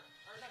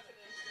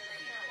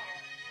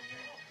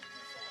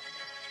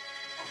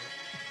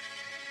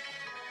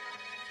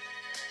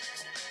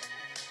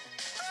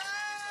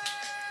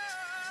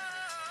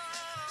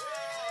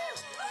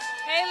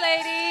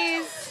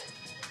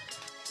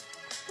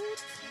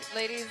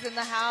Ladies in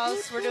the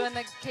house, we're doing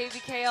the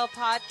KVKL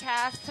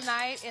podcast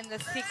tonight in the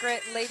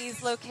secret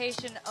ladies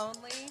location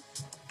only.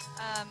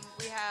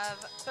 We have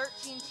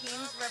 13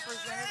 teams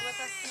represented with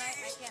us tonight,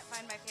 and I can't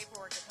find my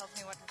paperwork that tells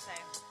me what to say.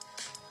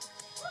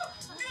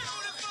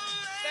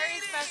 Very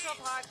special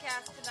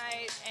podcast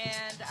tonight,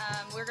 and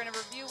we're going to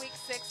review Week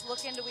 6,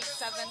 look into Week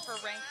 7 for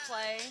ranked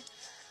play.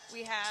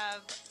 We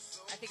have,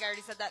 I think I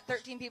already said that,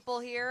 13 people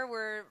here.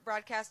 We're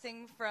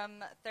broadcasting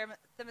from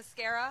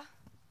Themyscira.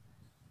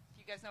 If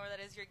you guys know where that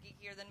is, you're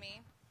geekier than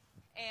me.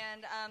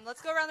 And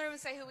let's go around the room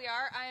and say who we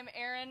are. I am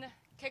Erin,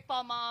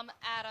 Kickball Mom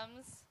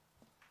Adams.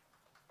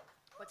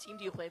 What team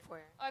do you play for?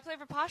 Oh, I play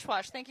for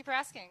Poshwash. Thank you for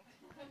asking.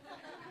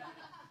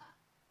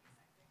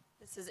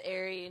 This is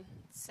Ari,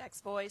 sex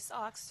voice,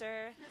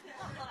 Oxter.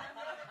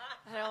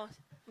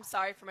 I'm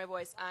sorry for my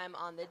voice. I'm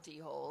on the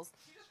D-holes.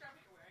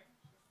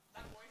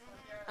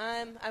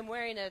 I'm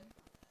wearing a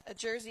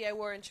jersey I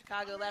wore in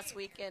Chicago last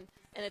weekend,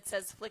 and it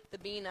says "Flick the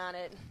Bean" on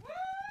it.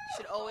 You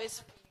should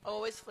always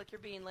flick your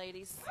bean,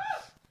 ladies.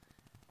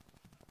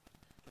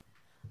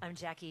 I'm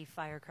Jackie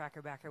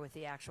Firecrackerbacker with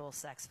the actual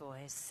sex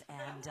voice,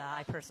 and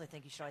I personally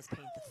think you should always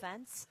paint the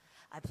fence.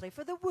 I play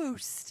for the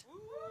Woost.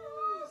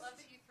 Love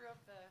that you threw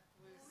up the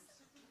Woost.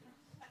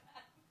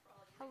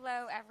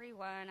 Hello,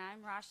 everyone.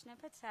 I'm Rashna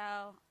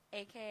Patel,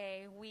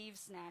 a.k.a. Weave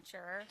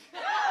Snatcher.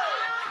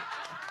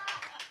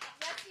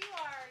 Yes, you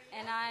are.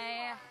 And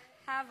I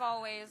have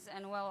always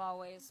and will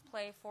always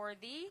play for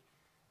the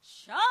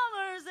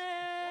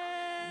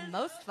Chalmerses.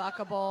 Most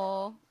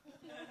fuckable.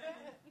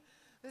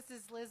 This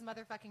is Liz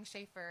motherfucking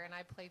Schaefer, and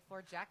I play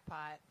for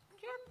Jackpot.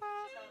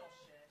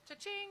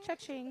 Cha-ching.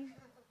 Cha-ching.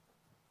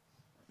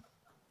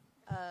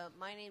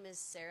 My name is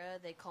Sarah.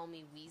 They call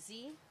me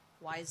Wheezy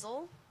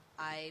Weisel.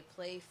 I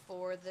play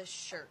for the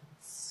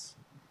Shirts.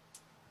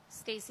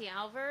 Stacy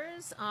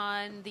Alvers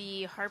on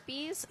the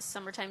Harpies,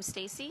 Summertime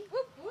Stacy.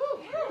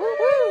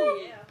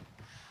 Yeah.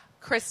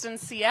 Kristen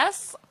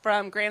C.S.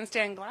 from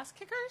Grandstand Glass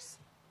Kickers.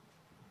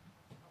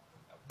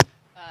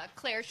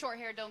 Claire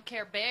Shorthair Don't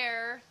Care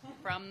Bear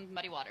from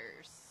Muddy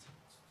Waters.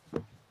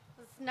 This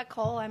is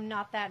Nicole. I'm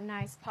not that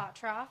nice pot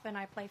trough, and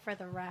I play for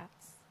the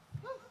Rats.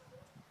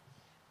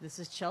 This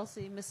is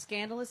Chelsea, Miss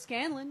Scandalous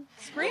Scanlon.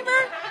 Screamer!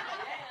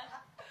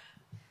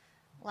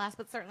 Last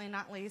but certainly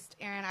not least,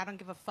 Aaron, I don't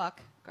give a fuck,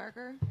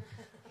 Garker.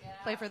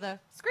 Play for the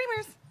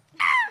Screamers.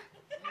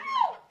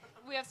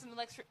 We have some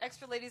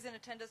extra ladies in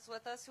attendance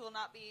with us who will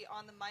not be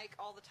on the mic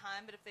all the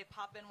time, but if they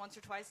pop in once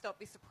or twice, don't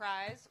be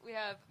surprised. We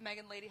have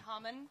Megan Lady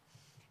Hammond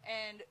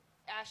and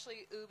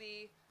Ashley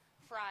Ubi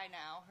Fry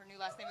now. Her new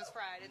last name is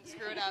Fry. I didn't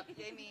screw it up.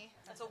 Yay me.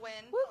 That's a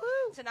win.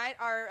 Woo-hoo. Tonight,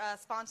 our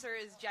sponsor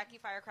is Jackie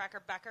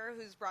Firecracker Becker,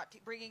 who's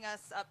bringing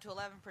us up to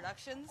 11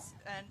 Productions.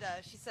 And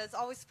she says,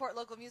 always support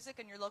local music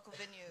and your local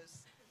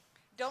venues.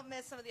 Don't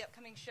miss some of the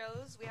upcoming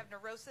shows. We have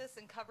Neurosis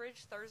and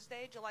Coverage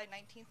Thursday, July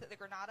 19th at the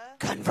Granada.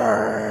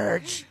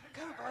 Converge.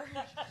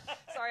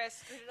 Sorry, I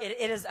screwed it up.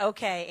 It is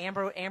okay.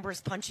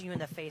 Amber's punching you in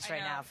the face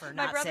right now for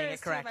not saying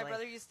it correctly. My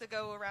brother used to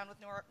go around with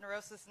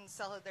Neurosis and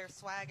sell their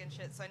swag and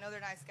shit, so I know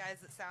they're nice guys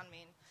that sound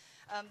mean.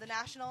 The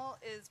National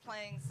is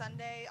playing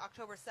Sunday,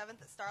 October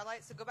 7th at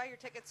Starlight, so go buy your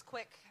tickets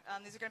quick.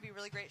 These are going to be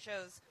really great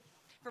shows.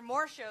 For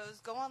more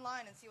shows, go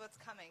online and see what's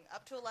coming.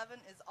 Up to 11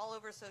 is all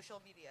over social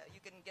media.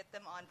 You can get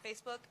them on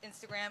Facebook,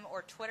 Instagram,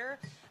 or Twitter.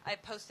 I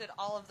posted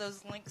all of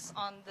those links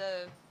on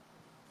the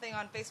thing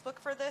on Facebook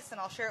for this, and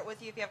I'll share it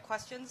with you if you have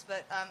questions.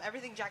 But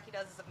everything Jackie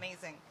does is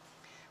amazing.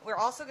 We're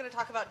also going to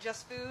talk about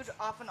Just Food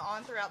off and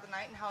on throughout the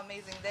night and how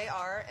amazing they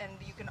are. And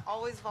you can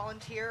always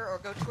volunteer or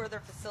go tour their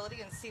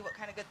facility and see what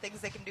kind of good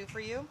things they can do for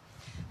you.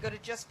 Go to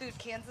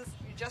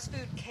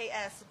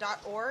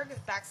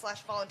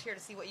justfoodks.org/volunteer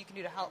to see what you can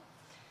do to help.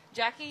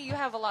 Jackie, you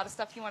have a lot of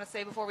stuff you want to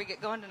say before we get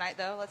going tonight,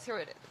 though. Let's hear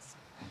what it is.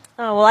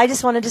 Oh, well, I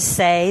just wanted to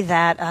say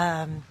that,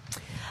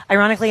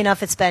 ironically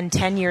enough, it's been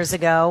 10 years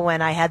ago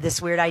when I had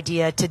this weird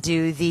idea to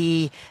do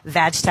the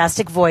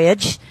Vagtastic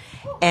Voyage.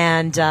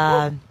 And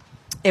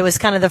it was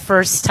kind of the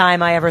first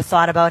time I ever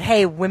thought about,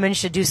 hey, women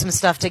should do some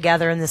stuff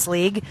together in this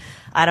league.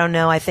 I don't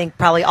know. I think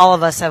probably all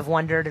of us have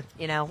wondered,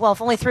 well, if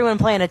only 3 women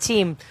play on a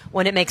team,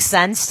 wouldn't it make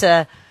sense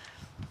to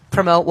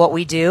promote what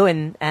we do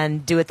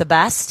and do it the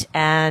best?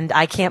 And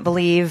I can't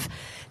believe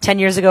 10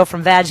 years ago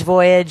from Vag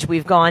Voyage,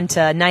 we've gone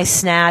to Nice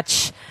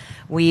Snatch.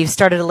 We've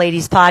started a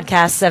ladies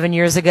podcast 7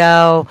 years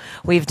ago.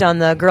 We've done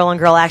the Girl on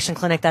Girl Action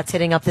Clinic that's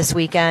hitting up this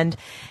weekend.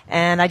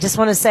 And I just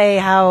want to say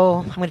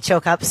I'm going to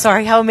choke up.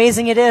 Sorry, how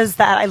amazing it is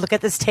that I look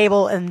at this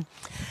table and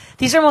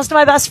these are most of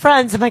my best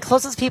friends and my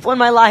closest people in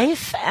my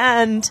life,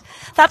 and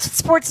that's what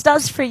sports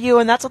does for you,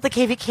 and that's what the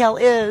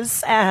KVKL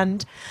is.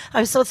 And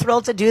I'm so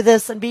thrilled to do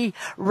this and be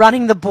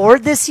running the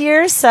board this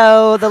year.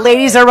 So the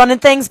ladies are running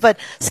things, but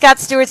Scott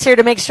Stewart's here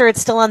to make sure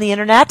it's still on the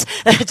internet,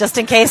 just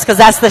in case, because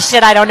that's the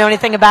shit I don't know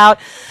anything about.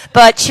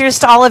 But cheers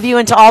to all of you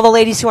and to all the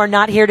ladies who are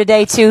not here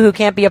today, too, who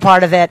can't be a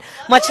part of it.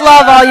 Much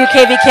love, all you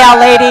KVKL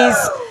ladies.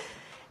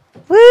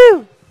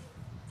 Woo!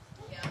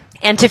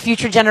 And to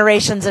future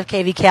generations of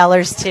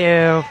KVKLers,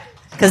 too.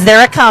 Because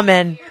they're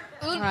a-coming.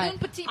 All right.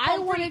 I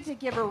wanted to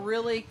give a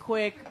really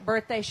quick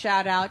birthday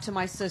shout out to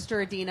my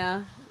sister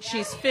Adina.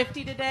 She's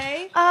 50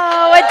 today.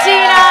 Oh,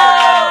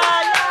 Adina!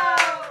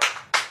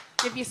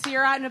 If you see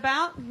her out and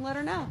about, let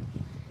her know.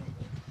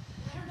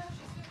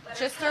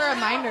 Just a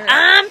reminder.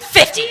 I'm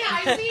 50.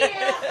 I see you.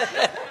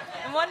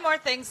 And one more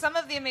thing, some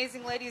of the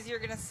amazing ladies you're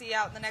going to see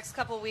out in the next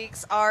couple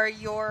weeks are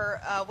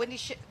your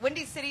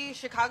Windy City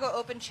Chicago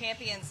Open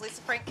champions,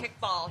 Lisa Frank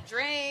Kickball.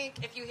 Drink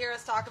if you hear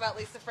us talk about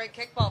Lisa Frank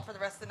Kickball for the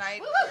rest of the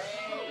night.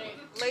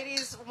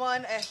 Ladies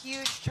won a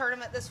huge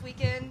tournament this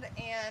weekend,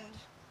 and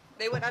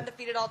they went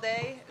undefeated all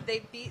day.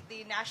 They beat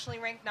the nationally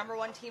ranked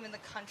 #1 team in the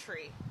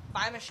country.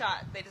 Buy them a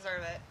shot. They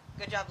deserve it.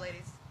 Good job,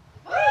 ladies.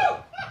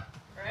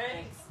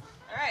 Thanks.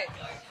 All right.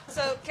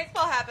 So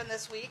kickball happened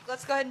this week.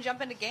 Let's go ahead and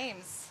jump into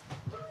games.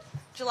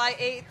 July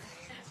 8th,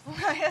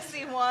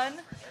 YSC 1,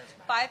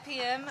 5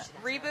 p.m.,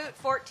 Reboot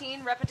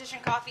 14, Repetition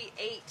Coffee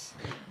 8.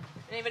 Did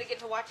anybody get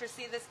to watch or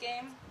see this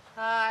game?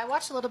 I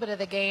watched a little bit of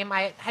the game.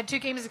 I had 2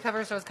 games to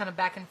cover, so I was kind of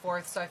back and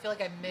forth. So I feel like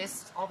I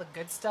missed all the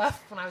good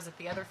stuff when I was at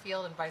the other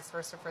field and vice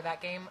versa for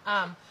that game.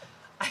 I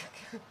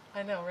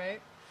know, right?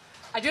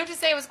 I do have to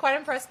say I was quite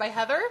impressed by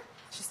Heather.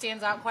 She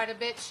stands out quite a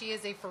bit. She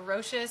is a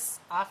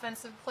ferocious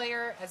offensive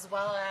player as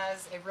well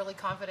as a really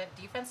confident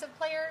defensive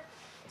player.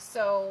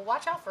 So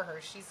watch out for her.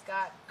 She's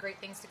got great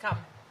things to come.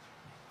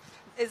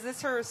 Is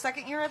this her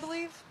second year, I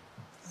believe?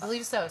 I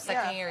believe so.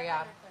 Second year,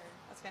 yeah.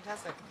 That's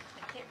fantastic.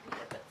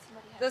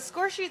 The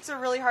score sheets are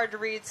really hard to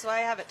read, so I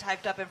have it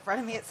typed up in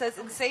front of me. It says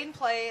insane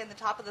play in the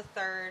top of the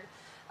third.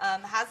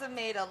 Hazem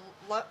made a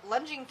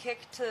lunging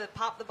kick to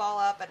pop the ball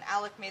up, and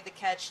Alec made the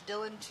catch.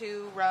 Dylan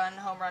 2-run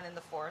home run in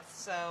the fourth.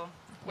 So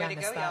way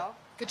to go, y'all.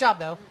 Good job,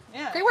 though.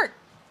 Yeah. Great work.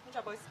 Good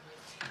job, boys.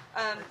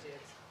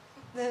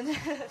 Yeah,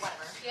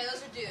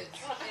 those are dudes.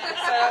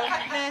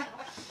 Yeah,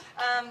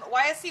 so,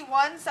 YSC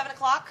 1, 7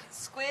 o'clock.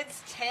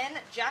 Squids 10.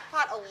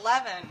 Jackpot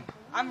 11.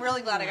 I'm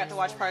really glad I got to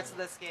watch parts of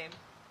this game.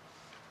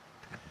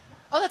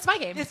 Oh, that's my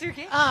game. It's your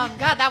game? God,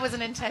 that was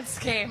an intense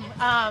game.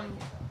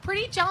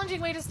 Pretty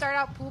challenging way to start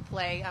out pool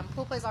play.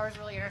 Pool play is always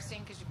really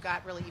interesting because you've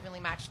got really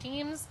evenly matched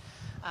teams.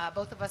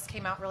 Both of us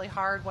came out really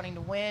hard wanting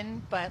to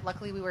win, but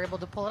luckily we were able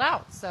to pull it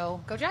out.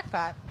 So go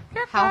Jackpot.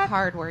 How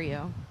hard were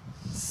you?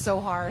 So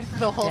hard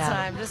the whole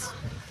time. Just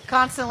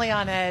constantly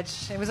on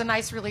edge. It was a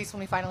nice release when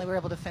we finally were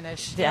able to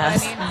finish.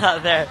 Yes. You know what I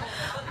mean? There.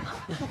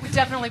 We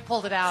definitely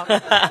pulled it out.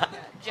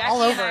 Jackie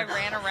all over. and I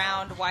ran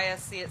around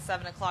YSC at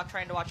 7 o'clock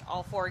trying to watch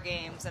all 4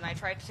 games, and I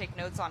tried to take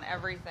notes on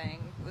everything.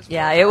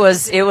 It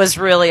was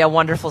really a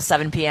wonderful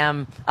 7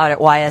 p.m. out at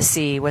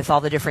YSC with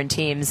all the different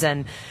teams,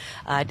 and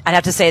I'd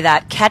have to say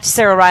that catch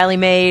Sarah Riley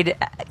made,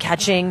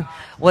 catching,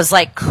 was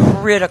like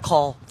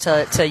critical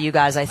to you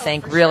guys, I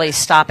think, really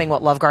stopping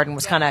what Love Garden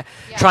was kind of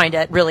trying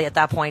to really at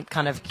that point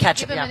kind of catch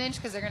Give it. them an inch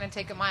because they're going to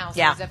take a mile, so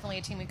Yeah. it was definitely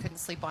a team we couldn't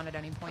sleep on at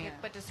any point.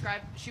 But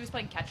describe, she was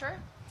playing catcher?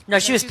 No,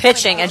 she was she was playing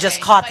pitching and just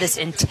pitching. caught this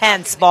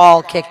intense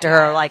ball kick to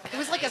her. Like, It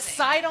was like a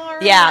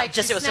sidearm. Yeah, like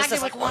just- she it was snagged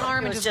just it with like, one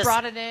arm it and was just just-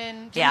 brought it in.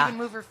 Didn't Yeah. even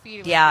move her feet. It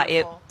was yeah,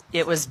 beautiful.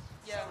 it was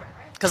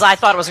because I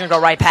thought it was going to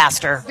go right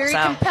past her. Very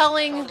so.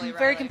 compelling, Totally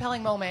very right.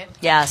 compelling moment.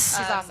 Yes.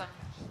 She's awesome.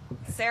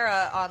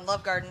 Sarah on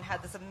Love Garden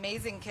had this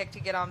amazing kick to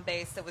get on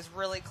base that was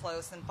really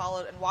close, and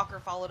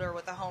Walker followed her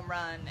with a home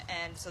run,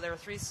 and so there were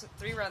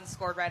three runs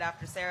scored right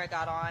after Sarah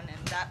got on,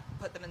 and that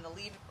put them in the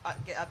lead,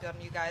 get up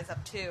on you guys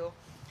up 2.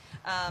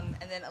 And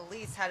then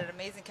Elise had an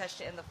amazing catch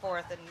to end the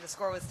fourth, and the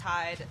score was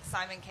tied.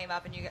 Simon came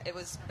up, and it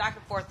was back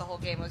and forth the whole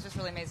game. It was just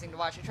really amazing to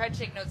watch. I tried to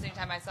take notes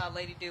anytime I saw a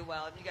lady do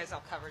well, and you guys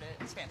all covered it.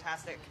 It was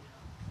fantastic.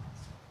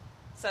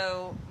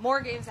 So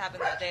more games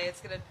happened that day. It's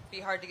going to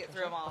be hard to get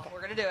through them all. We're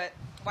going to do it.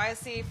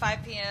 YSC, 5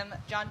 p.m.,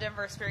 John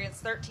Denver Experience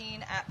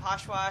 13 at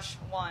Poshwash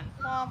 1.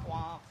 Womp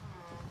womp.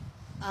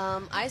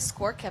 I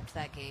score kept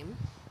that game,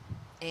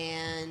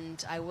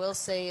 and I will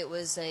say it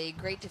was a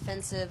great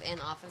defensive and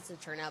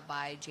offensive turnout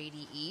by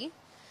JDE,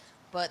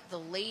 but the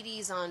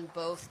ladies on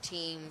both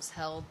teams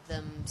held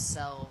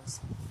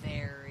themselves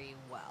very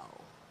well.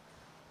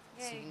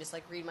 So you can just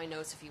read my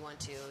notes if you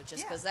want to,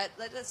 just because that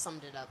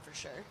summed it up for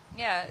sure.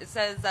 Yeah, it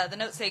says the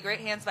notes say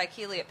great hands by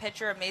Keeley at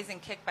pitcher,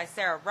 amazing kick by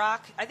Sarah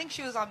Rock. I think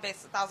she was on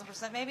base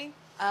 1,000% maybe.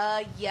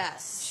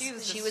 Yes,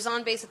 She was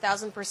on base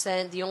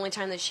 1,000%. The only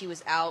time that she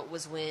was out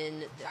was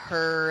when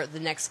the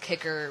next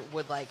kicker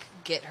would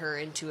get her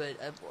into a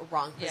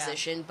wrong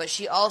position. But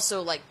she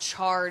also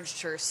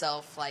charged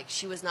herself,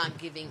 she was not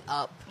giving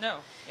up. No,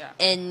 yeah.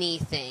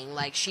 Anything.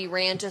 She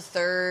ran to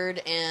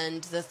third,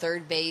 and the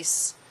third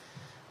base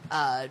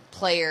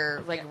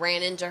player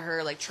ran into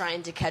her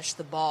trying to catch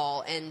the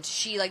ball, and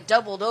she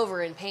doubled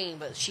over in pain,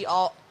 but she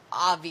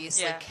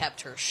obviously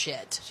kept her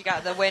shit. She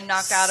got the wind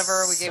knocked out of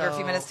her. We gave her a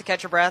few minutes to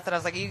catch her breath, and I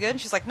was like, "Are you good?"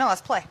 And she's like, "No,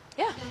 let's play."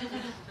 Yeah.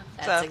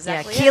 That's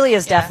exactly Keeley it.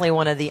 is definitely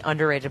one of the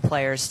underrated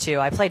players too.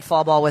 I played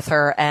fall ball with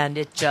her, and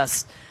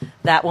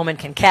that woman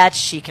can catch.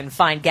 She can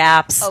find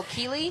gaps. Oh,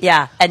 Keeley?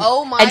 Yeah. And,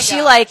 oh my and she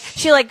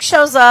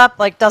shows up,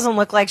 doesn't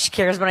look like she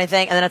cares about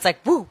anything, and then it's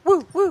woo,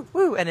 woo, woo,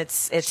 woo, and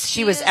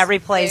she was every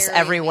place,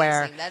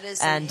 everywhere. Amazing. That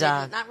is and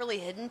not really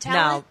hidden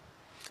talent. No.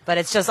 But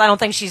it's just, I don't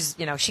think she's,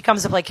 she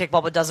comes to play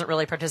kickball but doesn't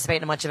really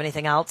participate in much of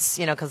anything else,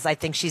 because I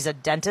think she's a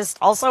dentist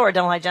also, or a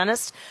dental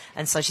hygienist,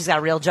 and so she's got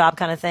a real job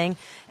kind of thing.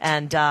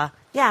 And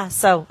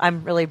so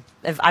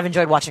I've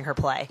enjoyed watching her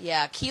play.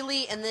 Yeah,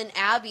 Keely and then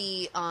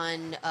Abby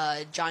on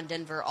John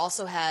Denver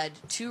also had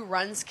 2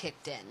 runs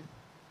kicked in.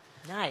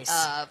 Nice.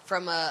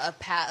 From a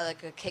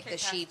kick that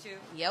she. Too.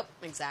 Yep,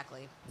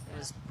 exactly. It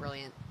was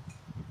brilliant.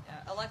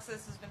 Yeah,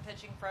 Alexis has been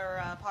pitching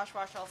for Posh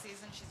Wash all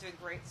season. She's doing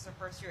great. This is her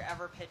first year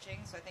ever pitching,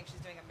 so I think she's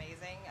doing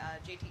amazing.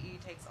 JTE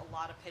takes a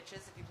lot of pitches.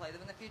 If you play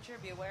them in the future,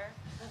 be aware.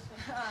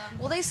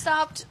 Well, they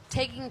stopped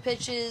taking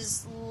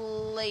pitches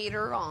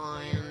later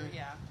on.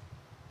 Yeah.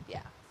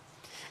 Yeah.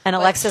 And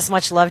Alexis,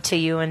 much love to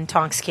you and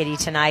Tonks Kitty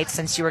tonight,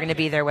 since you were going to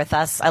be there with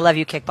us. I love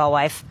you, kickball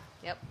wife.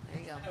 Yep,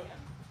 there you go.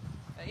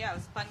 Yeah, it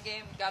was a fun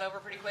game. Got over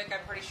pretty quick.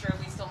 I'm pretty sure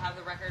we still have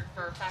the record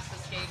for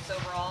fastest games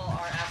overall.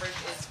 Our average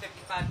is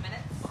 55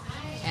 minutes.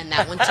 And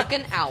that one took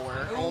an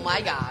hour. Oh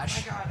my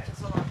gosh. Oh my God, it's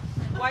so long.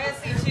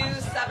 YSC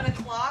 2, 7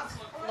 o'clock.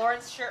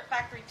 Lawrence Shirt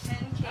Factory 10,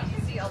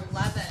 KTC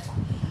 11.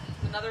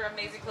 Another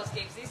amazing close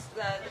games.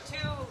 The 2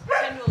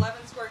 10 to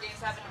 11 score games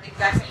happened at the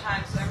exact same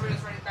time, so everybody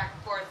was running back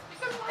and forth.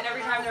 And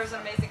every time there was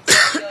an amazing play,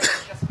 I feel like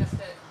I just missed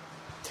it.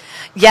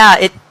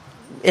 Yeah,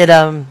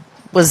 it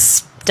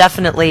was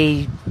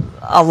definitely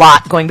a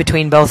lot going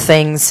between both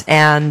things,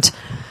 and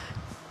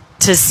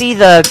to see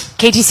the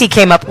KTC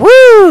came up,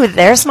 woo,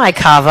 there's my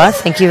kava,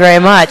 thank you very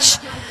much.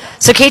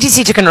 So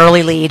KTC took an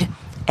early lead,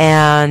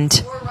 and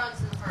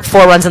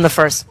 4 runs in the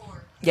first.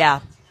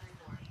 Yeah.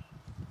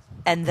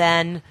 And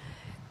then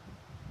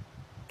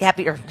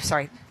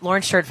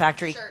Lawrence Shirt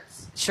Factory.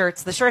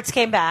 Shirts. The shirts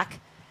came back,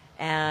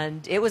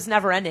 and it was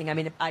never ending. I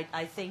mean,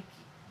 I think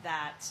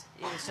that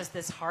it was just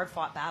this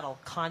hard-fought battle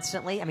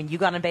constantly. I mean, you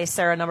got on base,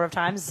 Sarah, a number of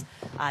times.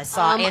 I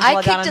saw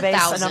Angela got on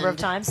base a number of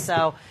times.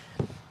 So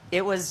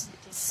it was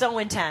so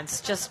intense,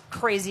 just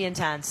crazy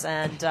intense.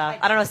 And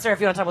I don't know, Sarah, if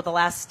you want to talk about the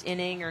last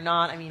inning or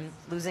not. I mean,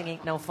 losing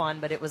ain't no fun,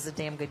 but it was a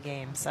damn good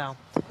game. So,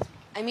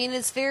 I mean,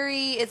 it's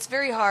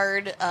very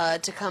hard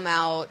to come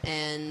out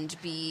and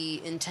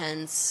be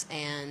intense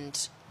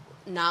and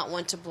not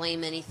want to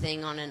blame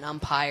anything on an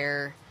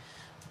umpire,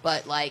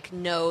 but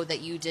know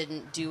that you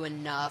didn't do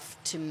enough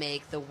to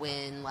make the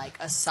win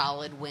a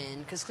solid win,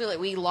 because clearly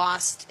we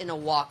lost in a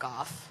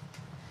walk-off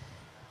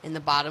in the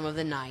bottom of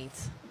the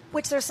 9th.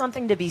 Which there's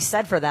something to be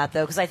said for that,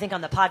 though, because I think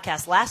on the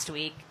podcast last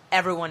week,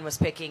 everyone was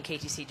picking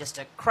KTC just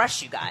to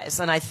crush you guys,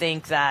 and I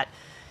think that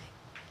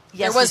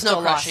yes, there was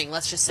no crushing.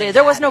 Let's just say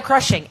there was no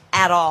crushing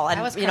at all, and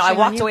I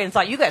walked you. away and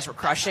thought you guys were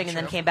crushing, and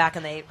then came back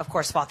and they, of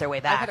course, fought their way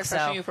back. I've had a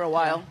crush on you for a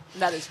while.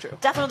 That is true.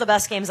 Definitely the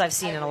best games I've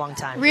seen in a long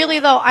time. Really,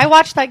 though, I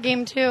watched that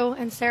game, too,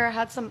 and Sarah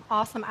had some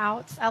awesome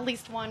outs. At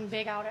least one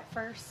big out at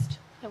first.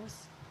 It was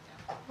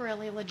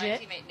really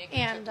legit.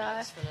 And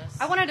I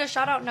wanted to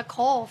shout out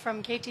Nicole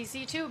from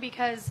KTC, too,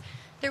 because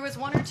there was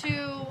 1 or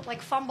 2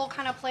 fumble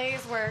kind of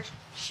plays where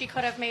she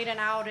could have made an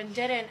out and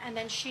didn't, and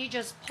then she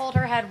just pulled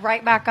her head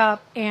right back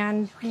up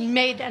and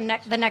made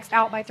the next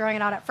out by throwing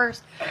it out at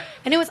first.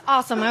 And it was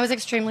awesome. I was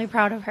extremely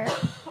proud of her.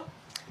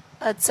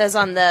 It says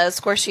on the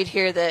score sheet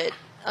here that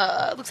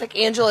looks like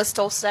Angela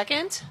stole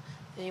second.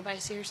 Anybody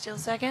see her steal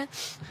second?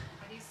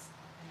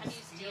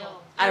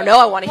 I don't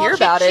know. I want to hear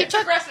about it.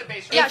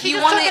 If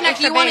you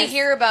want to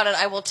hear about it,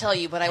 I will tell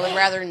you, but I would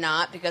rather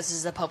not, because this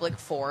is a public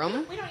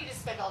forum. We don't need to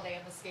spend all day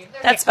on this game.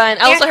 That's fine.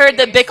 I also heard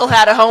that Bickle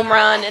had a home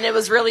run, and it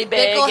was really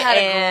big. Bickle had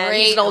a and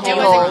great he's an old home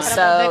Bickle, run.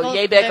 so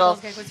yay Bickle.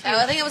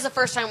 I think it was the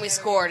first time we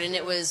scored, and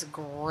it was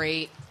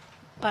great.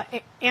 But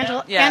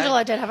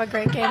Angela did have a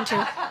great game,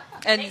 too.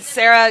 And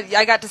Sarah,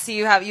 I got to see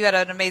you had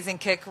an amazing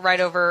kick right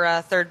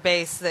over third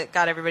base that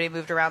got everybody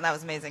moved around. That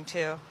was amazing,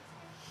 too.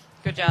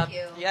 Good job. Thank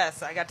you.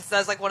 Yes, I got to.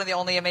 That was one of the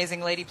only amazing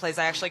lady plays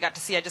I actually got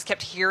to see. I just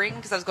kept hearing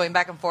because I was going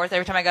back and forth.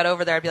 Every time I got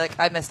over there, I'd be like,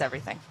 I missed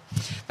everything.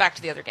 Back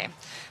to the other game.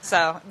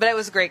 So, but it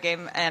was a great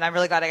game, and I'm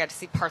really glad I got to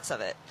see parts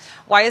of it.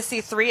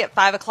 YSC 3 at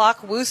 5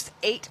 o'clock. Woost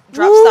 8.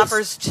 Drop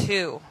Stoppers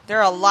 2. There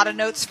are a lot of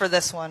notes for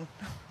this one.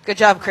 Good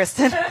job,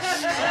 Kristen.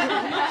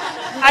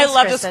 I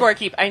love the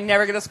scorekeep. I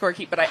never get a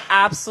scorekeep, but I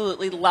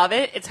absolutely love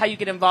it. It's how you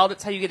get involved.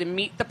 It's how you get to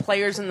meet the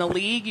players in the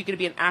league. You get to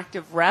be an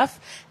active ref.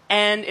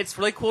 And it's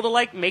really cool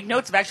to make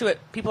notes of actually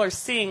what people are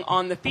seeing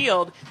on the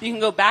field. You can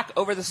go back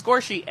over the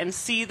score sheet and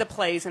see the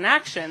plays in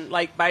action,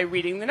 by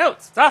reading the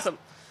notes. It's awesome.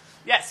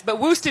 Yes, but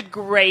Woos did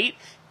great.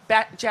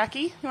 Jackie,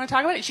 you want to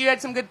talk about it? You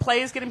had some good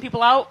plays getting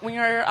people out when you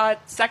were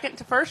second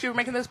to first. You were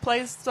making those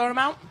plays, throwing them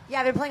out? Yeah,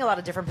 I've been playing a lot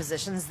of different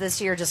positions this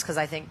year just because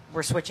I think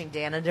we're switching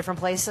Dan in different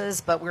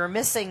places. But we were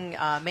missing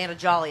Mana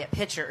Jolly at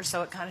pitcher,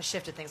 so it kind of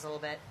shifted things a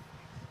little bit.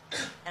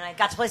 And I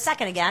got to play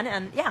second again,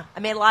 and yeah, I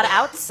made a lot of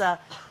outs.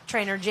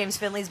 Trainer James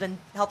Finley's been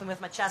helping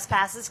with my chest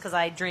passes because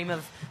I dream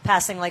of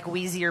passing like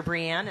Wheezy or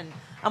Brienne, and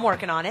I'm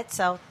working on it.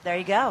 So there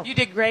you go. You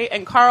did great.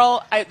 And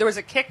Carl, there was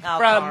a kick from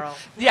Carl.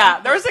 Yeah,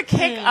 there was a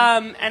kick,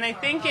 and I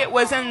think it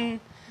was in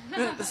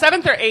the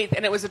 7th or 8th,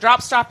 and it was a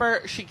drop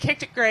stopper. She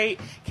kicked it great,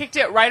 kicked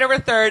it right over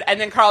third,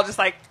 and then Carl just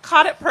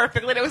caught it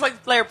perfectly. And it was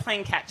like they were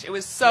playing catch. It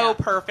was so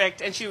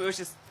perfect, and she was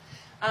just.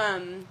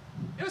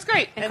 It was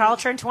great. And Carl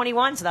turned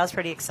 21, so that was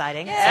pretty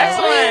exciting.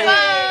 Excellent.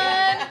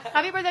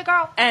 Happy birthday,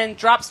 Carl. And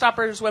Drop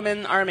Stoppers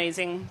women are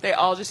amazing. They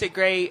all just did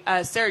great.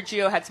 Sarah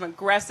Gio had some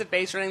aggressive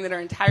base running that her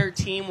entire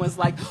team was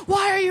like,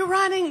 why are you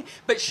running?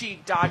 But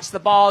she dodged the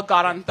ball,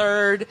 got on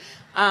third.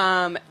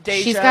 Deja,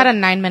 she's got a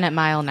 9-minute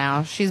mile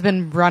now. She's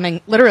been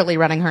literally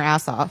running her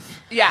ass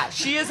off. Yeah,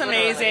 she is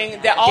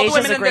amazing. All the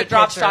women in the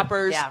Drop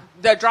Stoppers,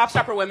 the Drop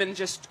Stopper women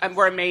just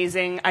were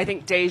amazing. I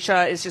think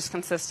Deja is just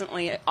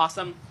consistently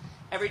awesome.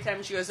 Every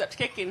time she goes up to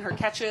kicking, her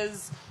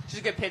catches, she's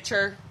a good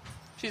pitcher.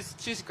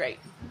 She's great.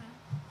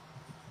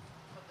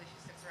 Hopefully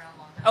she sticks around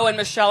longer. Oh, and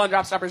Michelle on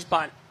Drop Stopper's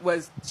bunt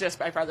was just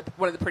by far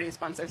one of the prettiest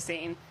bunts I've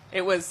seen.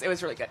 It was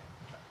really good.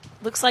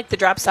 Looks like the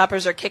Drop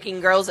Stoppers are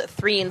kicking girls at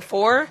 3 and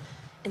 4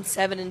 and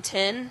 7 and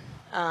 10.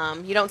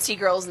 You don't see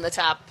girls in the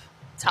top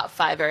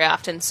 5 very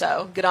often,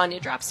 so good on you,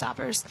 Drop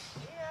Stoppers.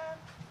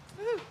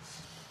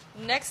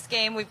 Next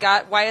game, we've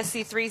got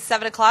YSC 3,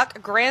 7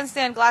 o'clock.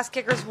 Grandstand Glass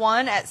Kickers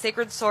 1 at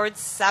Sacred Swords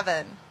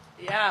 7.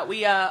 Yeah,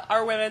 we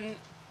our women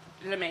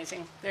did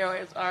amazing. They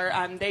always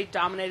are. They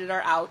dominated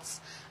our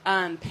outs.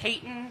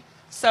 Peyton,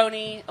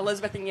 Sony,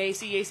 Elizabeth, and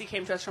Yacy. Yacy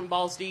came to us from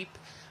Balls Deep,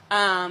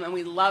 and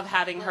we love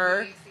having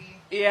her.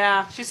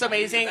 Yeah, she's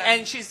amazing,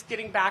 and she's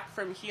getting back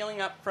from healing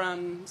up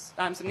from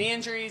some knee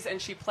injuries, and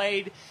she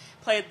played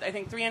I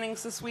think 3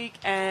 innings this week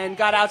and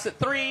got outs at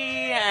 3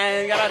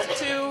 and got outs at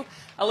 2.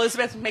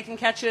 Elizabeth making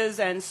catches,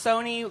 and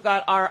Sony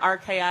got our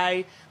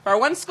RKI for our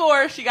one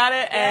score. She got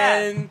it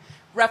and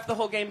reffed the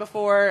whole game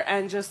before,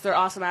 and just their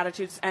awesome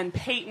attitudes. And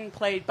Peyton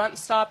played bunt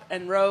stop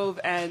and rove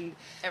and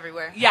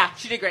everywhere. Yeah,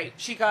 she did great.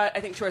 She got, I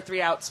think, 2 or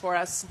 3 outs for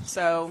us.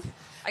 So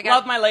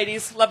love my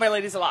ladies. Love my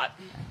ladies a lot.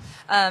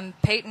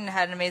 Peyton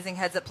had an amazing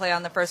heads-up play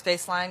on the first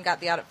baseline, got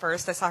the out at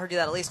first. I saw her do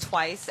that at least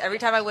twice. Every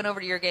time I went over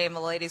to your game,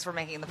 the ladies were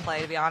making the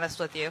play, to be honest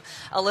with you.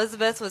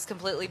 Elizabeth was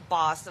completely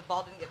bossed. The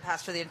ball didn't get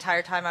past her the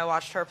entire time I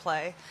watched her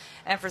play.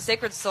 And for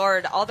Sacred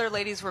Sword, all their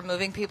ladies were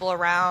moving people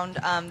around.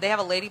 They have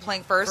a lady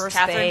playing first.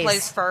 Catherine base.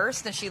 plays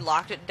first, and she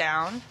locked it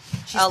down.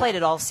 She's played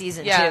it all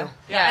season, too. Yeah,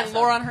 and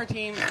Laura on her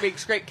team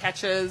makes great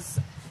catches.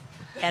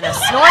 And a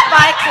snort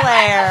by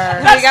Claire.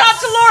 That's not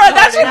to Laura.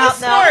 That's your snort.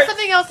 That's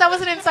something else. That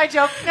was an inside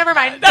joke. Never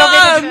mind. Don't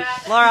get into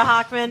that. Laura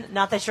Hockman,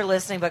 not that you're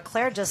listening, but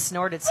Claire just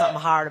snorted something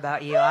hard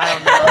about you. I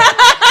don't know.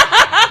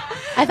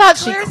 I thought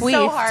she Claire's queefed.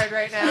 so hard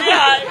right now.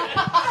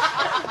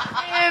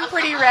 Yeah. And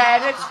pretty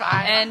red. It's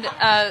fine. And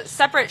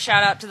separate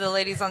shout-out to the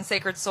ladies on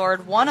Sacred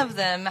Sword. One of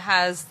them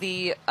has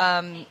the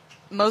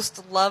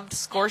most loved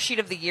score sheet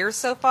of the year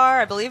so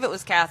far. I believe it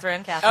was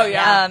Catherine. Oh,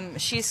 yeah.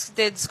 She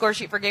did score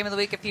sheet for Game of the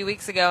Week a few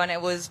weeks ago, and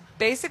it was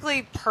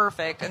basically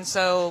perfect. And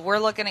so we're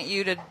looking at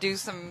you to do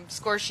some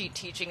score sheet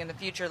teaching in the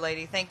future,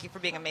 lady. Thank you for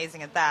being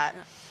amazing at that.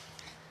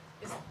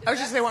 I was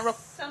just saying one real.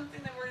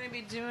 Something that we're going to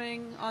be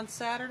doing on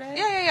Saturday?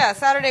 Yeah.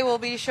 Saturday we'll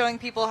be showing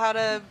people how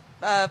to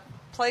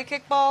play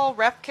kickball,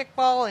 ref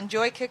kickball,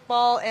 enjoy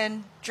kickball,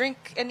 and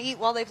drink and eat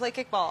while they play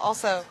kickball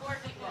also.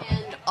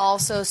 And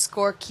also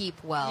score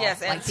keep well.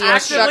 Yes, and like the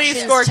actively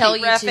instructions tell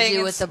you to reffing do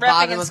and- at the reffing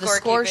bottom and of the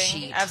score scorekeeping.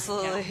 sheet.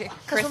 Absolutely.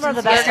 Because we're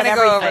the best at gonna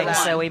go over everything,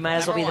 that. so we might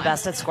as well be the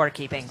best at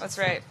scorekeeping. That's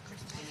right.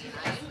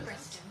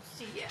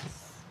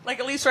 Like,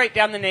 at least write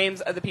down the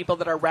names of the people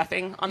that are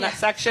reffing on that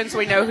section so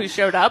we know who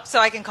showed up. So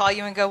I can call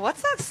you and go,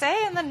 what's that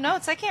say in the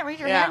notes? I can't read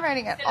your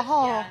handwriting at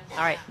all. All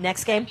right,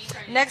 next game.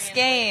 Next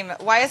game,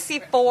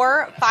 YSC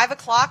 4, 5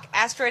 o'clock,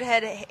 Asteroid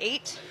Head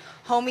 8,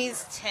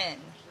 Homies 10.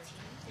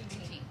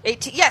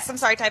 18. Yes, I'm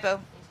sorry,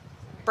 typo.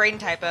 Brain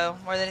typo,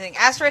 more than anything.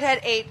 Asteroid Head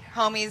 8,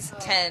 Homies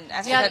 10.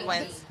 Asteroid Head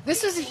wins.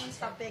 This was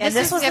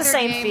the other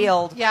same game.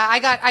 field. Yeah,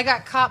 I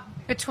got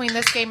caught between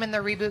this game and the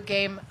reboot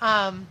game.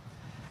 I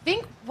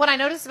think what I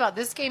noticed about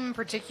this game in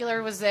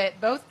particular was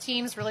that both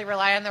teams really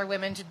rely on their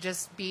women to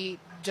just be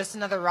just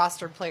another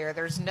rostered player.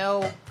 There's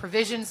no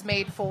provisions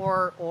made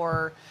for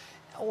or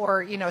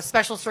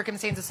special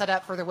circumstances set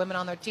up for the women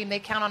on their team. They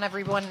count on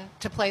everyone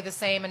to play the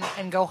same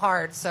and go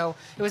hard. So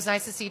it was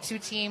nice to see two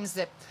teams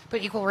that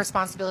put equal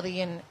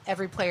responsibility in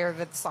every player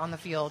that's on the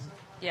field.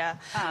 Yeah.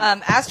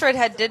 Asteroid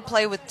Head did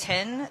play with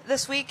 10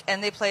 this week,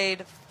 and they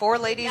played 4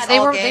 ladies They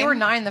all were game. they were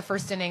 9 the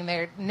first inning.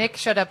 Nick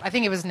showed up. I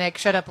think it was Nick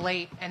showed up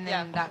late, and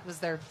then that was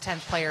their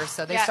 10th player.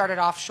 So they started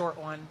off short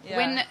one.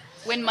 Yeah.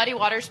 When Muddy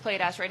Waters played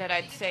Asteroid Head,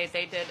 I'd say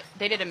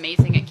they did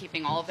amazing at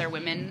keeping all of their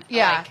women.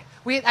 Yeah,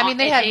 like,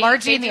 they had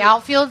Margie in the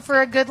outfield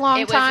for a good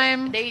long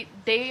time.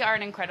 They are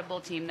an incredible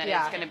team that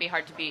it's going to be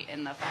hard to beat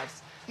in the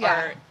fives.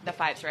 Yeah. Or the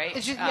fives, right?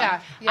 It's just,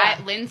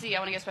 Lindsay, I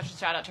want to give a special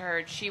shout out to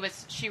her. She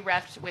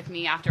reffed with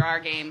me after our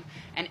game,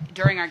 and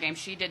during our game,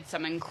 she did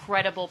some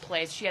incredible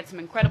plays. She had some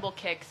incredible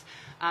kicks,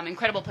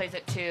 incredible plays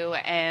at 2,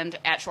 and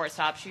at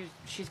shortstop,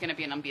 she's going to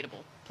be an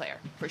unbeatable player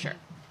for sure.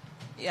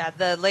 Yeah,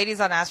 the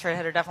ladies on Asteroid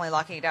Head are definitely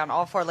locking it down.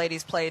 All 4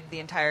 ladies played the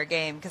entire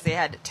game because they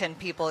had 10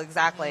 people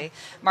exactly.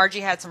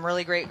 Margie had some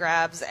really great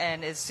grabs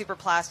and is super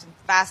fast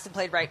and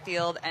played right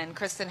field. And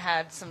Kristen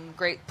had some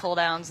great pull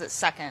downs at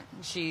second.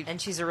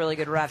 She's a really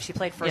good ref. She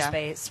played first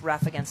base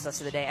ref against us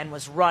the other day and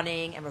was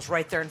running and was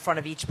right there in front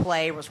of each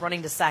play. Was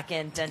running to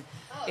second, and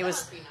it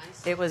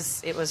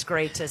was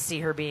great to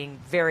see her being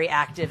very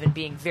active and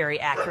being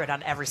very accurate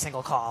on every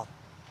single call.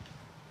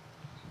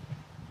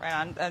 Right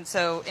on. And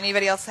so,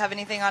 anybody else have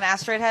anything on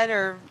Asteroid Head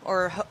or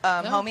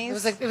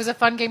homies? It was a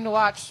fun game to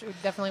watch. It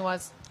definitely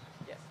was.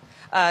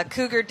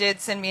 Cougar did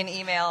send me an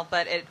email,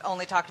 but it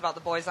only talked about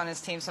the boys on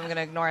his team, so I'm going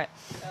to ignore it.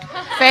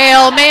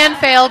 Fail,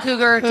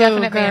 Cougar.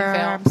 Definite man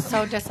fail. I'm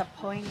so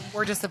disappointed.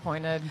 We're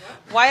disappointed.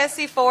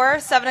 YSC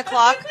 4, 7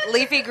 o'clock.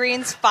 Leafy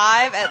Greens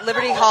 5 at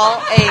Liberty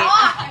Hall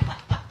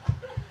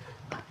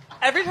 8.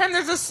 Every time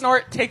there's a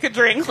snort, take a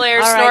drink.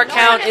 Claire's snort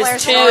count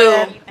is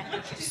 2.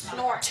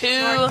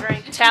 2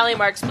 tally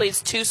marks,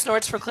 please. 2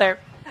 snorts for Claire.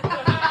 I'll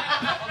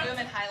do them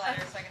in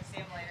highlighters so I can see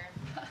them later.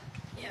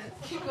 Yeah,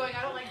 keep going.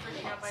 I don't like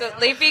drinking out my So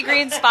Leafy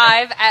Greens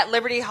 5 at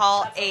Liberty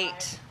Hall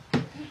 8.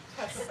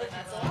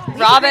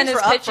 Robin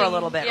is pitching for a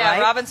little bit, yeah,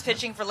 right? Robin's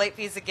pitching for late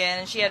fees again,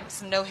 and she had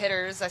some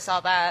no-hitters. I saw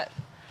that.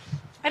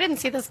 I didn't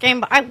see this game,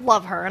 but I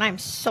love her, and I'm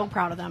so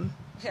proud of them.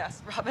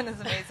 Yes, Robin is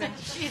amazing.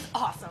 She's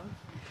awesome.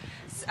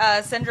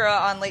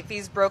 Syndra on late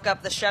fees broke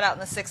up the shutout in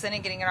the 6th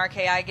inning, getting an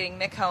RKI, getting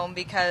Mick home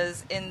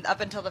because up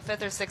until the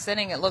 5th or 6th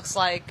inning, it looks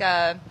like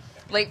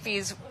late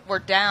fees were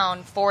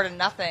down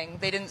 4-0.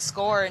 They didn't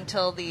score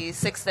until the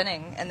 6th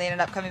inning, and they ended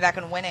up coming back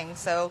and winning.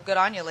 So good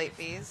on you, late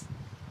fees.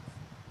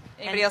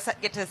 Anybody else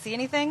get to see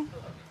anything?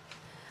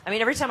 I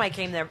mean, every time I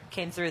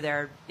came through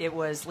there, it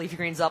was Leafy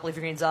Greens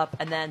up,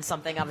 and then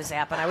something obviously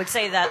happened. I would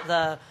say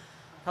that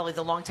probably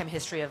the long-time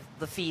history of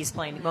the Fees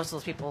playing, most of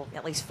those people,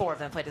 at least 4 of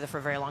them, played together for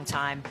a very long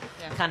time,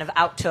 kind of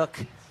outtook,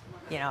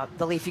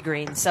 the Leafy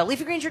Greens. So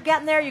Leafy Greens, you're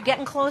getting there, you're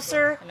getting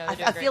closer.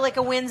 I feel like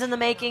a win's in the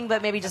making,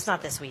 but maybe just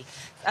not this week.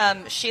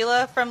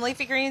 Sheila from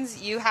Leafy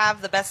Greens, you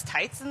have the best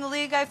tights in the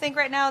league, I think,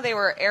 right now. They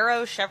were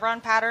arrow chevron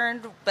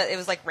patterned, but it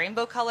was like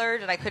rainbow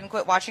colored, and I couldn't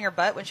quit watching her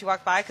butt when she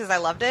walked by because I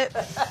loved it.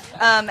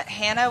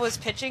 Hannah was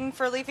pitching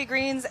for Leafy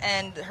Greens,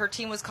 and her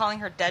team was calling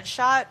her dead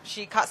shot.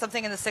 She caught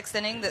something in the 6th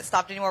inning that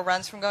stopped any more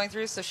runs from going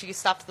through, so she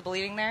stopped the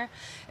bleeding there.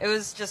 It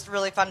was just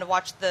really fun to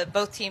watch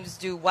both teams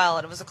do well,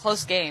 and it was a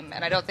close game,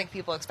 and I don't think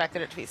people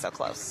expected it to be so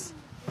close.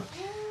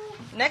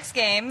 Next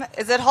game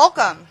is at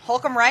Holcomb.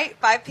 Holcomb Wright,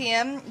 5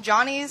 p.m.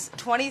 Johnny's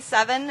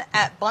 27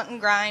 at Blunt and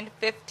Grind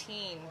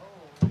 15.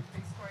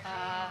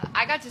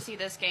 I got to see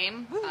this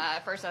game.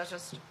 At first, I was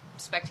just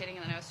spectating,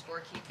 and then I was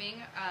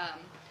scorekeeping.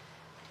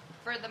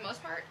 For the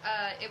most part,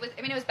 it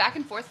was back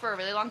and forth for a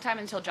really long time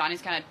until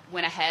Johnny's kind of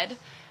went ahead,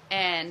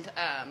 and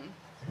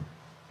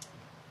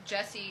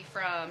Jesse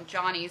from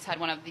Johnny's had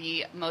one of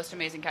the most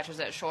amazing catches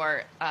at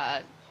short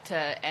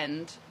to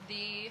end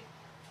the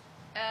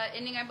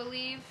inning, I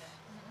believe,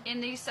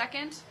 in the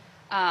 2nd.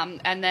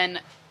 And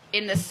then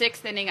in the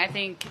 6th inning, I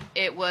think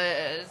it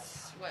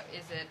was, what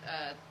is it,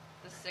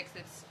 the 6th,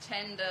 it's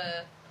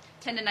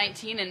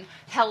 10-19, and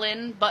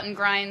Helen, Button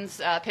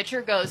Grind's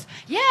pitcher, goes,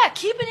 yeah,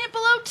 keeping it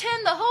below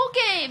 10 the whole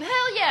game,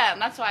 hell yeah.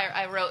 And that's why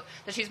I wrote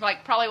that she's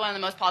like probably one of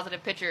the most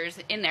positive pitchers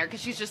in there,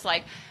 because she's just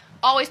like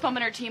always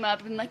pumping her team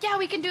up and like, yeah,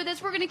 we can do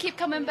this, we're going to keep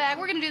coming back,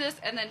 we're going to do this.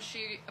 And then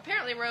she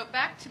apparently wrote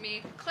back to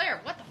me, Claire,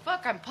 what the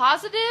fuck, I'm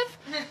positive?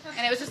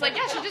 And it was just like,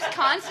 yeah, she just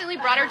constantly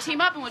brought her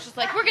team up and was just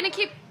like, we're going to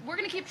keep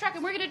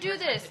trucking, we're going to do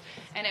this.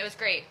 And it was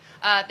great.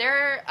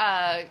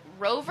 Their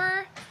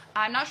Rover,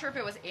 I'm not sure if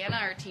it was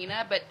Anna or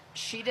Tina, but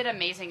she did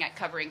amazing at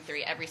covering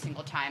 3 every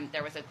single time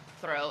there was a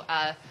throw.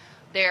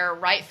 Their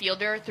right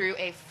fielder threw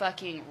a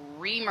fucking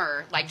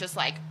reamer, just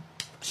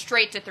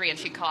straight to 3, and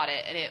she caught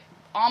it, and it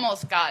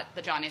almost got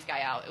the Johnny's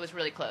guy out. It was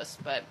really close,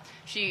 but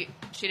she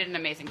did an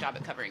amazing job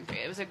at covering 3.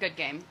 It was a good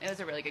game. It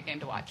was a really good game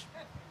to watch.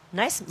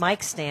 Nice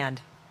mic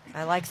stand.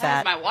 I like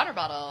that. That was my water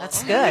bottle.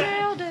 That's good.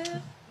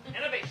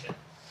 Innovation.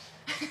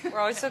 We're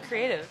always so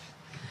creative.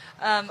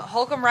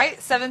 Holcomb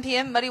Wright, 7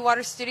 p.m., Muddy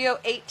Water Studio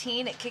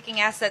 18 at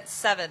Kicking Ass at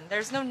 7.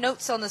 There's no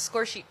notes on the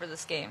score sheet for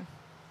this game.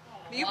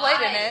 You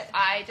played in it.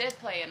 I did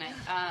play in it.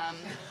 I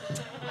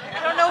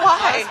don't know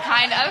why.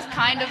 I was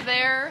kind of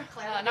there,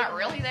 not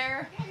really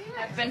there.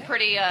 I've been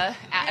pretty.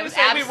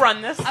 We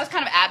run this. I was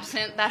kind of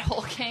absent that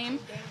whole game.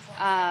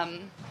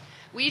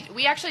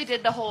 We actually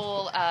did the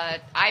whole.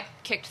 I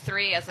kicked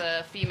 3 as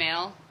a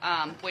female,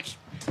 which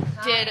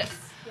did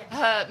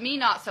me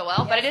not so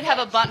well, but I did have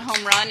a bunt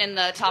home run in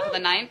the top of the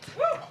 9th.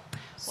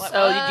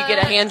 So did you get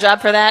a hand job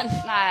for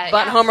that?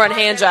 Bunt home run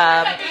hand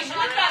job.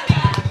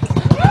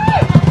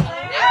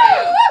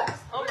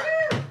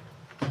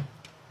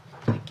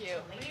 Thank you.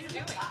 What are you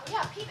doing? Oh,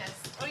 yeah, penis.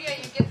 Oh yeah,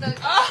 you get the.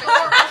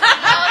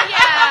 Oh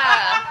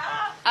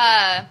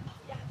yeah.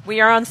 We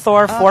are on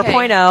Thor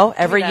 4.0.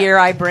 Every year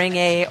I bring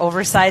a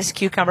oversized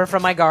cucumber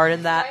from my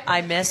garden that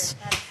I miss.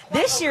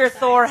 This year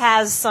Thor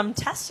has some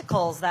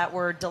testicles that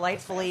were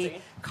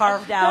delightfully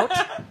carved out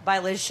by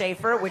Liz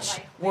Schaefer, which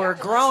were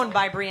grown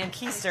by Brienne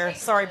Keister.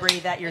 Sorry, Brie,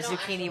 that your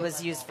zucchini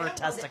was used for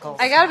testicles.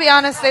 I gotta be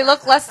honest, they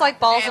look less like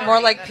balls and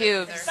more like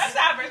pubes. That's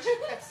average.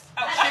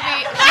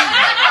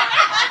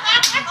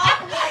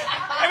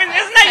 I mean,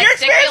 isn't that your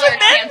experience with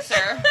men?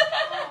 Cancer.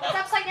 It's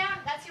upside down.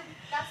 That's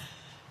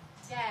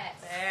yes.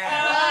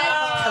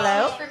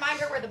 Hello? Just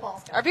reminder where the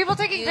balls go. Are people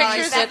taking You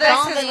pictures are of this?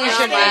 And you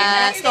should be.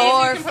 That's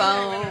Thor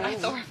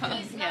phone.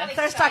 Yes.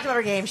 Let's talk about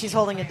her game. She's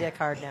holding a dick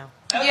hard now.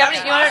 You want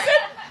to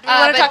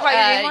talk about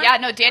your game more? Yeah,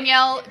 no,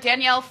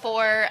 Danielle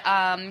for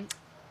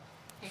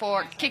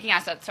kicking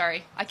assets.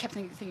 Sorry, I kept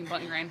thinking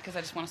button grind because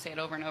I just want to say it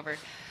over and over.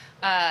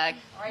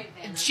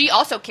 She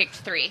also kicked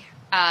 3.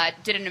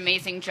 Did an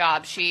amazing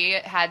job. She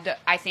had,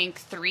 I think,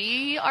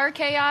 3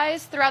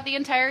 RKIs throughout the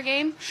entire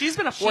game. She's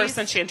been a force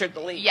since she entered the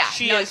league. Yeah,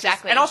 she no, is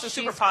exactly. And also She's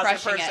super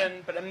positive crushing person,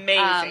 it. but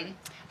amazing.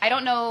 I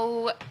don't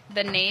know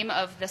the name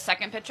of the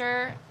second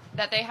pitcher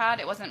that they had.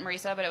 It wasn't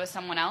Marisa, but it was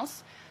someone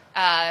else.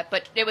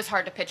 But it was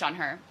hard to pitch on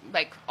her,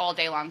 like, all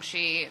day long.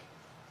 It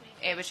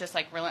was just,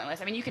 like,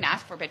 relentless. I mean, you can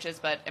ask for pitches,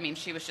 but, I mean,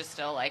 she was just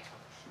still, like,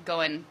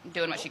 doing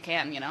what she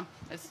can, you know?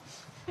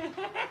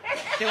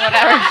 Do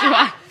whatever she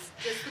wants.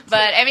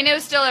 But, I mean, it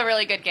was still a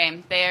really good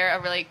game. They're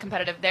a really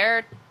competitive.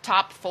 Their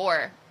top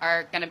 4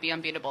 are going to be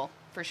unbeatable,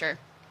 for sure.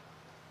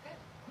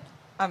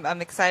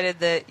 I'm excited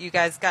that you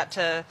guys got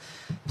to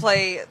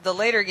play the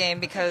later game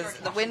because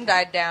the wind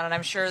died down, and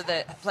I'm sure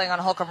that playing on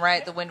Holcomb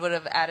Right, the wind would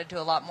have added to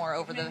a lot more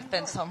over the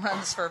fence home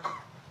runs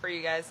for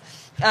you guys.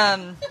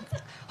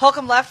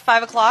 Holcomb left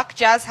 5 o'clock.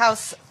 Jazz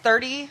House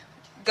 30,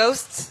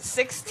 Ghosts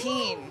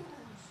 16.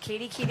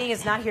 Katie Keating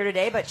is not here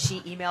today, but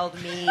she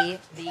emailed me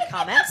the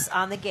comments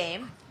on the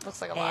game. Looks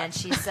like a lot. And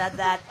she said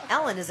that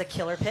Ellen is a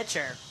killer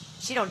pitcher.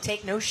 She don't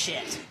take no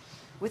shit,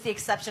 with the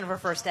exception of her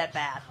first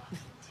at-bat.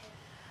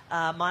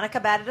 Monica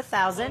batted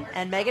 1,000,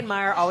 and Megan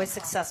Meyer always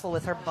successful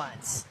with her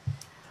bunts.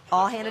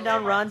 All handed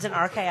down runs and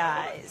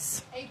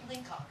RKIs.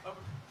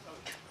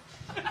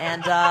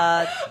 And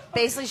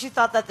basically she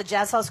thought that the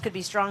Jazz House could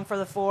be strong for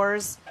the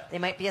 4s. They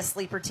might be a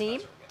sleeper team.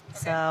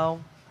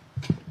 So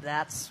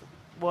that's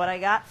what I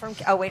got from...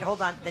 Oh, wait,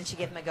 hold on. Then she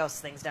gave me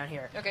ghost things down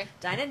here. Okay.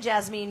 Dinah and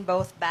Jasmine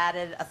both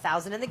batted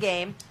 1,000 in the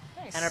game.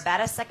 Nice. And our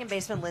badass second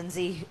baseman,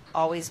 Lindsay,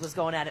 always was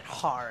going at it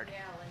hard.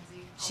 Yeah,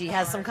 Lindsay. She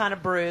has some kind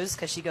of bruise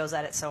because she goes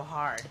at it so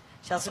hard.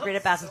 She also great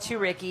at bats with 2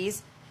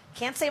 Rickies.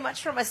 Can't say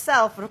much for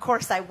myself, but of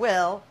course I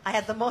will. I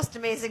had the most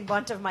amazing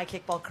bunt of my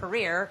kickball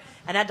career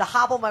and had to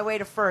hobble my way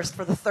to first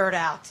for the 3rd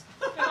out.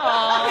 Good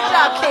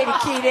job, Katie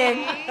Keating.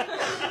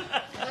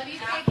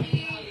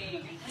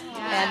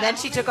 And then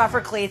she took off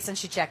her cleats and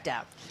she checked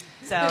out.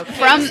 So,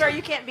 sorry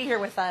you can't be here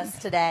with us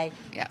today.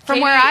 Yeah. From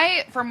where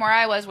I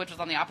was, which was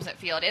on the opposite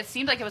field, it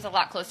seemed like it was a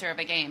lot closer of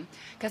a game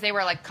because they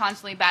were like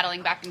constantly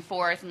battling back and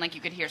forth, and like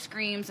you could hear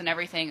screams and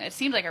everything. It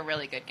seemed like a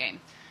really good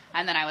game.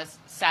 And then I was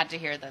sad to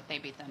hear that they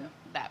beat them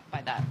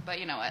by that. But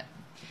you know what?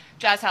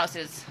 Jazz House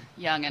is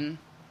young and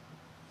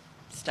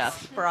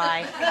stuff.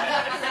 Spry.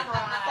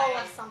 Full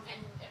of something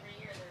every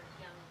year.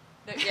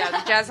 They're young.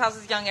 Yeah, the Jazz House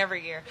is young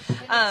every year.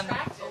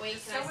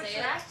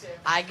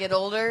 I get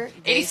older.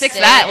 86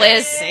 that,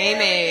 Liz. Same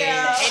age.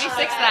 86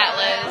 that,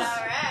 Liz.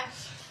 All right.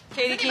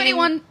 Katie Anybody Keating,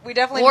 won we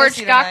definitely George miss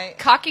you tonight.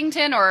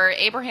 Cockington or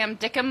Abraham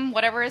Dickham,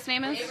 whatever his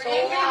name is?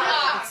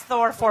 It's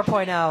Thor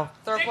 4.0.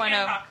 Thor Dick 4.0.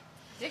 Hancock.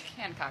 Dick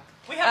Hancock.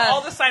 We have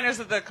all the signers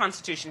of the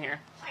Constitution here.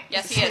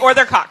 Yes, he is. Or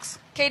their cocks.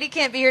 Katie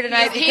can't be here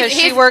tonight He's- because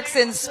she he's- works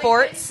in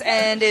sports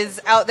and is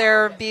out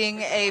there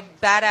being a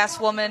badass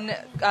woman,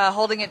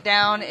 holding it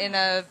down in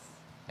a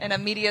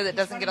media that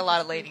doesn't get a lot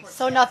of ladies.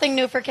 So nothing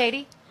new for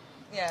Katie?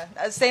 Yeah,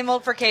 same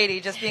old for Katie,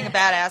 just being a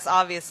badass,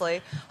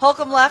 obviously.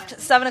 Holcomb left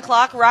 7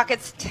 o'clock.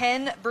 Rockets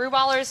 10.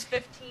 Brewballers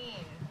 15.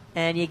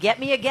 And you get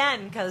me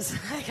again because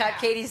I got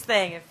Katie's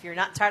thing, if you're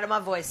not tired of my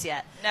voice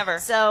yet. Never.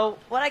 So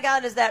what I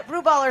got is that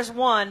Brewballers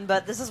won,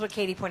 but this is what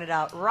Katie pointed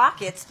out.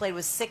 Rockets played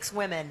with 6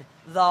 women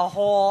the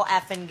whole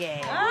effing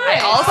game.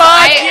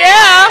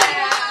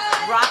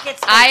 Rockets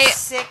played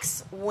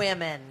 6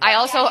 women. I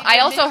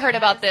also heard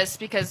about this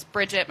because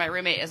Bridget, my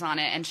roommate, is on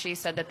it, and she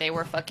said that they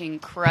were fucking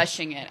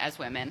crushing it as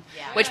women.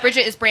 Yeah. Which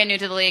Bridget is brand new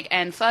to the league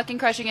and fucking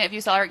crushing it. If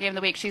you saw her at Game of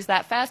the Week, she's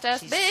that fast ass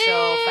She's bitch.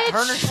 so fast. Her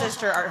and her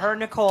sister, her and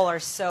Nicole, are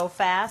so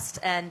fast.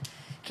 And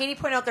Katie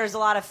pointed out there's a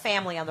lot of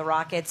family on the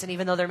Rockets, and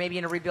even though they're maybe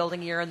in a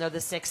rebuilding year and they're the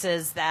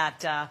Sixes,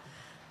 that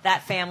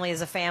family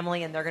is a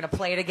family, and they're going to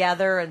play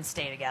together and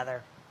stay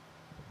together.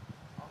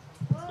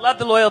 Love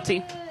the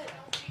loyalty.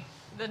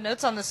 The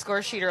notes on the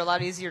score sheet are a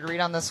lot easier to read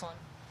on this one.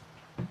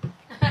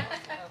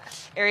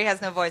 Ari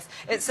has no voice.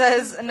 It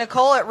says,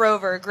 Nicole at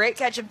Rover, great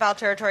catch in foul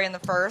territory in the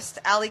first.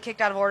 Allie kicked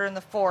out of order in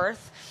the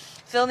 4th.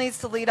 Phil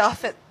leads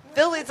off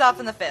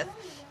in the 5th.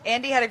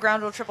 Andy had a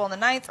ground rule triple in the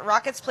 9th.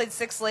 Rockets played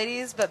 6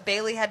 ladies, but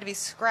Bailey had to be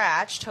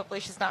scratched.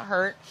 Hopefully she's not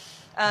hurt.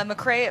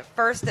 McCrae at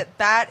first at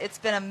bat, it's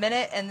been a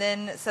minute, and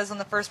then it says on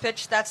the first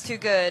pitch, that's too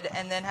good,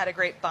 and then had a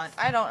great bunt.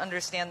 I don't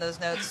understand those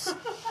notes.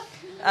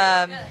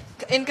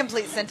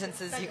 Incomplete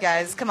sentences, you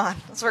guys. Come on,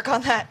 let's work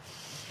on that.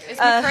 Is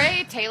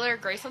McCray Taylor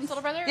Grayson's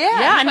little brother?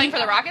 Yeah, He's playing for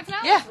the Rockets now?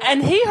 Yeah,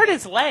 and he hurt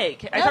his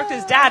leg. I talked to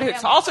his dad,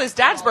 who's also his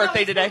dad's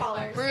birthday today.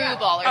 Brew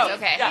Ballers, Oh,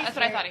 okay. yeah. That's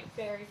what I thought.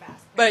 Very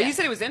fast. But he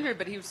said he was injured,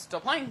 but he was still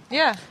playing.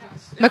 Yeah.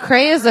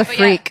 McCray is a But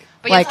freak.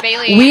 But like yes,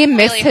 Bailey, we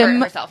miss Bailey hurt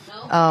him. herself.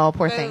 Oh,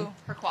 poor thing.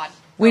 Her quad.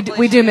 We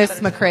Hopefully do she'll miss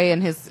get better McCray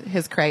and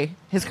his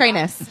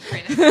crayness.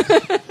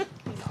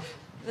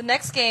 The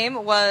next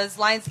game was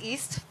Lions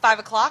East, 5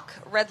 o'clock.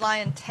 Red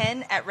Lion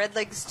 10 at Red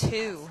Legs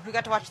 2. Who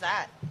got to watch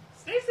that?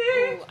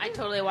 Ooh, I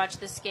totally watched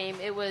this game.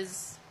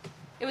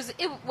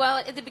 Well,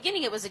 at the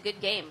beginning it was a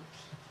good game,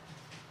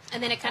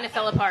 and then it kind of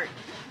fell apart.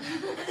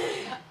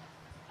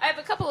 I have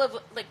a couple of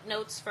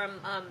notes from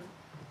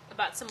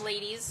about some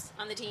ladies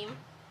on the team.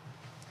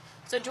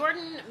 So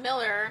Jordan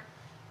Miller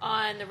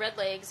on the Red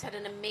Legs had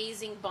an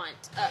amazing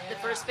bunt up the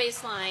first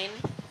baseline.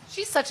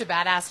 She's such a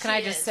badass. Can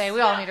I just say,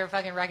 we all need to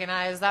fucking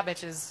recognize that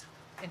bitch is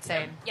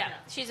insane. Yeah,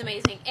 she's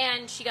amazing,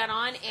 and she got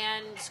on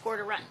and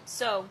scored a run.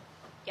 So,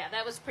 yeah,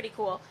 that was pretty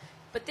cool.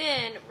 But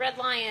then Red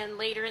Lion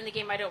later in the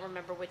game, I don't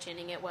remember which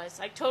inning it was.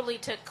 I totally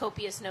took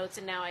copious notes,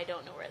 and now I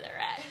don't know where they're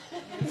at.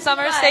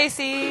 Summer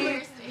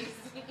Stacy.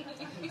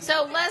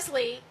 So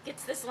Leslie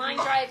gets this line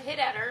drive hit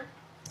at her.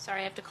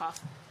 Sorry, I have to cough.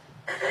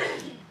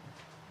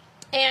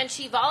 And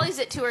she volleys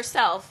it to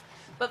herself,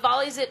 but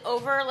volleys it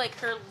over her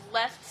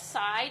left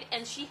side,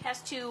 and she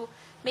has to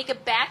make a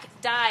back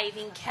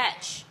diving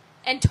catch,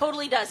 and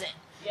totally does it.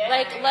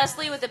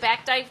 Leslie with the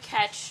back dive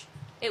catch,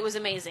 it was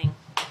amazing.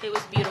 It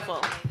was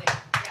beautiful.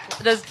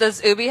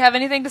 Does Ubi have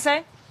anything to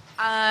say?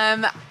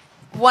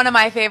 One of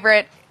my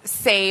favorite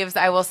saves,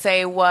 I will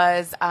say,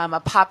 was a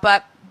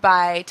pop-up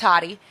by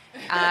Toddy.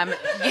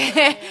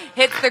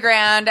 Hits the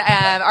ground,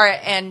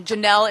 and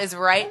Janelle is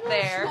right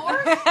there.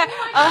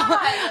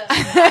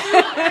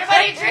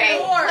 Everybody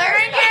drink.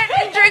 Larry, get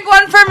and drink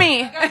one for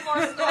me. I got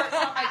 4 scores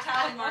on my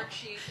tally mark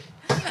sheet.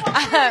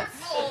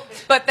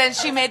 But then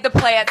she made the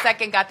play at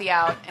second, got the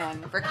out,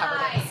 and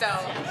recovered it. So,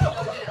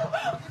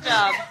 Good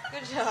job.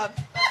 Good job.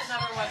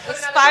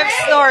 That's 5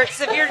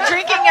 snorts. If you're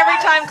drinking every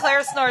time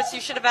Claire snorts,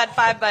 you should have had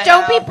 5 by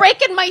Don't now. be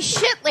breaking my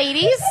shit,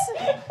 ladies.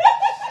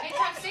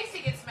 Anytime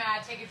Stacey gets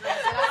mad, take a drink.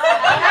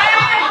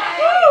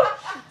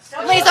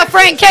 Lisa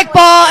Frank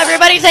kickball.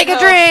 Everybody take a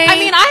drink. I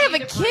mean, I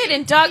have a kid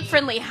in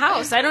dog-friendly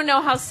house. I don't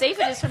know how safe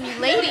it is from you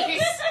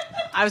ladies.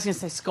 I was going to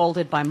say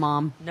scolded by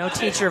mom. No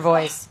teacher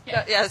voice.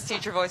 Yeah, it's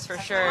teacher voice for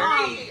sure.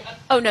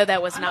 Oh, no,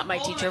 that was not my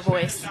teacher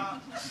voice.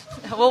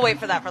 We'll wait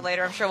for that for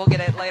later. I'm sure we'll get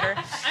it later.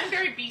 I'm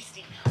very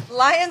beastie.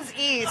 Lions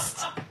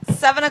East,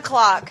 7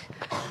 o'clock.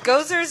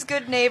 Gozer's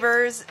Good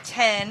Neighbors,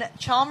 10.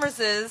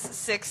 Chalmers's,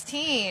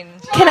 16.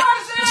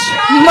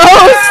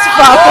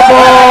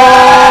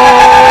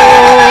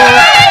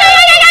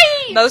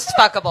 Most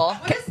fuckable.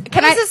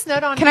 Can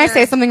I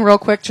say something real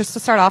quick just to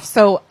start off?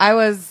 So I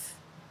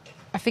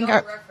think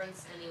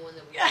reference anyone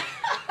that we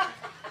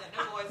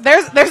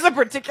there's a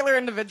particular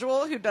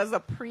individual who does a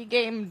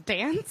pregame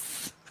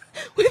dance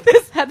with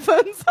his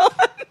headphones on.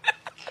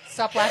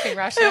 Stop laughing,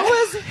 Russia. It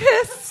was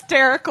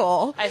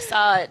hysterical. I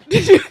saw it.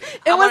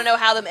 I want to know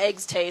how them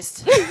eggs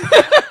taste.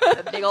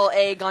 A big old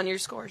egg on your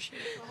score sheet.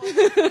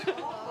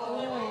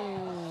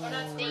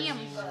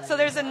 So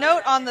there's a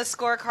note on the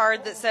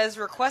scorecard that says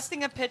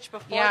requesting a pitch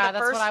before the that's what I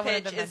first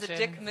wanted pitch to is a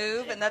mention. dick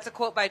move, and that's a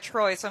quote by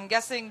Troy. So I'm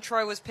guessing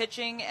Troy was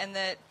pitching and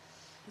that...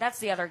 That's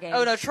the other game.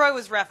 Oh, no, Troy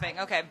was reffing.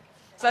 Okay.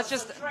 So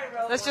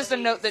that's just a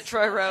note that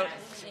Troy wrote.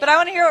 But I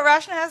want to hear what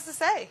Rashna has to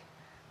say.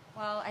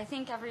 Well, I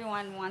think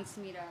everyone wants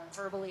me to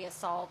verbally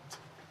assault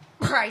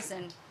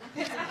Bryson.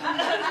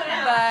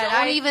 But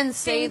Don't even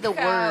say the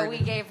word. We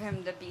gave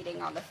him the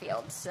beating on the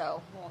field,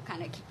 so we'll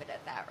kind of keep it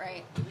at that,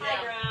 right?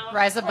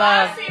 Rise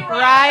above.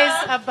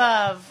 Rise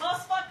above.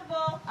 Most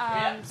fuckable.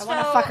 I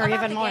wanna fuck her about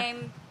even the more.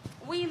 Game,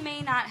 we may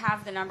not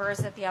have the numbers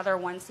that the other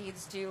 1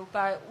 seeds do,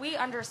 but we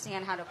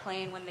understand how to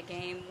play and win the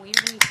game. We've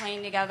been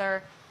playing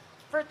together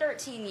for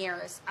 13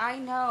 years. I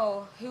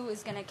know who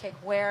is going to kick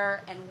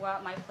where and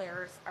what my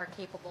players are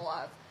capable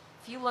of.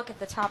 If you look at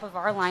the top of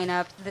our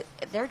lineup,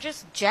 they're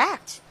just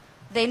jacked.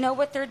 They know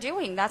what they're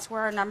doing. That's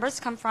where our numbers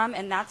come from,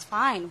 and that's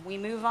fine. We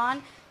move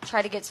on,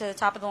 try to get to the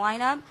top of the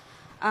lineup.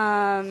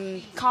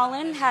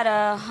 Colin had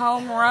a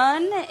home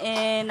run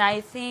in,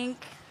 I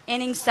think,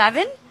 inning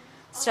 7.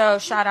 So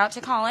shout out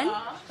to Colin.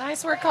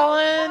 Nice work,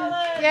 Colin.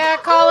 Yeah,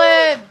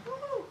 Colin.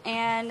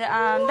 And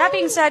that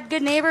being said,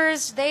 Good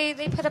Neighbors, they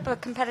put up a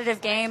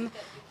competitive game.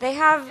 They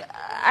have,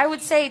 I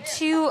would say,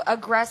 2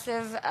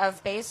 aggressive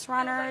of base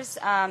runners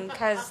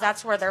because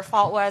that's where their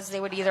fault was. They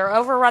would either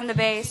overrun the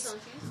base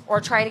or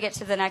try to get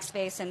to the next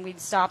base, and we'd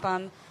stop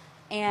them.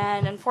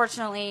 And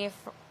unfortunately,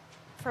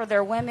 for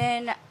their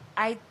women,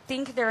 I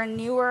think they're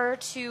newer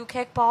to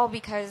kickball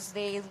because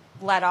they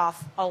let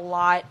off a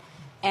lot.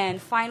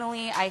 And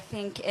finally, I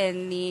think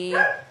in the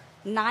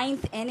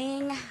 9th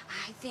inning,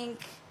 I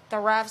think the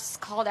refs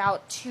called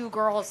out 2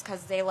 girls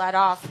because they let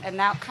off, and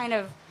that kind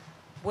of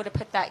would have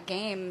put that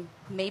game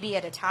maybe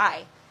at a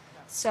tie.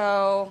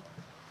 So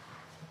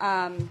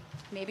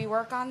maybe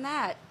work on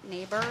that,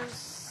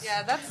 neighbors.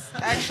 Yeah, that's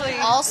actually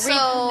Also,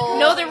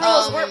 know the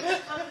rules.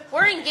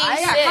 We're in game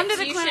 6. come to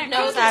the You clinic should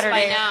know this by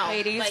Saturday, now.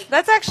 ladies. Like,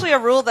 that's actually a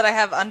rule that I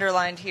have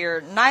underlined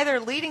here. Neither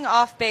leading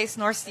off base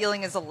nor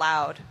stealing is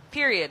allowed.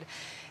 Period.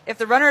 If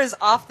the runner is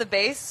off the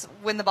base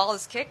when the ball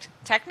is kicked,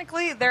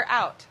 technically they're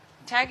out.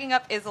 Tagging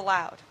up is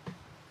allowed.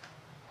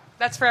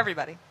 That's for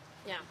everybody,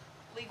 yeah.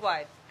 league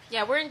wide.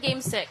 Yeah, we're in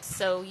game 6,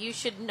 so you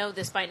should know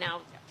this by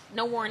now.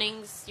 No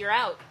warnings. You're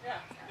out. Yeah.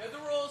 Know the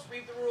rules.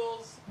 Read the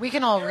rules. We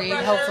can all read,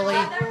 hopefully.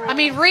 I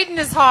mean, reading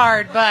is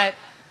hard, but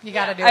you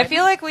got to do it. I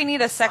feel like we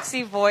need a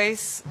sexy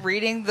voice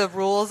reading the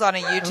rules on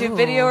a YouTube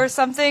video or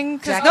something,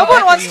 because Jackie no one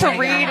Becker, wants you to wanna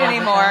read get on that?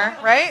 anymore,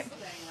 right?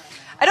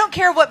 I don't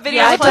care what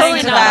video Yeah, is playing totally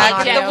in the not back.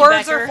 like The Jackie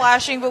words Becker. are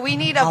flashing, but we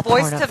need a I'll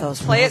voice point to up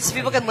those play it rules so for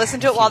people you can listen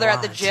to if it while you they're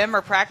at the want. gym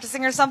or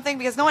practicing or something,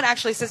 because no one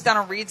actually sits down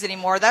and reads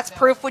anymore. That's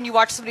proof when you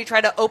watch somebody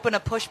try to open a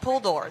push-pull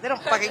door. They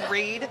don't fucking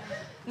read.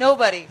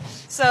 Nobody.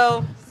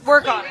 So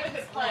work on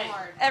it.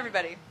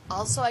 Everybody.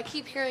 Also, I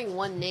keep hearing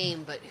one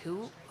name, but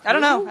who? I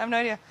don't know. I have no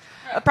idea.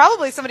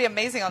 Probably somebody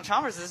amazing on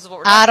Chalmers. This is what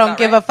we're talking I don't about,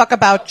 give right? a fuck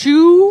about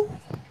you.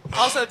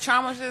 Also,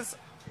 Chalmers is.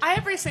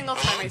 Every single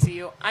time I see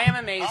you, I am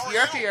amazed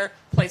year after year.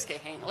 Place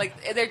kicking,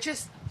 like they're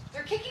just.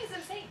 Their kicking's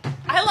insane.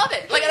 I love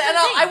it. Like, Kicking's and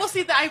insane. I will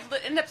see that. I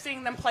end up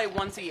seeing them play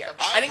once a year.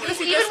 I didn't get to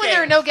see Even this when game,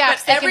 there are no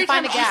gaps, but they can every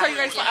find time a gap. I saw you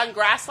guys on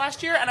grass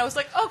last year, and I was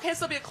like, okay, this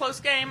will be a close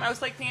game. I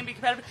was like thinking it'd be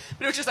competitive,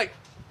 but it was just like,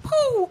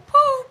 poo,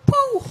 poo,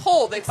 poo,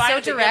 hold. They find So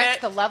it, they get direct.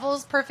 it. The level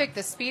is perfect.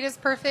 The speed is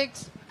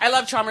perfect. I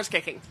love Chalmers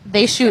kicking.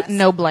 They shoot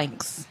no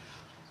blanks.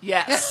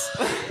 Yes.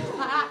 You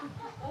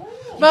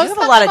have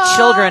a lot of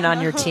children on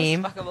your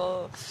team.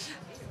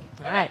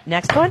 All right,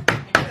 next one.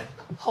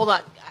 Hold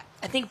on.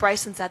 I think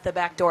Bryson's at the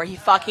back door. He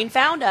fucking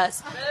found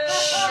us.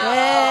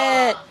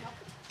 Shit.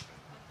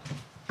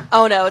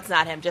 Oh, no, it's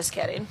not him. Just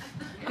kidding.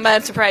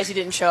 I'm surprised he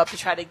didn't show up to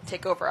try to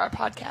take over our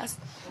podcast.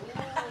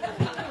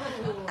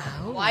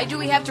 Why do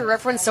we have to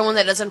reference someone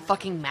that doesn't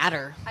fucking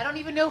matter? I don't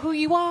even know who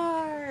you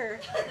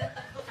are. Did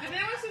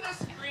anyone see the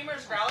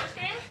Screamers Growlers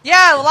game?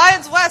 Yeah,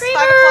 Lions West, 5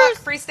 o'clock,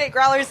 Free State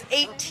Growlers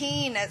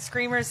 18 at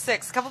Screamers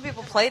 6. A couple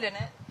people played in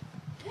it.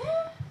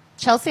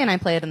 Chelsea and I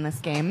played in this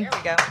game. Here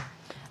we go.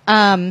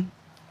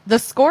 The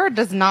score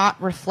does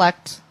not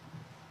reflect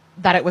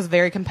that it was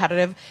very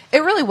competitive. It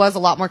really was a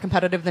lot more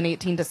competitive than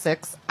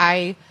 18-6.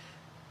 I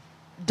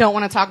don't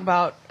want to talk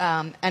about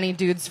any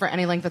dudes for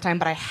any length of time,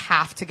 but I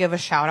have to give a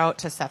shout out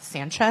to Seth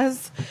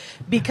Sanchez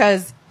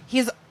because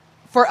he was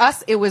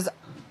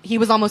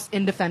almost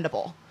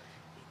indefendable.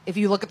 If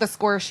you look at the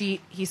score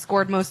sheet, he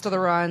scored most of the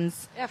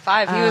runs. Yeah,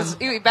 5.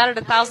 He batted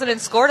 1,000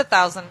 and scored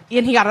 1,000.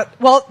 And he got it.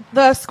 Well,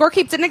 the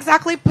scorekeep didn't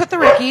exactly put the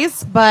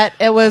Rickies, but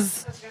it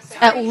was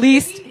at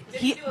least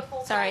he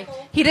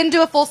didn't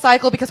do a full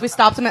cycle because we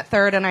stopped him at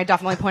third, and I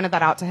definitely pointed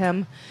that out to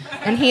him,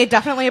 and he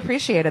definitely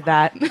appreciated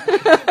that.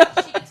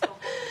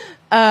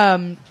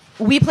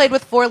 We played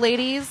with 4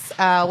 ladies,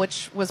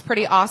 which was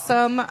pretty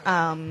awesome,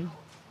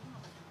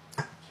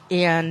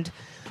 and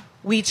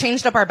we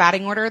changed up our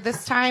batting order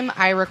this time.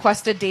 I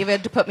requested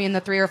David to put me in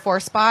the 3 or 4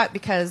 spot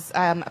because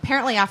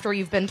apparently after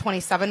you've been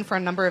 27 for a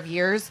number of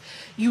years,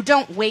 you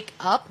don't wake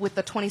up with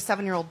the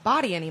 27-year-old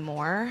body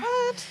anymore.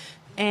 What?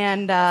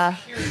 And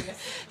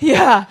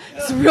yeah,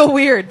 it's real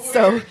weird.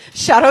 So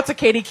shout out to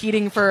Katie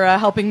Keating for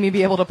helping me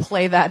be able to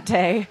play that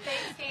day.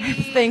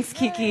 Thanks,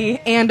 Kiki.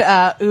 And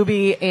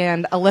Ubi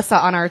and Alyssa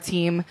on our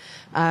team.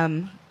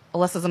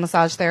 Alyssa's a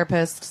massage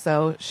therapist,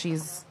 so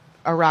she's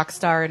a rock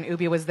star, and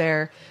Ubi was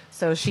there.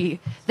 So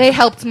they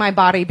helped my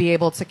body be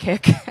able to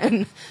kick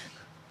and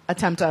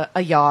attempt a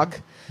yog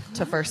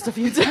to first a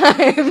few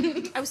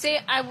times. I would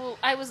say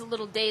I was a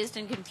little dazed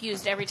and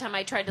confused every time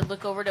I tried to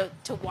look over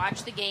to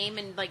watch the game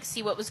and like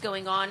see what was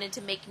going on and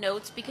to make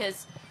notes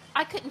because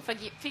I couldn't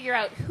figure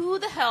out who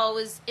the hell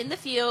was in the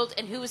field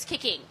and who was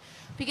kicking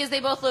because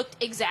they both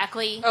looked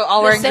exactly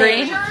all the wearing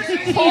same.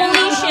 green?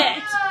 Holy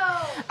shit.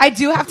 I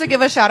do have to give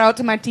a shout out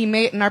to my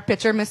teammate and our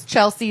pitcher, Miss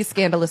Chelsea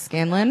Scandalous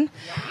Scanlon.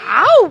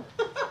 Ow!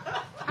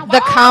 The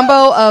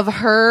combo of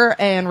her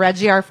and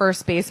Reggie, our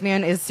first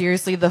baseman, is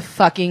seriously the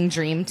fucking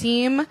dream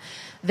team.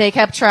 They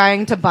kept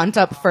trying to bunt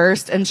up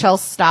first, and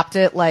Chelsea stopped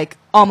it like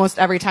almost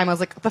every time. I was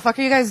like, what the fuck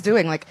are you guys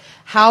doing? Like,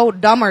 how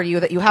dumb are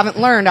you that you haven't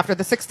learned after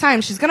the 6th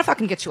time? She's going to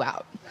fucking get you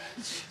out.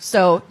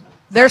 So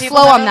they're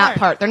slow on that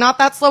part. They're not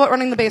that slow at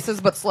running the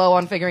bases, but slow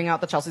on figuring out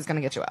that Chelsea's going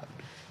to get you out.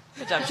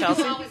 Good job,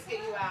 Chelsea.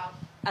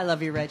 I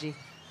love you, Reggie.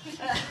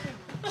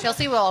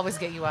 Chelsea will always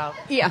get you out.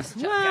 Yes.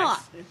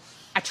 Well,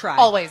 I try.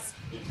 Always.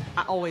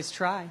 I always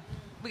try.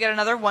 We got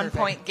another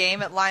 1-point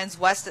game at Lions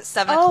West at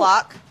 7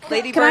 o'clock.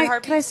 Lady Bird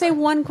Harvey. Can I say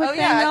one quick Oh,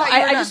 thing, yeah, I though? thought you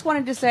were I done. just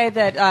wanted to say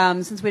that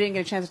since we didn't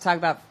get a chance to talk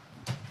about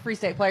Free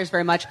State players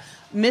very much,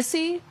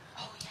 Missy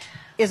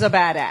is a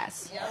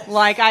badass.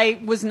 Like, I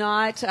was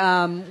not,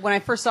 when I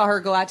first saw her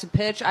go out to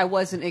pitch, I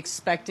wasn't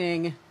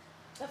expecting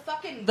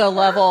the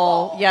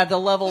level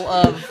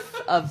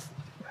of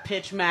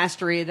pitch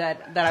mastery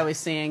that I was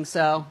seeing.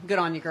 So, good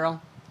on you,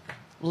 girl.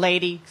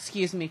 Lady,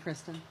 excuse me,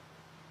 Kristen.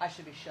 I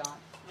should be shot.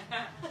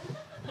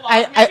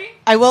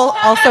 I will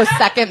also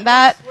second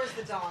that. Where's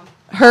the dong?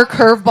 Her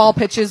curveball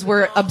pitches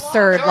were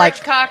absurd.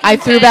 George Cockington, I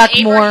threw back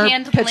more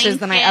Abraham pitches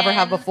than I ever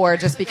have before,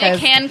 just because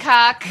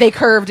Hancock. they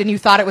curved and you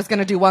thought it was going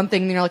to do one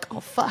thing, and you're like, oh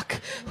fuck,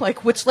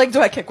 like which leg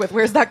do I kick with?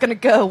 Where's that going to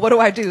go? What do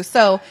I do?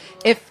 So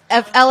if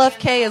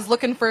LFK is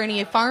looking for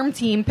any farm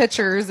team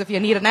pitchers, if you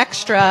need an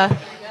extra,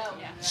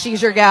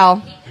 she's your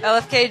gal.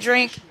 LFK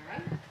drink.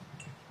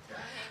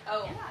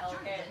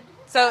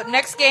 So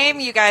next game,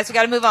 you guys, we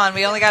got to move on.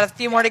 We only got a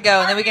few more to go,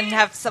 and then we can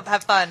have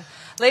fun.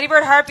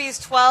 Ladybird Harpies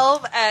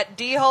 12 at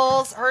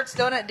D-Holes. Hertz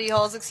Donut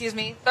D-Holes,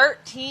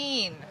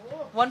 13.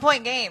 1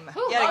 point game.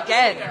 Yet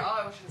again.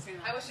 I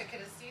wish I could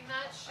have seen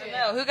that shit.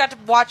 I know. Who got to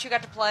watch? Who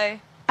got to play?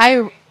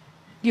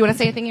 You want to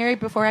say anything, Ari,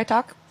 before I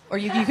talk? Or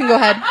you can go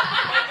ahead.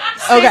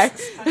 Okay.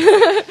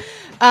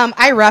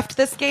 I reffed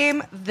this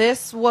game.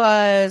 This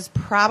was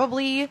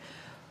probably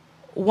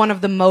one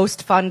of the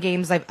most fun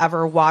games I've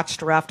ever watched,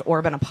 reffed,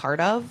 or been a part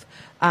of.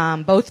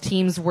 Both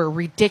teams were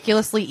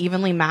ridiculously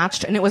evenly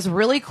matched, and it was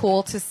really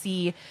cool to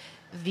see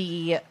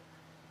the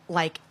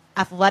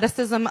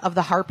athleticism of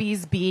the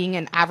Harpies being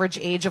an average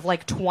age of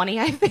 20,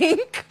 I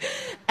think.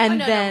 And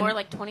no, more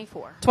like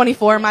 24.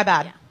 24, my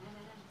bad.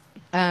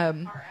 Yeah.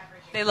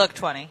 They look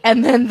 20.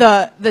 And then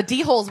the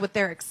D-Holes with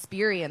their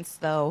experience,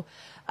 though.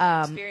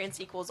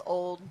 Experience equals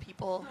old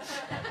people.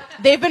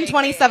 They've been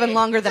 27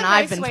 longer than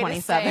I've been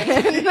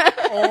 27.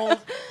 Old.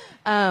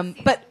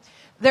 But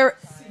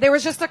there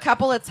was just a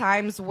couple of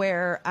times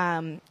where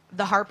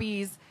the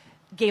Harpies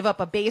gave up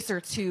a base or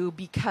two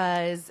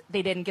because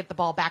they didn't get the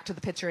ball back to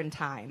the pitcher in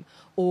time,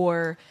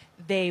 or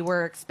they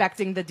were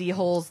expecting the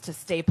D-Holes to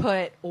stay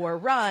put or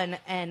run,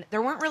 and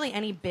there weren't really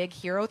any big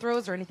hero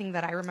throws or anything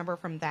that I remember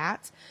from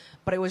that,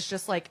 but it was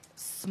just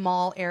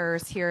small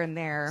errors here and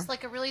there. It's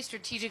like a really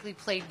strategically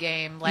played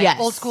game, Yes.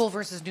 old school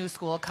versus new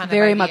school kind of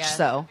Very idea. much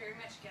so.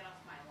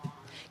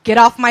 Get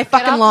off my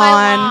fucking Get off lawn.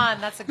 my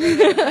lawn. That's a great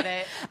way to put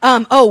it.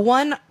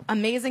 One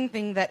amazing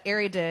thing that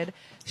Ari did,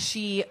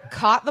 she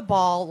caught the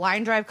ball,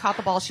 line drive caught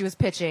the ball she was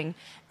pitching,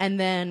 and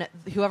then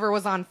whoever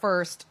was on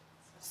first,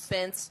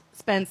 Spence,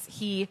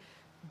 he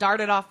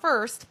darted off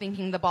first,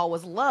 thinking the ball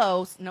was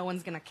low, so no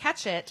one's going to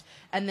catch it,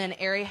 and then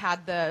Ari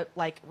had the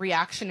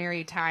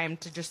reactionary time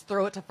to just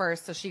throw it to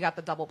first, so she got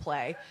the double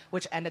play,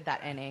 which ended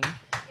that inning.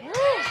 Can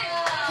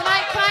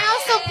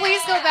I also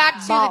please go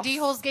back to Boss. the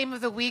D-Holes game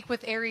of the week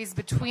with Aries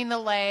between the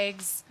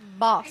legs?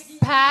 Boss.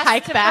 Pass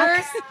Hike to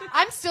back. first.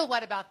 I'm still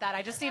wet about that.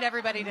 I just need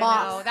everybody to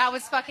Boss. know. That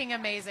was fucking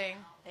amazing.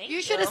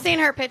 You should have seen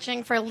her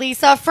pitching for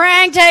Lisa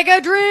Frank. Take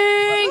a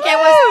drink. It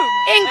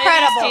was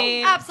incredible.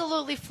 team.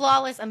 Absolutely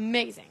flawless.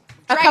 Amazing.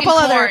 A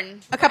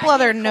couple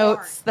other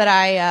notes that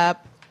I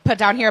put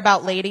down here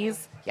about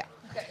ladies. Yeah,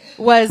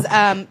 was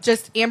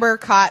just Amber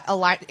caught a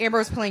line. Amber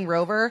was playing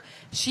Rover.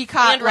 She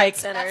caught And right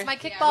center. That's my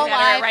kickball We had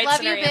her live. right Love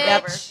center you,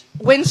 and bitch.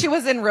 when she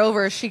was in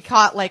Rover. She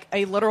caught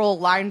a literal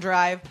line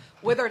drive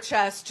with her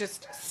chest.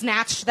 Just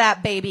snatched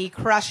that baby,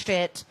 crushed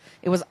it.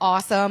 It was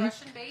awesome.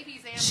 Crushing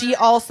babies, Amber. She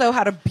also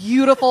had a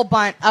beautiful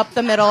bunt up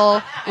the middle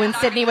when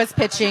Sydney was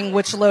pitching,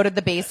 which loaded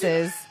the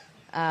bases.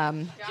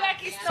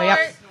 Jackie So,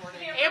 yep.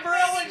 Amber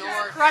Owens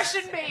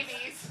crushing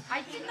babies.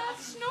 I did not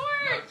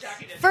snort.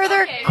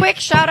 Further, quick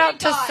shout out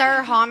to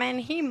Sir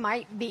Hammond. He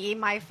might be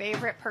my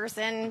favorite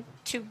person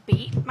to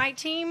beat my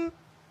team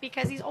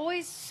because he's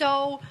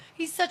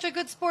such a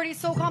good sport. He's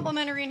so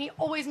complimentary, and he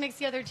always makes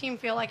the other team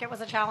feel like it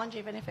was a challenge,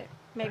 even if it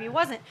maybe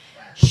wasn't.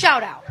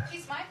 Shout out.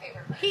 He's my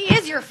favorite. He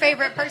is your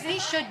favorite person. He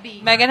should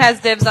be. Megan has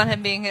dibs on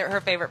him being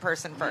her favorite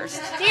person first.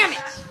 Damn it.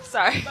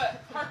 Sorry.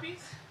 Harpies?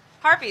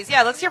 Harpies,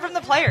 yeah, let's hear from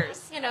the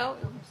players.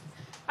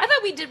 I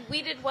thought we did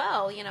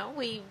well.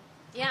 Great.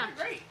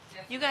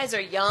 You guys are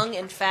young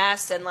and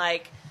fast, and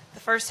the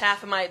first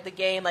half of the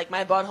game,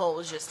 my butthole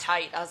was just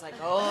tight. I was like,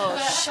 oh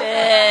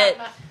shit,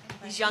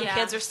 these young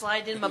kids are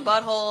sliding in my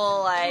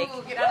butthole.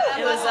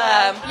 It was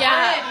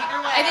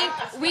I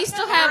think we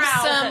still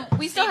have some.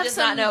 We still Steve have does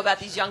some. not know about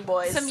these young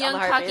boys. Some on young the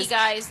cocky Harpies.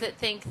 guys that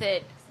think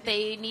that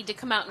they need to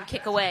come out and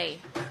kick away,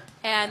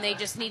 and they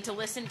just need to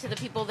listen to the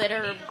people that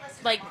are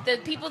the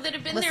people that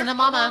have been Listen there to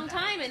for a Mama. long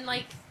time, and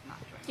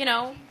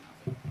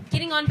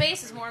getting on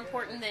base is more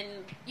important than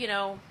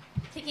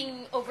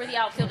kicking over the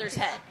outfielder's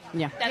head.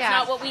 Yeah. That's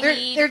not what we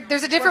need.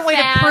 There's a different We're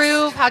way fast. to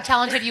prove how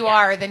talented you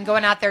are than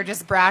going out there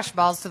just brash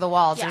balls to the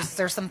walls. Yeah.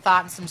 There's some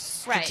thought and some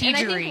Right, strategy. and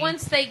I think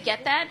once they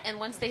get that, and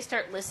once they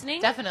start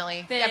listening,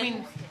 Definitely. then- I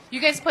mean, you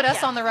guys put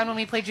us on the run when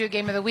we played you at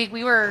Game of the Week.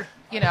 We were,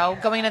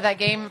 going into that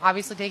game,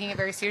 obviously taking it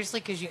very seriously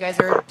because you guys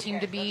are a team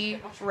to be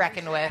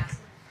reckoned with.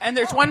 And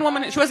there's one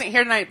woman, she wasn't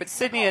here tonight, but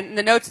Sydney, in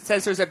the notes it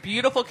says there's a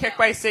beautiful kick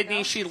by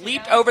Sydney. She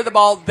leaped over the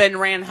ball, then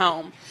ran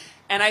home.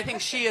 And I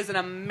think she is an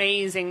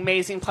amazing,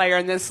 amazing player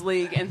in this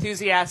league,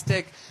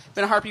 enthusiastic,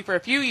 been a Harpy for a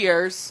few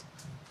years.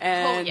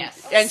 And,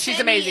 and she's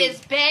amazing. Is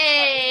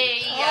Bay.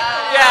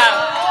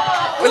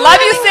 Yeah. We love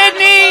you,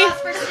 Sydney.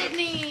 For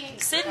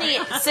Sydney.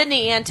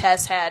 Sydney and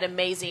Tess had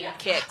amazing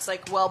kicks,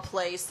 well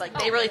placed.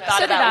 They really thought So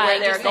did about I, where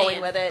they were just going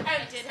saying. with it.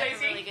 She did have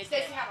a really good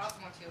game.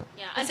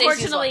 Yeah, Stacey's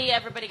unfortunately,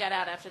 everybody got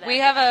out after that. We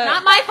have a-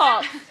 Not my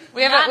fault.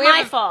 We have Not we my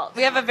have fault.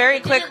 We have a very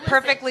quick,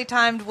 perfectly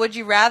timed "Would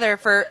you rather"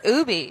 for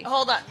Ubi.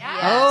 Hold on.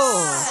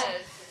 Oh.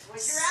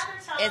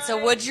 It's a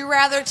would you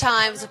rather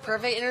time. It's a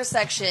perfect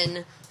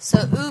intersection.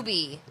 So,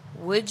 Ubi,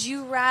 would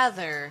you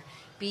rather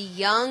be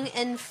young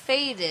and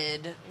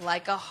faded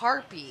like a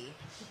harpy,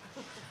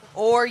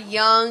 or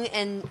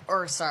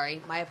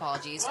my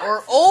apologies,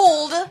 or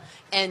old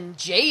and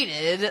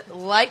jaded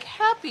like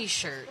Happy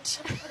Shirt?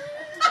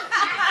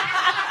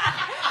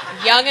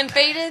 Young and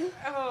faded,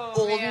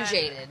 old and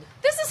jaded.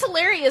 This is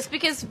hilarious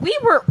because we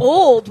were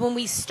old when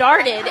we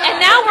started, and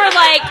now we're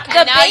like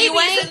the now you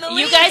babies ain't? in the You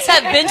league. guys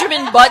have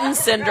Benjamin Button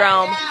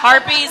syndrome.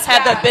 Harpies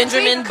have the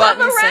Benjamin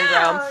Button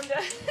syndrome.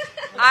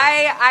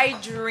 I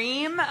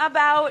dream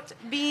about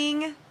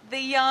being the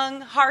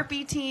young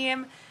Harpy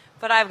team,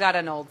 but I've got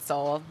an old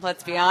soul.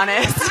 Let's be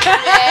honest.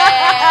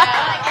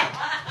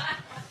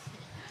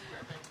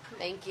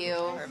 Thank you.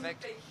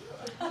 Perfect.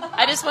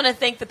 I just want to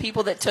thank the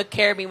people that took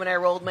care of me when I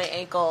rolled my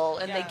ankle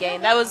in the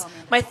game. That was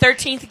my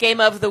 13th game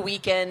of the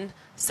weekend.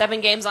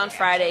 7 games on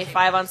Friday,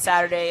 5 on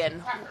Saturday,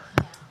 and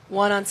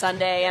 1 on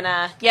Sunday. And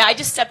I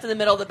just stepped in the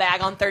middle of the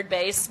bag on third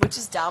base, which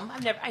is dumb.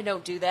 I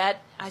don't do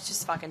that. I was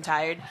just fucking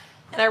tired.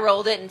 And I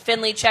rolled it, and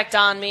Finley checked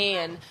on me,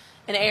 and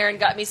Aaron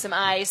got me some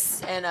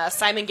ice, and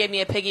Simon gave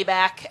me a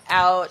piggyback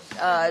out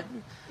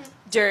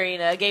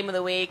during a game of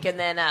the week, and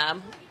then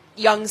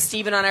young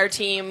Steven on our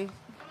team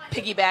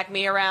piggyback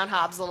me around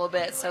Hobbs a little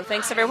bit. So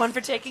thanks everyone for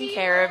taking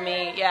care of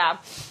me. Yeah,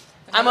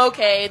 I'm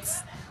okay.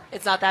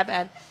 It's not that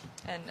bad.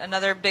 And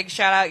another big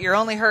shout out. You're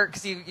only hurt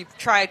because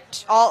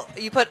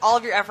you put all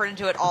of your effort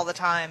into it all the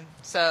time.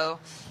 So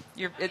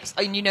you're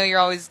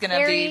always going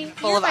to be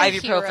full of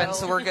ibuprofen.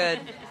 So we're good.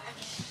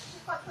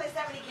 Plays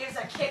that many games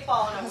of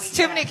kickball in a It's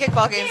too many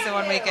kickball games in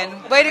one weekend.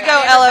 Way to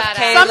go,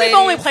 LFK. Some people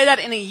only play that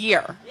in a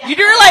year. You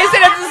do realize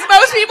that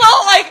most people,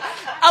 like,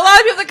 a lot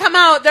of people that come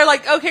out, they're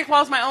like, oh,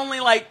 kickball's my only,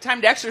 like,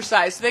 time to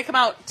exercise. So they come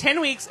out 10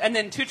 weeks and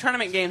then 2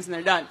 tournament games and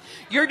they're done.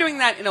 You're doing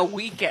that in a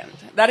weekend.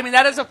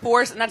 That is a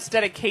force and that's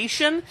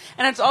dedication.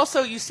 And it's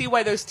also, you see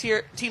why those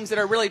teams that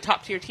are really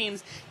top tier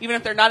teams, even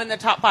if they're not in the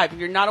top 5, if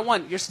you're not a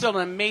 1, you're still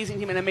an amazing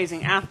team and an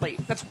amazing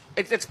athlete.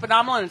 It's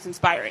phenomenal and it's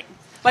inspiring.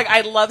 Like,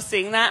 I love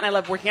seeing that, and I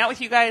love working out with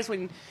you guys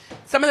when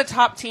some of the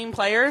top team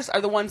players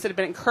are the ones that have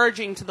been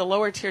encouraging to the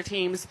lower tier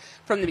teams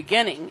from the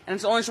beginning. And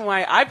it's the only reason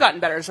why I've gotten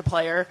better as a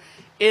player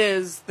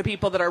is the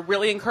people that are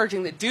really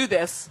encouraging that do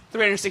this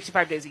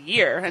 365 days a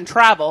year and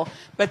travel,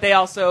 but they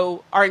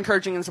also are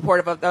encouraging and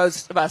supportive of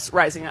those of us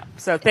rising up.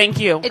 So thank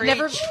you. It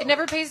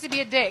never pays to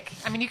be a dick.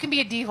 I mean, you can be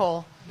a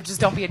D-hole, but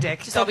just don't be a dick.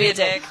 Just don't be a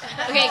dick.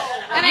 Okay,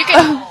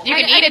 You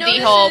can eat a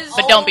D-hole,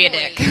 but don't be a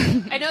dick.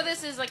 I know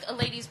this is like a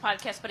ladies'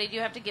 podcast, but I do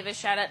have to give a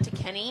shout out to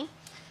Kenny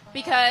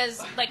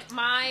because, like,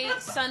 my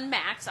son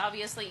Max,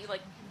 obviously,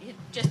 like, he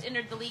just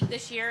entered the league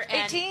this year,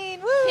 and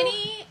 18, woo!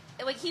 Kenny,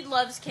 like, he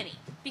loves Kenny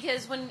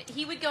because when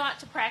he would go out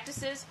to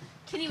practices,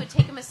 Kenny would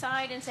take him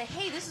aside and say,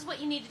 "Hey, this is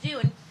what you need to do,"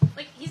 and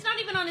like, he's not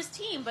even on his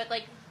team, but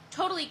like,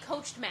 totally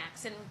coached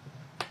Max and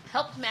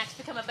helped Max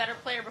become a better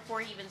player before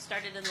he even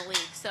started in the league.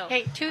 So,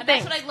 Hey, two and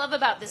things. that's what I love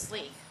about this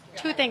league.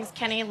 2 things.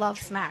 Kenny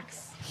loves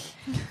Max.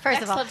 First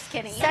Max of all, loves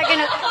Kenny.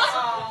 Second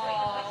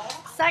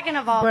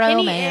of all,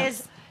 Kenny Bromance.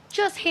 is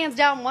just hands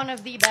down one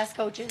of the best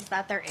coaches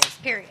that there is.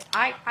 Period.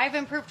 I've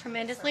improved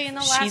tremendously in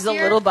the last year. She's a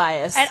little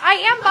biased. And I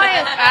am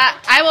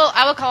biased.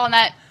 I will call on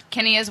that.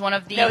 Kenny is one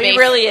of the No, he best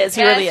really is.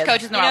 He really is.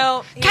 coaches in the You know,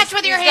 world. he's- Catch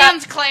with your he's got-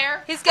 hands,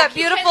 Claire. He's got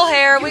beautiful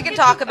hair. We can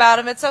talk about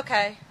him. It's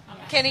okay.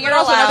 Kenny, you're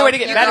also allowed. another way to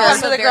get You better. can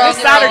come to the Also girls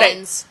very Saturday.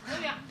 Saturdays.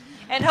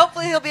 And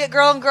hopefully he'll be at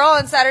Girl and Girl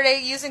on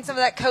Saturday using some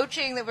of that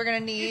coaching that we're going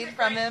to need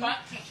from him.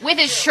 With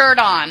his shirt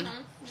on.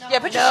 Yeah,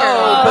 put your shirt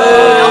on.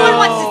 No one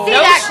wants to see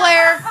that,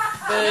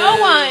 Claire. No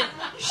one.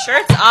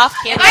 Shirts off.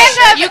 Can't If I have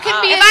to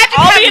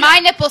I'll be have my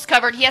nipples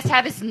covered, he has to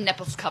have his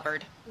nipples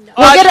covered. You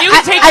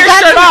take your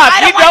shirt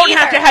off. You don't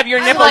have to have your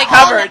nipples Like,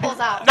 all covered. nipples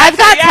out. I've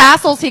got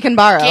tassels he can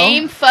borrow.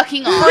 Game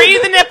fucking on. Free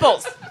the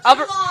nipples.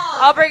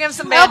 I'll bring him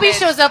some LB Band-Aids.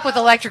 shows up with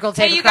electrical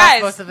tape Hey, you across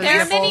guys, both of his There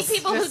are nipples. many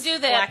people who Just do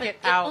that, black but it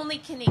out. only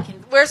Kenny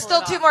can. We're pull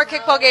still it 2 off. more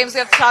kickball games we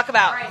have to talk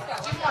about.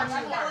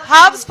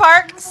 Hobbs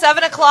Park,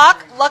 7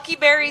 o'clock. Lucky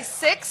Berry,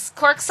 6.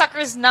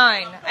 Corksuckers,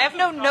 9. I have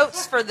no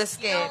notes for this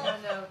game.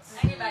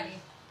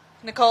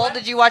 Nicole,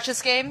 did you watch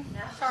this game?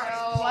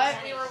 What?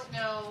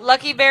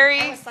 Lucky Berry,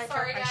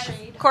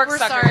 Corksuckers. We're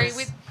sorry.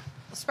 We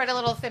spread a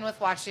little thin with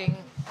watching.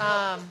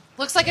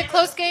 Looks like a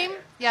close game.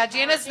 Yeah,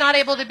 Jana's not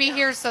able to be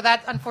here, so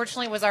that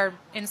unfortunately was our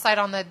insight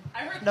on the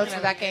notes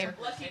for that game.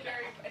 Lucky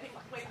Berry, I think,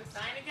 played with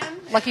 9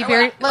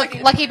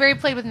 again. Lucky Berry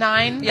played with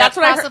 9. Yeah, that's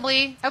what I heard.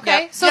 possibly.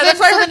 Okay, So that's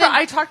what I heard.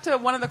 I talked to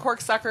one of the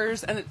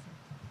Corksuckers, and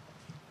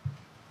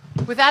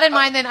with that in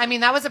mind, then I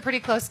mean that was a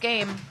pretty close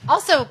game.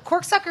 Also,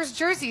 Corksuckers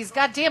jerseys.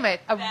 God damn it!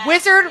 A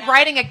wizard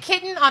riding a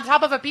kitten on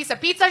top of a piece of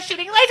pizza,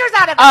 shooting lasers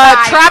out of the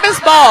sky. Travis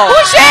Ball.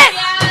 Oh shit!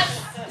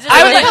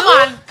 I was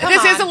like, Come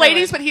this on, is a ladies,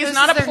 really. but he's This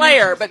not is a their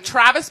player. new- But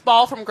Travis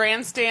Ball from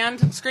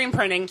Grandstand Screen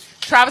Printing.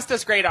 Travis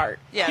does great art.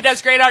 Yes. He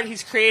does great art.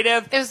 He's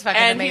creative. It was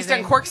fucking and amazing.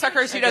 he's done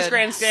Corksuckers. He does good.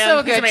 Grandstand.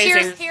 So He's good.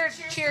 amazing.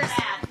 Cheers!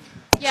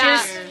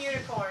 Yeah.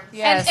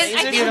 Yes. And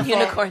I think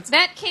Unicorns.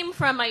 that came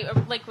from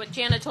like what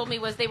Jana told me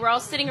was they were all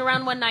sitting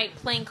around one night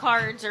playing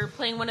cards or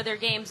playing one of their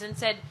games and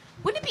said,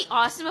 "Wouldn't it be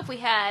awesome if we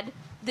had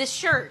this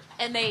shirt?"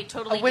 And they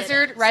totally A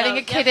wizard did it. riding So,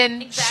 a kitten,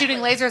 yep, exactly.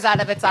 shooting lasers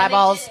out of its And they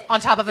eyeballs did it. on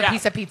top of a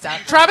piece of pizza.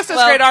 Travis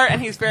does great art,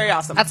 and he's very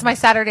awesome. That's my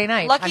Saturday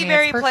night. Lucky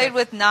Berry it's played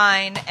perfect. with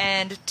 9,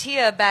 and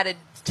Tia batted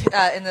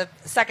in the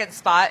second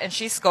spot, and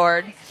she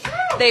scored.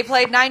 They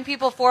played 9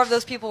 people. 4 of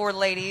those people were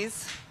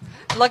ladies.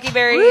 Lucky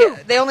Berry,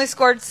 they only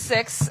scored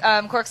 6.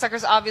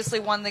 Corksuckers obviously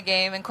won the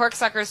game, and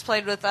Corksuckers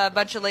played with a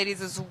bunch of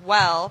ladies as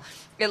well.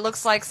 It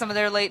looks like some of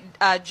their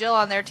Jill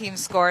on their team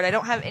scored. I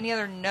don't have any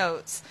other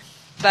notes.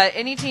 But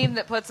any team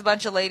that puts a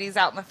bunch of ladies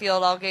out in the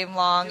field all game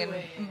long and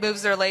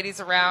moves their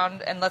ladies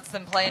around and lets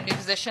them play in new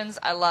positions,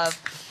 I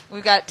love.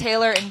 We've got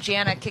Taylor and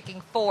Jana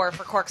kicking 4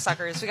 for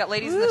Corksuckers. We got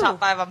ladies in the top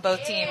 5 on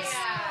both teams.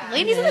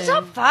 Ladies in the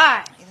top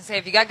 5. You can say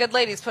if you got good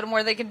ladies, put them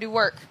where they can do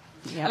work.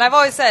 Yep. And I've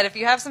always said, if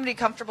you have somebody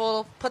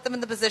comfortable, put them in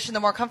the position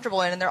they're more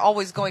comfortable in, and they're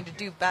always going to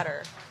do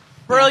better.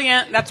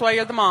 Brilliant. That's why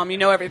you're the mom. You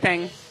know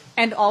everything.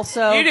 And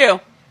also, You do.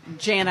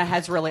 Jana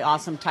has really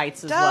awesome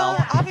tights as well.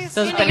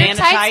 Obviously. Those Your banana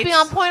tights tights. be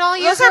on point all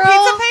year, Those are girl.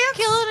 pizza pants?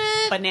 Killing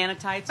it. Banana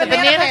tights. The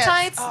banana pants.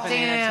 tights? Banana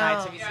Damn.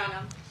 tights. Have you seen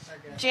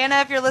them? Jana,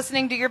 if you're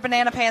listening, do your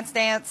banana pants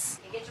dance.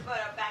 Get your butt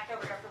up back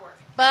over after work.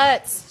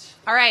 But,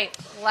 all right,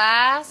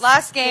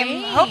 Last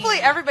game. Hopefully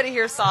everybody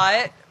here saw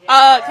it.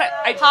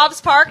 I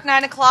Hobbs Park,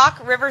 9 o'clock.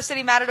 River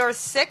City Matadors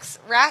 6.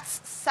 Rats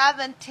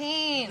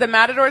 17. the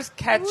Matadors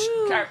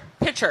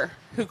pitcher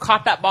who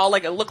caught that ball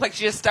like it looked like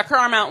she just stuck her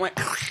arm out and went.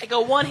 Like a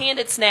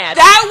one-handed snatch.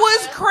 That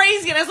was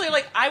crazy, and I was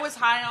like I was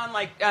high on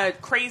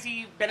like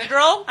crazy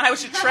Benadryl, and I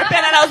was just tripping,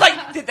 and I was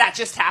like, did that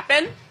just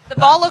happen? The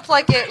ball looked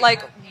like it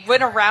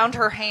went around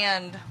her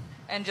hand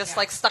and just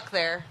stuck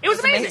there. It was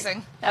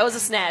amazing. That was a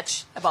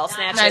snatch. A ball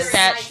snatch. Nice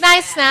snatch.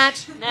 nice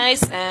snatch. Nice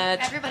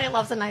snatch. Everybody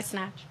loves a nice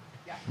snatch.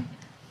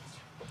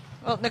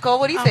 Well, Nicole,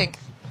 what do you think?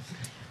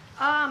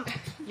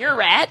 You're a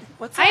rat.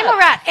 What's I am up? a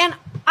rat, and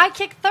I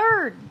kick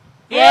third.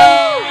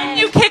 Yay!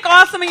 You kick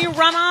awesome and you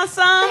run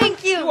awesome.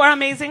 Thank you. You are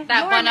amazing.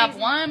 That You're 1 up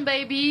amazing. 1,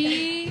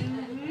 baby.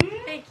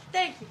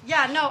 Thank you.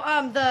 Yeah, no,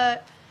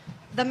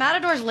 the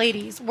Matadors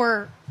ladies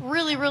were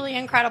really, really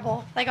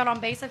incredible. They got on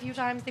base a few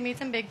times. They made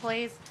some big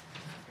plays.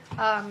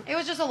 It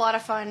was just a lot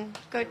of fun.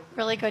 Good,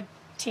 really good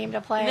team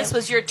to play. And this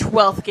was your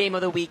 12th game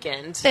of the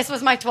weekend. This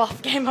was my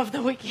 12th game of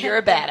the weekend. You're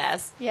a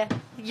badass. Yeah,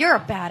 you're a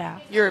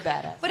badass. You're a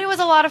badass. But it was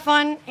a lot of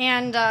fun,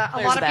 and a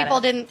There's lot a of people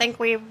badass. didn't think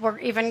we were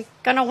even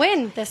going to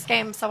win this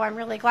game, so I'm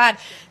really glad.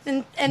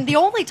 And the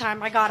only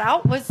time I got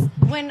out was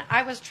when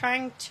I was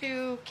trying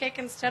to kick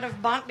instead of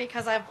bunt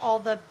because of all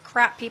the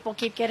crap people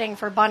keep getting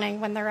for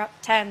bunting when they're up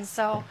 10.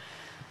 So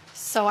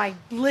I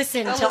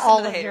listened Don't to listen all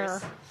to the of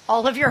haters.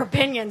 all of your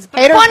opinions.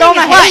 But Haters bunting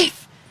gonna is hate.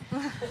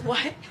 life.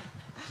 What?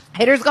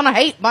 Haters gonna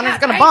hate. Bunter's Yeah,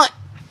 gonna right. bunt.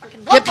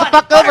 Fucking Get the love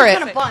fuck bunting. over it.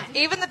 Butter's gonna bunt.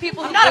 Even the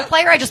people I'm not a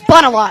player. I just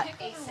bunt a lot.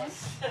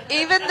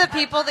 even the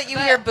people that you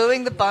hear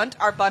booing the bunt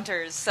are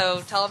bunters.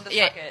 So tell them to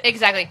Yeah, suck it.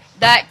 exactly.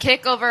 That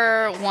kick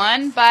over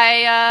 1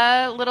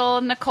 by little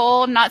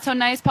Nicole, not so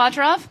nice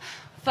Patrov.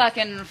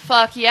 Fucking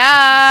fuck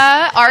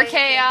yeah.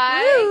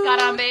 RKI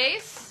got on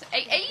base.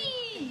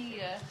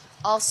 Hey.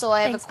 Also,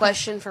 I have Thanks, a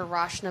question for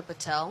Rashna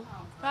Patel.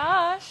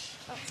 Gosh.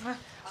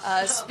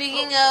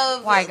 Speaking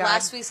of Why, God?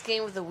 last week's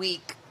game of the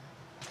week,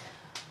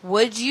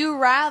 would you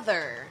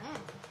rather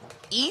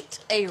eat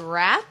a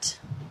rat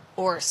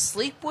or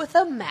sleep with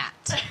a mat?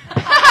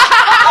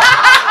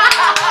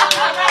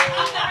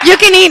 You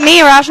can eat me,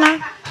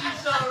 Rashna.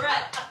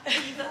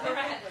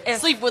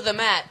 Sleep with a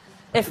mat.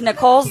 If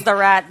Nicole's the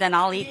rat, then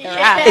I'll eat the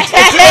rat.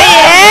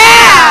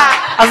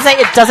 I was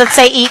say, does it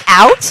say eat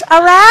out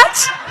a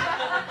rat?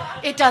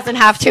 It doesn't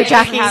have to,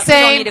 Jackie. You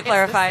don't need to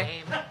clarify.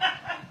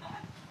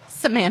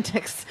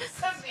 Semantics.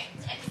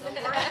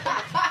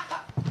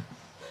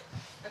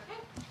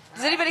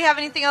 Does anybody have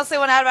anything else they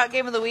want to add about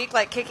Game of the Week,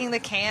 like kicking the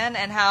can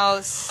and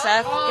how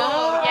Seth...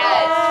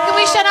 Can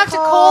we shout out to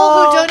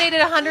Cole, who donated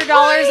 $100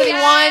 that he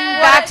won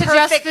back to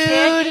Just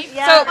Food?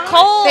 So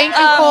Cole, Thank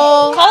you,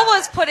 Cole. Cole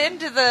was put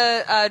into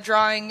the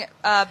drawing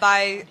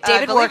by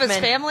David I believe his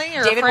Workman. family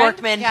or David a friend.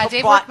 Workman Yeah,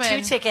 Dave bought Workman.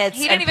 2 tickets.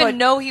 He didn't and even put-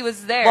 know he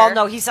was there. Well,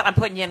 no, he said, I'm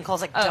putting you in. Cole's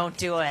like, don't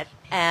do it.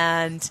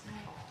 And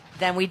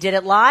then we did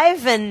it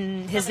live,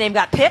 and his name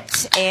got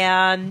picked,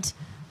 and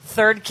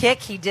third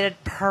kick, he did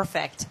it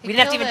perfect. We didn't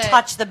have to killed even it.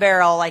 touch the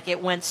barrel. Like,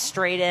 it went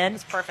straight in.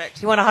 It's perfect.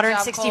 He won job,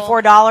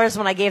 $164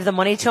 when I gave the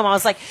money to him. I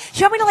was like, do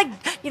you want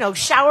me to,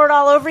 shower it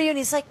all over you? And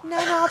he's like, no,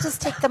 I'll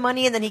just take the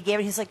money. And then he gave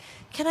it. He's like,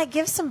 can I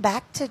give some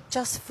back to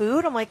Just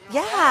Food? I'm like,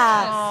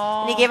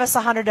 yeah. And he gave us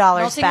 $100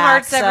 Melting back.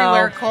 hearts so,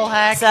 everywhere, Cole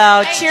Heck.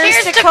 So cheers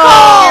to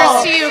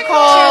Cole. Cheers to you, Cole.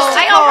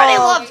 I already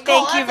loved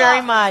Cole. Thank you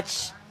very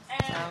much.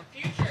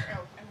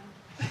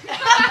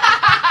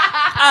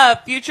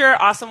 Future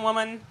awesome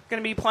woman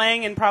going to be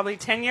playing in probably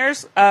 10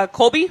 years.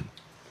 Colby.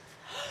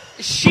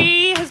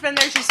 She has been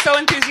there. She's so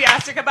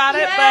enthusiastic about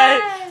it,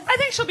 but I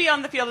think she'll be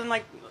on the field in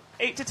like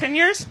 8 to 10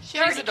 years. She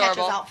already catches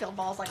outfield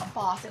balls like a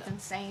boss. It's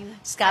insane.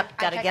 Scott,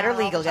 got to get her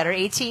legal. Got her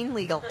 18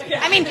 legal.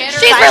 I mean, Get her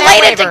she's sign that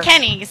related to waiver.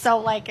 Kenny, so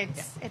like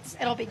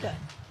it'll be good.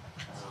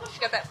 She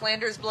got that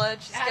Flanders blood.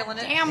 She's killing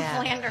it. Damn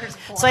Flanders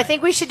blood. So I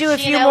think we should do a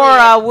She few and more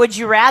Elliot. Would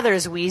You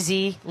Rathers,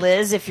 Wheezy.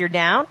 Liz, if you're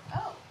down.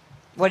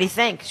 What do you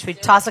think? Should we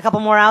toss a couple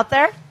more out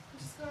there?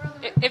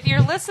 If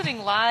you're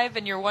listening live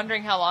and you're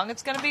wondering how long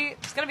it's going to be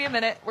a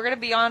minute. We're going to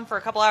be on for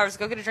a couple hours.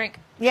 Go get a drink.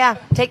 Yeah,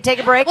 take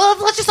a break. Well,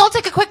 let's just all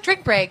take a quick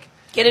drink break.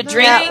 Get a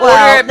drink, Yeah, order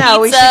well, a pizza,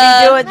 no, we should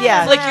be doing-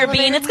 yeah. flick your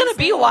bean. It's going to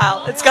be a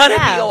while. It's going to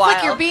be a while.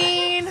 Flick your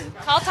bean.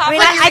 Call Top. I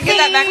mean, Flick, I get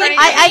that think macaroni.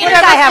 I think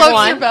Whatever I have floats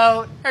one. your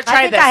boat. I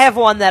think I have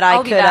one that I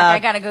I'll could. be back. I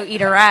gotta go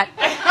eat a rat.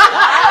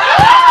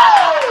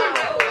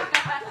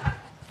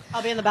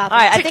 I'll be in the all bathroom.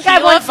 right, I think I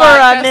Tequila, went for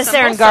vodka, Miss simple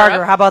Erin syrup,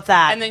 Gardner. How about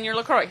that? And then your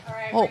LaCroix.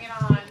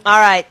 All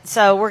right,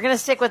 so we're going to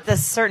stick with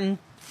this certain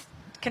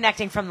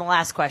connecting from the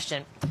last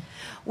question.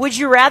 Would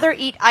you rather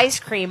eat ice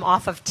cream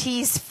off of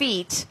T's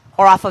feet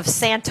or off of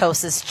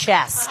Santos's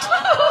chest?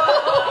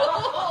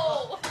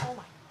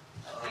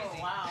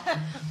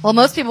 Well,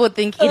 most people would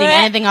think eating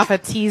anything off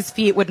of T's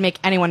feet would make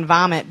anyone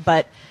vomit,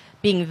 but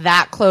being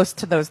that close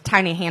to those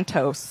tiny hand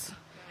toes,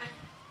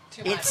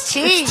 It's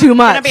T. it's too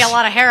much. Gonna be a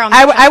lot of hair on.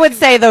 I would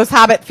say those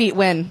Hobbit feet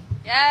win.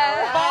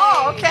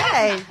 Oh,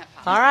 okay.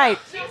 All right.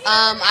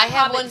 I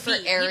have one for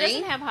He Ari.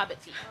 doesn't have hobbit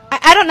feet.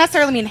 I don't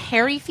necessarily mean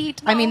hairy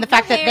feet. I mean the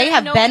fact that hair, they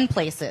have no- been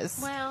places.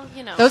 Well,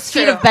 you know. Those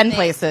feet have been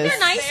places. They're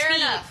nice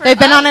feet. for They've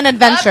been us. on an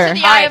adventure. Up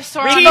to the eye of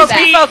Sauron.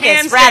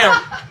 Refocus, rather.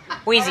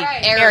 Wheezy.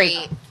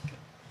 Ari,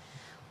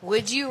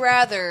 would you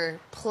rather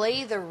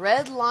play the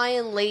Red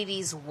Lion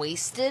ladies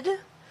wasted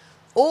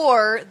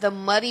or the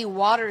Muddy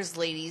Waters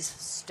ladies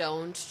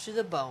stoned to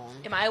the bone?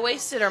 Am I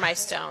wasted or am I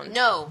stoned?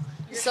 No.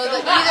 So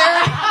that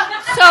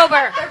either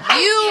Sober.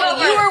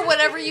 you are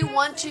whatever you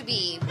want to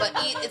be, but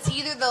it's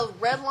either the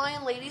Red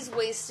Lion ladies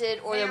wasted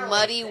or the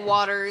Muddy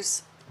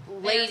Waters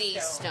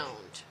ladies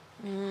stoned.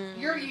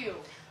 You're you.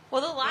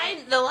 Well, the lion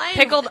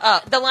Pickled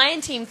up. The lion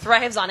team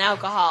thrives on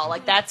alcohol.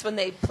 Like that's when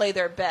they play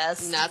their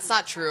best. That's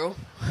not true.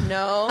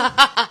 No.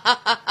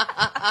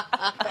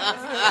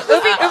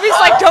 Ubi's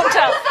like, don't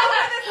tell.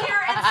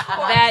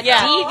 That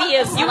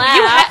devious You laugh.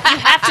 you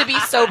have to be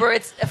sober.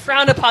 It's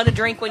frowned upon to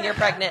drink when you're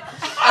pregnant.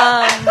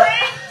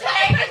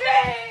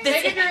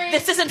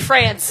 This isn't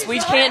France. We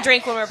can't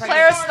drink when we're pregnant.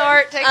 Clara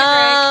snort. Take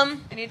a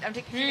drink. I'm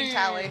keeping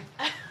tally.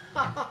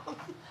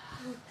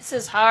 This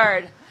is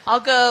hard. I'll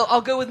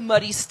go with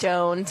Muddy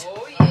Stoned.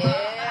 Oh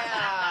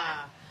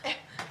yeah.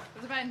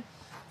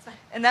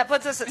 And that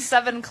puts us at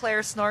 7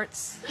 Claire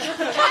snorts.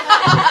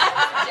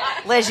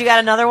 Liz, you got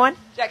another one?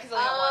 Jackie's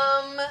only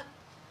got one.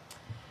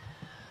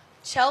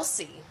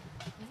 Chelsea.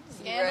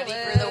 You ready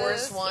for the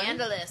worst one?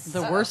 Scandalous.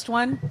 The worst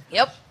one?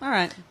 Yep. All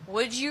right.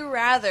 Would you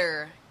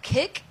rather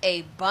kick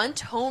a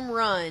bunt home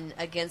run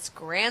against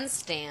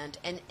grandstand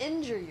and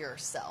injure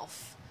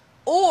yourself,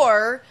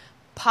 or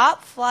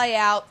pop fly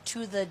out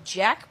to the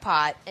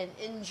jackpot and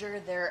injure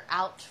their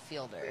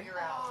outfielder?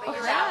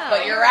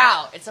 But you're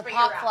out. It's a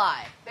pop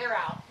fly. They're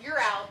out. You're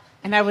out.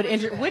 And I would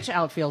injure which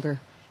outfielder?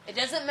 It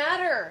doesn't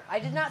matter. I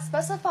did not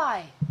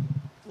specify.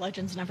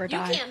 Legends never You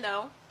die. can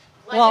though.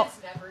 Well,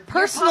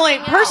 personally,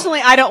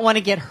 I don't want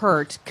to get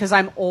hurt because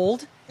I'm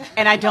old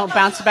and I don't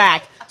bounce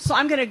back. So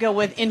I'm going to go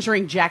with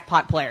injuring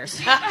jackpot players.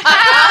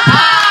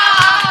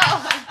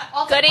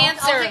 Good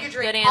answer. I'll take a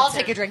drink. Good answer. I'll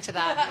take a drink to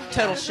that.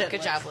 Total shit.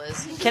 Good job,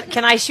 Liz.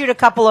 Can I shoot a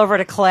couple over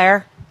to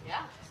Claire?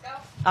 Yeah, let's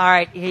go. All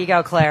right, here you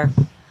go, Claire.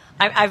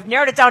 I've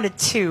narrowed it down to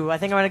 2. I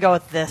think I'm going to go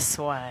with this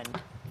one.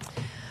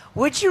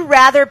 Would you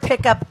rather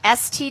pick up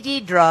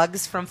STD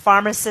drugs from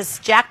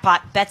pharmacist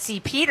jackpot Betsy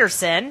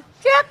Peterson?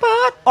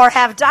 Jackpot! Or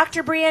have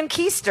Dr. Brianne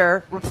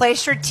Keister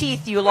replace your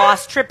teeth you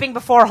lost tripping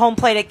before home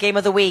plate at Game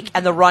of the Week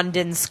and the run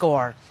didn't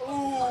score?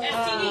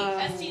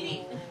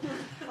 STD.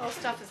 All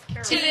stuff is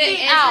terrible.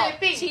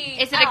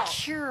 Is it a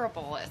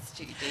curable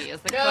STD?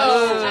 Is the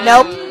question.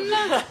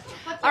 Nope.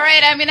 All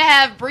right, I'm gonna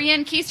have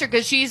Brianne Keister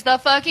because she's the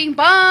fucking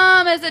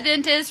bomb as a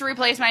dentist.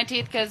 Replace my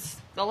teeth because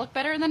they'll look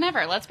better than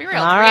ever. Let's be real.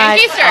 All Brianne right,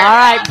 Keister.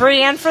 all right,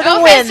 Brianne for the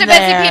No win offense to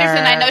Betsy there.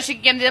 Peterson. I know she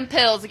can give them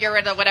pills to get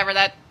rid of whatever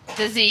that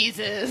disease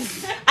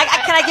is.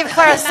 Can I give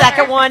Claire a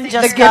second one?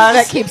 Just The gift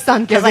that keeps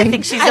on because I giving.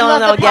 think she's the only one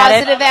that'll get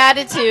it. Positive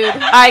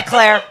attitude. All right,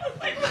 Claire.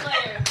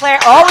 Claire.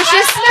 Oh,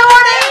 she's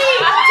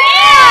snorting.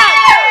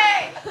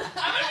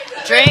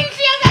 Drink.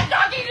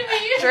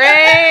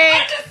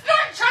 Drink.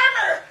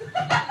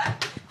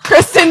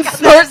 Kristen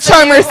Snort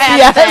Charmers,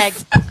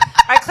 yes. All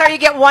right, Claire, you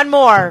get one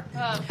more.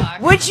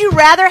 Would you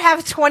rather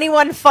have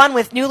 21 fun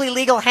with newly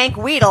legal Hank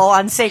Weedle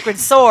on Sacred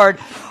Sword,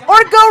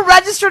 or go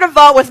register to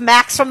vote with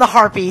Max from the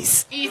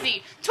Harpies?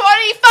 Easy.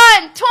 20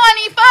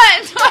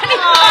 fun.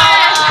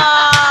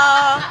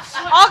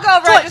 I'll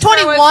go register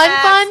 21 with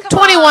Max. fun? Come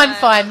 21 on.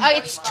 fun.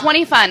 It's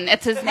 20 fun.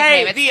 It's his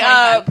Hey, nickname. It's the 20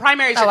 fun.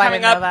 primaries Oh, are I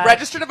coming didn't know up. that.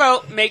 Register to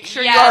vote. Make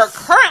sure Yes. you are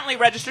currently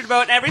registered to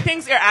vote and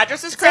everything's, your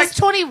address is It says correct.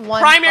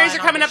 21 Primaries fun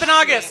are coming on up in the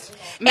August.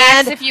 Max,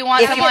 And if you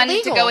want if someone to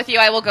legal. go with you,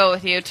 I will go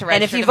with you to register.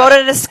 And if you to vote. voted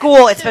at a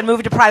school, it's been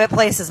moved to private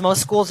places.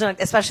 Most schools,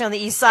 especially on the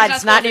east side, It's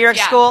it's not not New York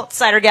schools, School, it's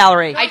Cider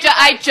Gallery. I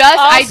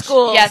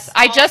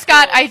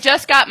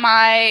just got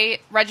my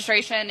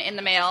registration in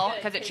the mail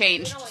because it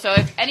changed. So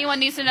if anyone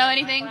needs to know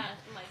anything,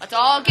 let's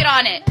all get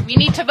on it. We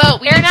need to vote.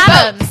 We need Aaron to vote.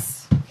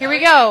 Adams. Here we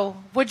go.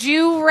 Would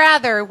you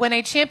rather win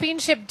a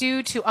championship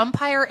due to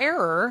umpire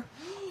error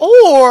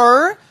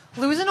or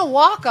lose in a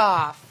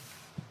walk-off?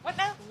 What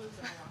now?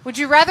 Would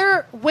you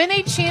rather win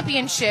a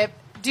championship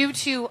due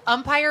to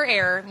umpire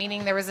error,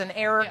 meaning there was an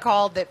error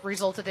called that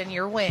resulted in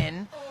your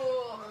win,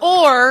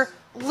 or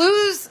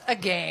lose a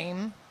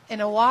game in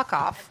a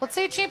walk-off? Let's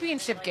say a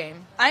championship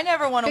game. I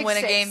never want to Big win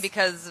a six. game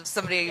because of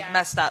somebody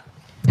messed up.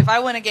 If I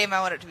win a game, I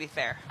want it to be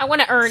fair. I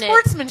want to earn it.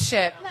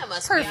 Sportsmanship. That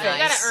must Perfect. be You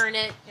nice. gotta earn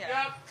it.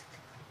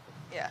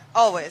 Yeah,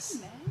 always.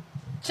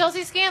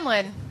 Chelsea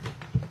Scanlon.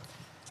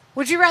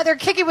 Would you rather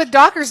kick it with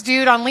Docker's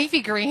dude on Leafy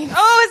Green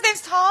Oh, his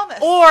name's Thomas.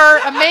 or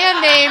a man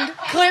named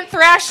Clint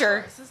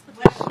Thrasher?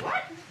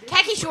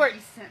 Khaki shorts.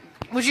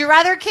 Would you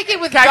rather kick it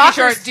with Khaki Docker's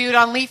shorts. dude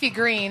on Leafy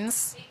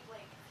Greens?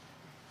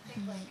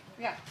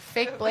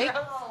 Fake Blake?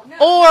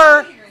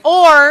 Or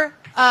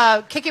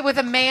kick it with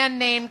a man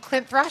named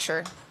Clint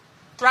Thrasher?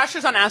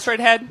 Thrasher's on Asteroid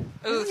Head.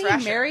 Ooh, Isn't he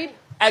Thrasher. married?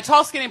 A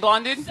tall, skinny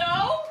blonde dude. So?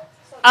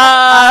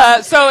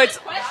 So it's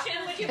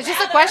It's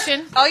just a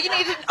question. All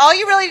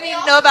you really need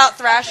to know about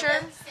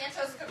Thrasher.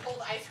 Santos could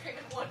hold ice cream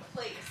in one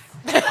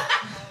place.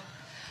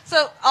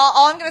 So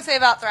all I'm going to say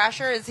about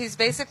Thrasher is he's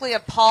basically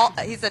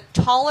he's a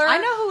taller, I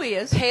know who he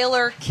is.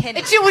 paler Kenny.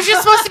 It was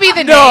just supposed to be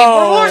the No.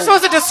 name. We weren't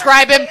supposed to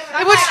describe him.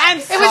 It was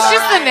just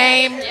the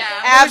name. It was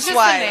Abs just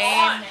wise. the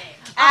name.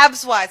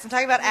 Abs wise. I'm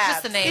talking about abs.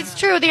 Just the name. It's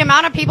true. The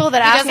amount of people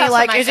that He ask does me, have some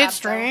like, nice is it abs, though.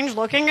 strange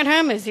looking at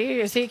him? Is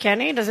he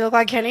Kenny? Does he look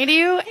like Kenny to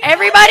you?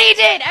 Everybody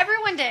did.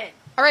 Everyone did.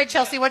 All right,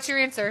 Chelsea, what's your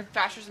answer?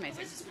 Thrasher's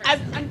amazing.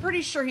 I'm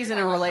pretty sure he's in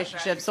a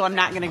relationship, so I'm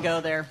not going to go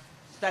there.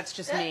 That's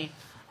just me.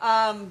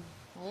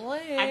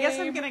 I guess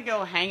I'm going to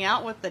go hang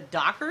out with the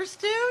Dockers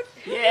dude.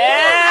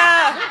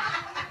 yeah.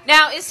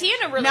 Now, is he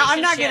in a relationship? No,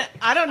 I'm not going to.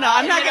 I don't know.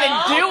 I'm not going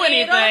to do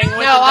anything. With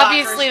No, the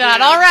obviously Dockers not.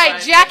 dude, All right,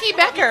 but- Jackie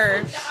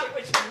Becker.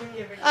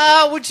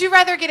 Would you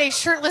rather get a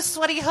shirtless,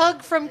 sweaty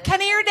hug from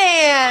Kenny or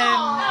Dan?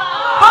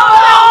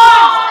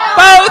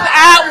 Both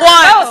at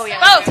once.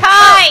 Both.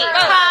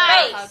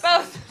 Tie.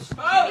 Both.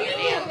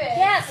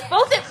 Yes,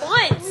 both at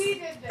once.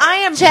 I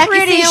am Jackie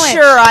pretty Sandwich.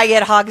 sure I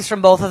get hugs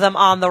from both of them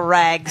on the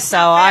reg, so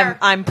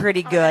I'm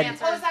pretty good. Pose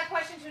that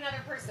question to another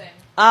person.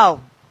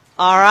 Oh,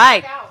 all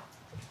right.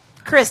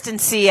 Kristen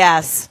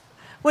CS.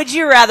 Would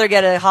you rather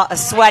get a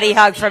sweaty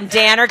hug from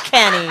Dan or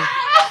Kenny?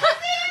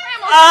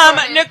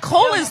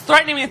 Nicole is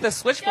threatening me with the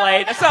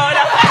switchblade. So.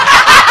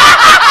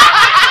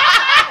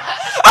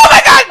 Oh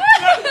my God!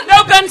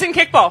 No guns in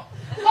kickball.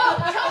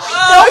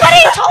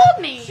 Nobody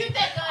told me. Shoot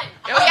that gun.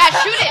 Oh yeah,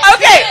 shoot it.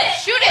 Okay.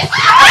 Shoot it.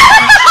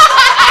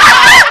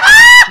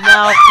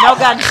 No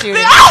gun shooting.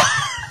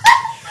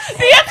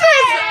 The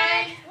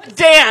answer is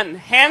Dan,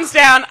 hands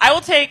down. I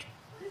will take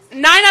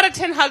 9 out of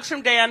 10 hugs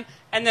from Dan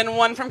and then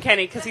 1 from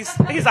Kenny because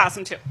he's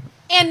awesome too.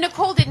 And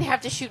Nicole didn't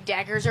have to shoot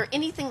daggers or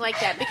anything like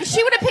that because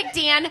she would have picked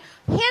Dan,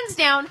 hands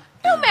down,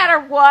 no matter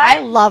what. I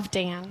love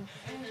Dan.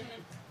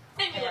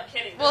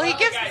 Well, he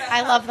gives.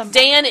 I love them.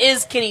 Dan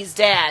is Kenny's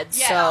dad,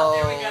 so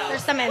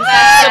There's some so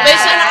incest.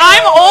 basically,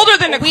 I'm older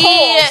than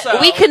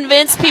Nicole. we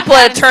convinced people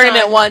at a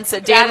tournament once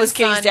that Dan Dad was and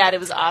Kenny's son. dad. It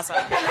was awesome.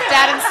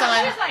 Dad and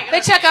son. They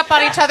check up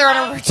on each other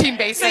on a routine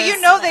basis. So you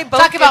know they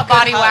both talk give about good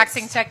body hugs.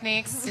 waxing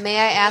techniques. May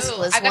I ask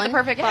Liz I've got one? the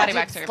perfect body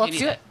waxer. Let's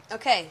do it.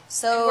 Okay,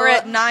 so We're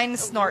at 9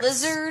 snorts.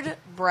 lizard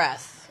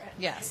breath.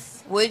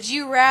 Yes. Would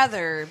you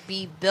rather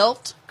be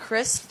built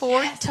Chris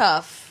Ford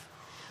tough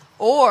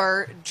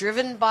or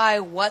driven by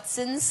what's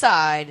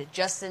inside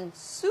Justin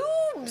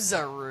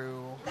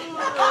Subzaru?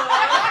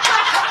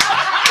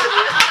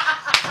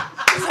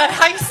 Is that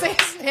how you say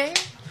his name?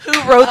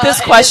 Who wrote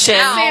this question?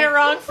 I've been saying it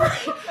wrong for.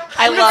 I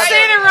I've love been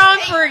saying it. it wrong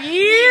for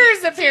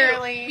years,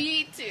 apparently.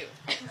 Me too.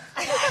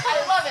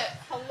 I love it.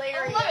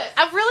 Hilarious.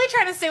 I'm really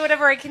trying to say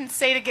whatever I can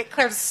say to get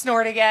Claire to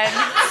snort again.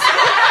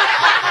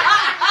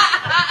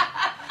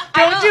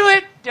 Don't do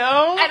it.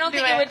 Don't. I don't do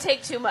think it would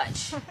take too much.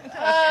 So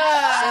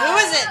who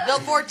is it?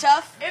 Built Ford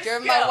tough?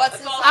 Driven by what's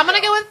inside? I'm gonna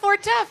go with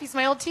Ford Tough. He's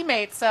my old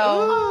teammate.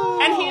 So.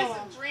 And he is a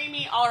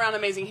dreamy, all-around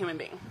amazing human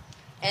being.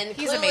 And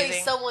He's clearly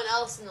amazing. someone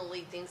else in the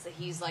league thinks that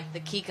he's like the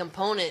key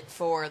component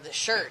for the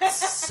shirts.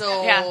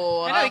 So Yeah.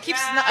 I know he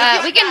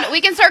keeps.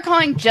 We can start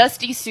calling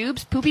Justy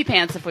Soups Poopy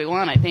Pants if we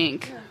want. I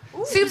think.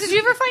 Soups, did you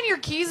ever find your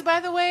keys,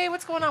 by the way?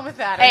 What's going on with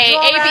that? Are Hey, you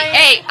all right?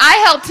 hey, I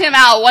helped him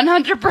out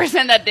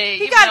 100% that day.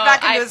 He even got though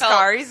back into I his felt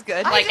car. He's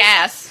good. Like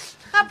ass.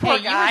 That poor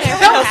Hey, you guy. were there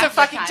That was half a the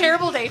fucking time.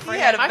 terrible day for He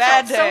him. had a I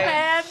bad felt so day.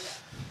 bad.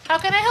 How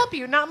can I help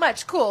you? Not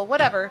much. Cool.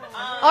 Whatever.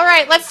 All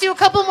right, let's do a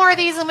couple more of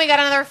these, and we got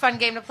another fun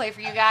game to play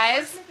for you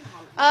guys.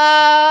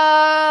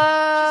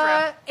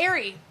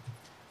 Ari,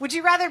 would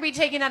you rather be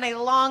taken on a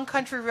long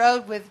country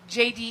road with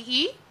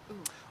JDE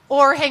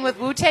or hang with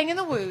Wu-Tang in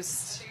the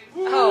Woost?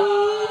 Wu-Tang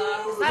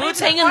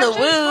in the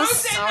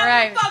Woost. All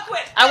right.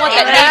 I want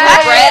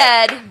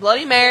that baked bread,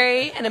 Bloody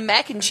Mary, and a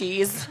mac and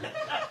cheese.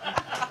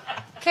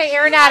 Okay,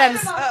 Aaron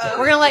Adams,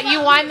 we're going to let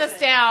you wind this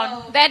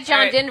down. That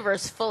John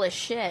Denver's full of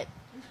shit.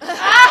 Summer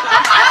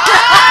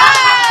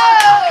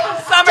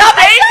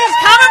Stage is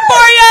coming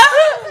for you.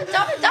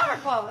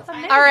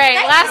 All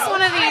right, last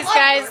one of these,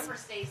 guys.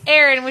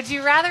 Aaron, would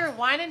you rather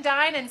wine and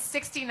dine in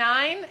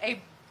 69, a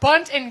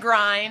bunt and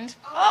grind?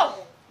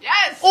 Oh,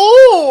 yes.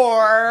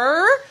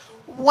 Or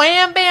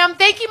wham bam,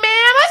 thank you,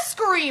 ma'am, a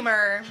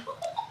screamer?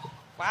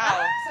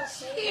 Wow.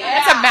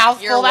 That's a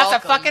mouthful. You're That's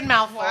welcome. a fucking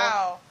mouthful.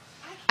 Wow.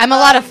 I'm a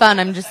lot of fun,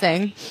 I'm just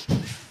saying.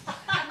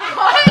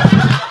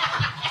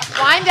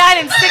 Wine dine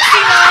in 69.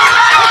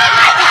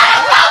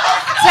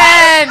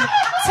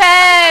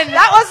 10.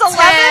 That was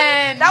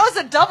 11. 10. That was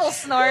a double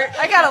snort.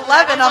 I got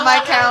 11 on my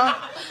count.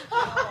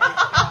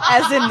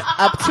 As in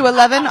up to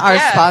 11, our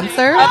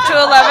sponsor. Up to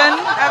 11,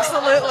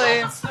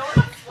 absolutely.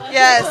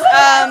 Yes.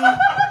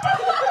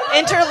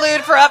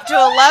 Interlude for Up to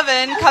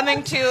 11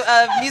 coming to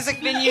a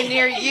music venue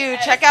near you.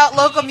 Check out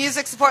local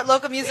music, support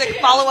local music,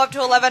 follow Up to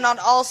 11 on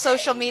all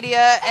social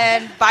media,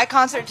 and buy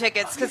concert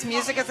tickets because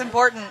music is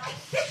important.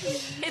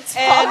 It's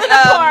falling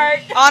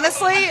apart.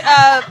 Honestly,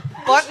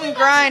 bunt and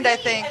grind, I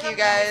think, you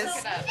guys.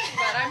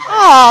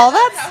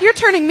 Oh, you're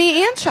turning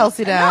me and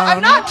Chelsea down. No, I'm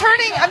not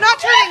turning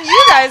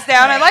you guys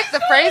down. I like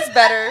the phrase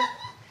better.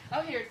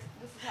 Oh, here.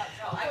 This is how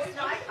it's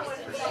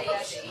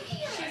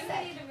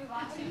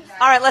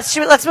All right, let's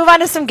move on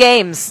to some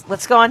games.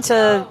 Let's go on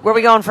to where are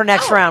we going for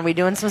next round? We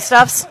doing some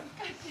stuffs?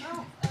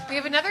 We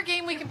have another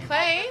game we can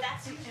play.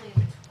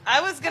 I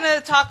was going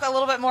to talk a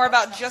little bit more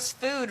about Just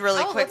Food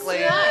really quickly.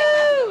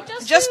 Let's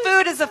do Just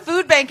Food is a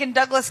food bank in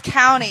Douglas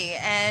County,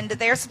 and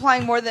they are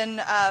supplying more than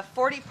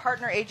 40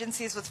 partner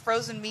agencies with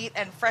frozen meat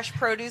and fresh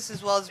produce,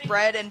 as well as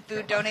bread and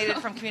food donated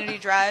from community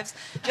drives.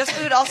 Just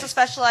Food also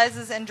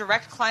specializes in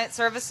direct client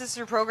services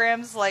through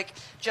programs like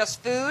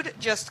Just Food,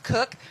 Just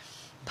Cook,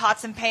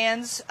 Pots and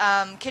Pans,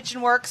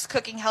 Kitchen Works,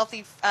 Cooking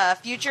Healthy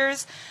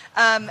Futures.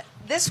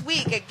 This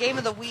week, at Game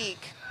of the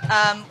Week,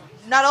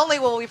 not only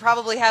will we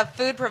probably have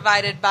food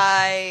provided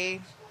by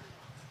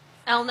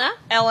Elna,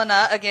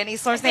 again,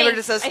 East Lawrence Neighborhood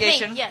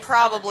Association. Yes.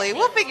 Probably.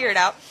 We'll figure it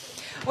out.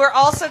 We're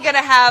also going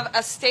to have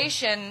a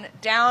station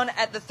down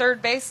at the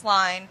third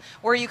baseline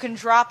where you can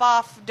drop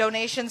off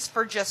donations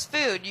for Just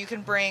Food. You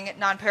can bring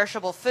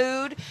non-perishable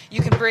food.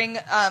 You can bring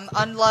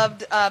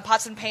unloved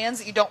pots and pans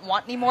that you don't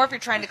want anymore if you're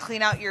trying to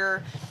clean out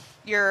your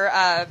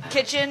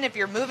kitchen. If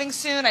you're moving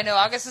soon, I know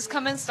August is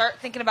coming. Start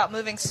thinking about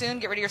moving soon.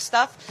 Get rid of your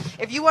stuff.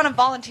 If you want to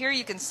volunteer,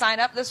 you can sign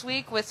up this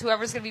week with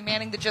whoever's going to be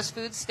manning the Just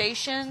Food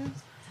station.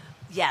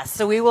 Yes,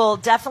 so we will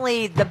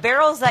definitely, the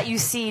barrels that you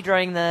see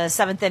during the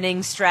seventh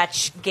inning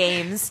stretch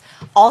games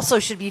also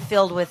should be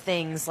filled with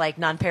things like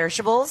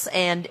non-perishables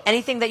and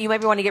anything that you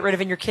might want to get rid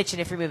of in your kitchen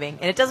if you're moving.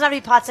 And it doesn't have to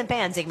be pots and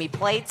pans. It can be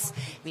plates, it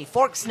can be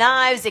forks,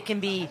 knives, it can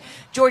be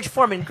George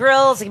Foreman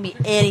grills, it can be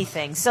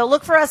anything. So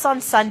look for us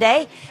on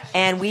Sunday,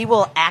 and we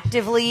will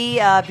actively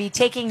be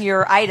taking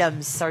your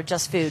items, or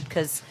Just Food,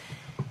 because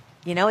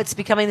you know, it's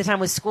becoming the time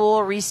with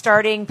school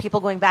restarting, people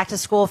going back to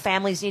school,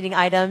 families needing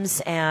items,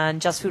 and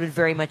Just Food would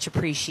very much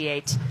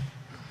appreciate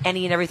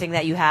any and everything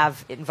that you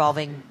have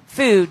involving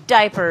food,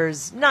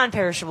 diapers,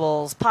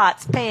 non-perishables,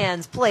 pots,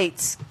 pans,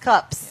 plates,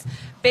 cups.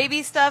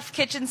 Baby stuff,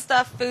 kitchen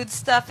stuff, food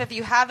stuff. If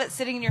you have it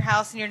sitting in your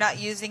house and you're not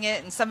using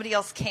it and somebody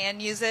else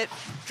can use it,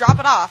 drop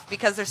it off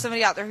because there's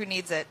somebody out there who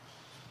needs it.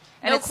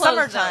 And No it's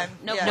clothes, summertime.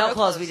 though. No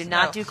clothes. We do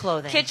not do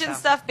clothing. Kitchen so.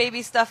 stuff,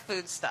 baby stuff,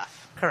 food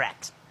stuff.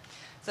 Correct.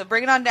 So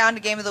bring it on down to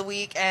Game of the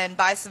Week and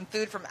buy some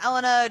food from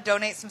Elena,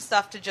 donate some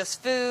stuff to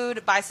Just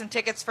Food, buy some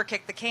tickets for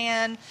Kick the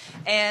Can,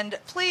 and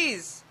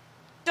please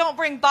don't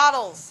bring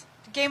bottles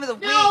to Game of the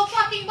Week. No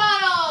fucking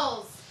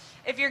bottles!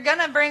 If you're going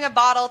to bring a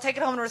bottle, take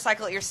it home and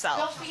recycle it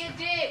yourself. Don't be a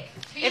dick.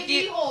 Be a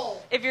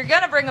d-hole. If you're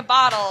going to bring a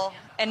bottle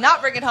and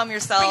not bring it home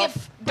yourself,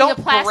 bring don't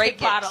a plastic break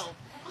bottle. it.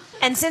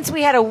 And since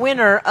we had a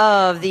winner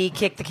of the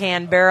Kick the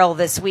Can barrel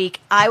this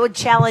week, I would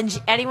challenge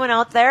anyone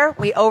out there.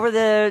 Over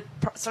the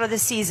sort of the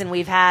season,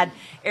 we've had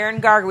Aaron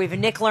Garger, we've had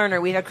Nick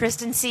Lerner, we've had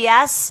Kristen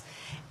C.S.,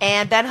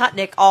 and Ben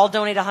Hutnick all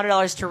donate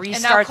 $100 to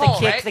restart Cole, the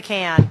Kick right? the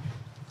Can.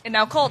 And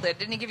now Cole did.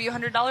 Didn't he give you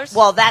 $100?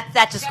 Well,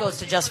 that just goes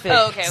to Just Food.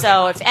 Oh, okay.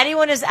 So if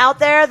anyone is out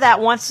there that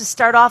wants to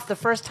start off the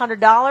first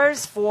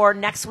 $100 for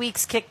next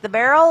week's Kick the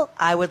Barrel,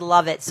 I would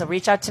love it. So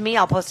reach out to me.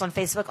 I'll post on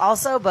Facebook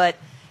also, but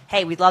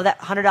hey, we'd love that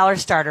 $100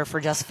 starter for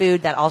Just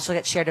Food. That also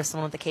gets shared if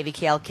someone with the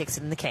KVKL kicks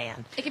it in the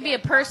can. It could be a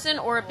person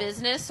or a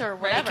business or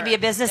whatever. It could be a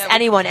business,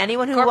 anyone who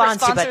corporate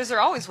wants to. Sponsors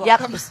are always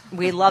welcome. Yep,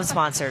 we love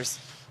sponsors.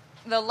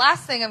 The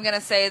last thing I'm going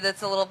to say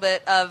that's a little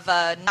bit of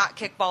not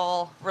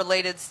kickball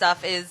related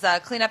stuff is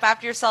clean up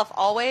after yourself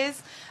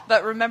always.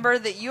 But remember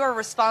that you are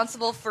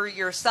responsible for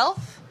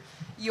yourself,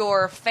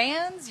 your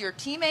fans, your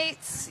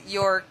teammates,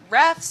 your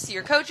refs,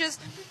 your coaches.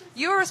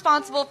 You are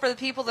responsible for the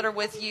people that are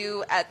with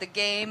you at the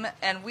game,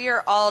 and we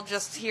are all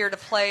just here to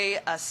play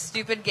a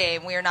stupid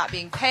game. We are not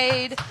being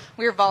paid.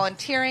 We are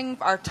volunteering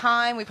our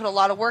time. We put a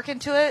lot of work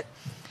into it.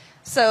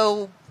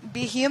 So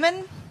be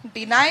human,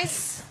 be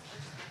nice,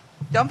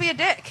 don't be a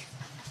dick.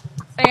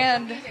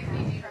 And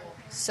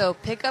so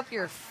pick up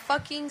your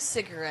fucking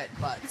cigarette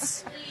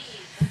butts.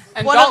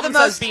 And Dalton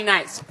says be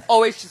nice.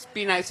 Always just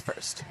be nice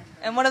first.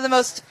 And one of the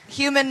most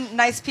human,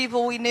 nice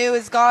people we knew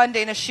is gone,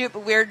 Dana Shoup,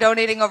 but we're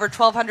donating over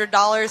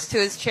 $1,200 to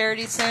his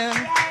charity soon.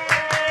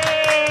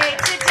 Yay!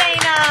 To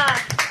Dana!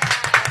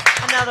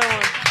 Another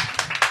one.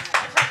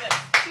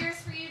 Cheers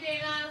for you,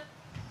 Dana.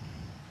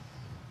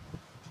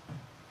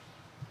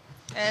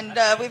 And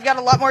we've got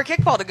a lot more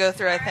kickball to go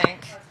through, I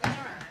think.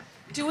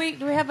 Do we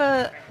have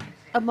a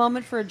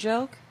moment for a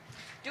joke?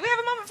 Do we have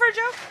a moment for a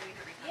joke?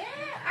 Yeah,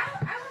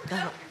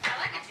 I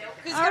like a joke.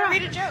 Who's going to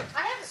read a joke?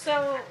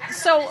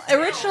 So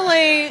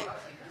originally,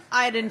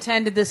 I had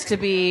intended this to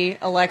be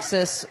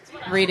Alexis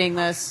reading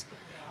this,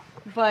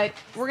 but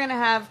we're going to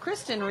have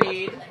Kristen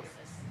read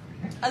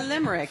a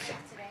limerick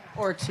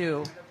or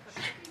two.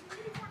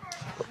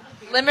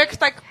 Limericks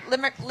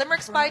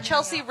by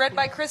Chelsea, read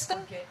by Kristen.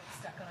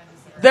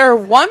 There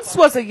once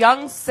was a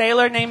young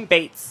sailor named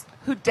Bates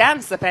who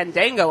danced the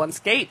fandango on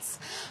skates,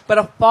 but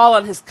a fall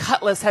on his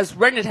cutlass has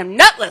rendered him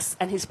nutless,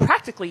 and he's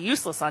practically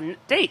useless on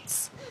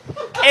dates.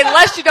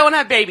 Unless you don't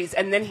have babies,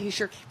 and then he's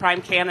your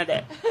prime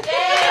candidate.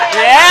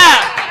 Yeah.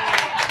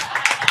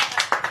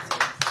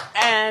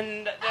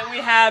 And then we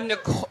have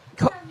Nicole.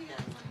 Oh,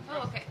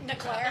 okay.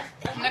 Niclaire.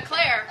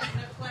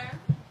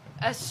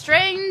 A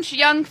strange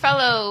young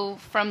fellow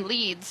from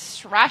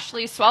Leeds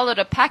rashly swallowed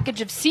a package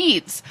of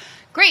seeds.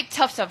 Great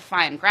tufts of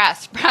fine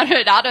grass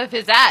sprouted out of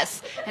his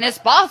ass, and his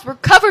balls were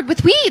covered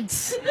with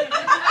weeds.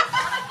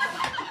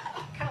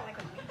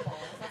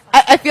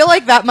 I feel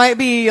like that might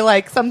be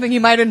like something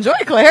you might enjoy,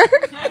 Claire.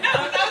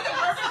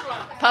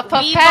 Puff,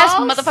 puff, pass,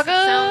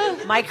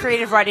 motherfucker. My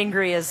creative writing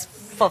degree is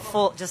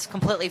just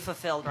completely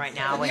fulfilled right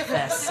now with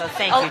this. So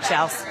thank you,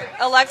 Chelsea.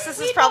 Alexis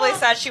is probably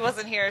sad she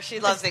wasn't here. She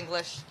loves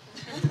English.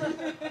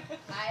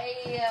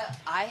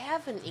 I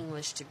have an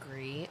English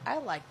degree. I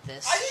like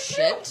this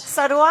shit.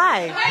 So do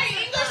I.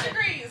 Hey, English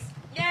degrees.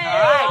 Yay! All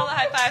right. All the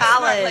high fives,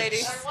 College. smart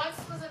lady. There once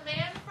was a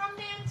man from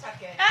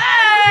Nantucket.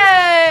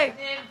 Hey!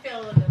 Then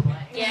fill in the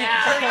blank.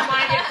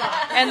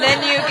 Yeah. And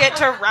then you get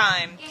to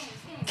rhyme.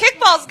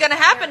 Kickball's gonna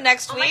happen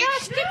next week.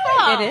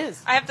 Kickball. It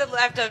is. I have to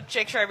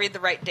make sure I read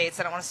the right dates.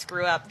 I don't want to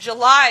screw up.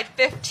 July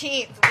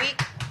 15th,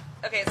 week.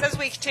 Okay, it says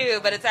week 2,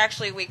 but it's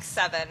actually week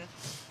 7.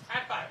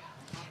 High five.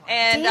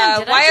 And Damn,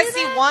 did I do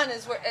that? YSC1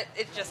 is where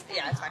it just,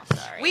 yeah, it's fine.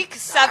 Sorry. Week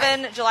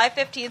 7, July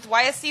 15th,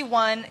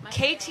 YSC1,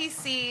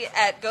 KTC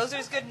at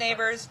Gozer's Good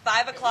Neighbors,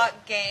 5 o'clock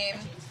game.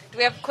 Do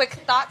we have quick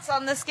thoughts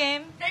on this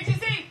game?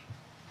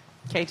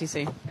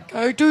 KTC.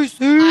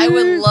 I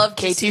would love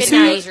to see KTC. the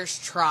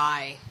Gozers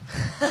try.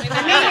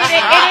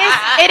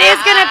 It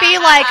is going to be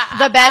like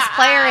the best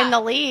player in the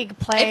league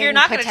playing If you're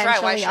not gonna try, why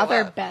potentially show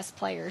other up? best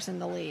players in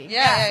the league.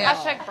 Yeah.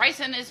 Hashtag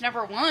Bryson is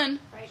number 1.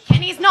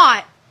 And he's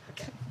not.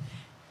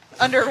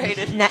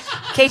 Underrated.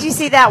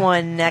 KTC that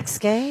one. Next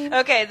game.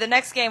 Okay, the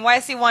next game,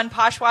 YSC1,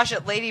 Poshwash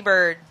at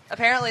Ladybird.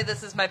 Apparently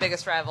this is my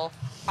biggest rival.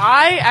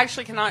 I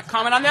actually cannot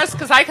comment on this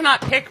because I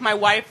cannot pick my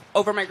wife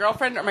over my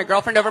girlfriend or my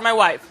girlfriend over my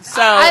wife. So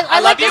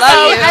I love you both.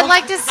 I'd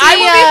like to see. I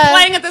will be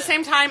playing at the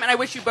same time, and I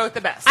wish you both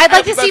the best. I'd like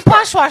I to hope see you both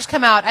Poshwash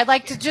come out. I'd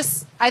like to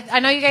just. I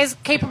know you guys are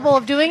capable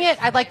of doing it.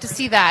 I'd like to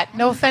see that.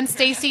 No offense,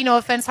 Stacy. No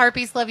offense,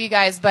 Harpies. Love you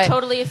guys, but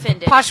Totally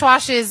offended.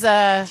 Poshwash is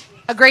a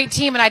great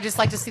team, and I just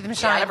like to see them Get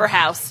shine. out of her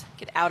house.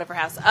 Get out of her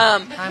house.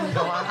 I'm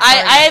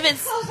I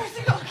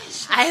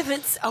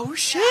haven't. Oh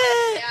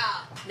shit!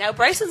 Now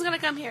Bryson's gonna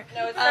come here.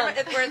 No,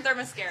 we're in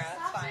Thermoscara.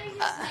 It's fine.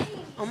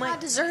 Oh my,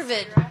 deserve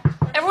it.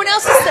 Everyone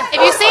else is.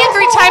 If you say it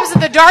 3 times in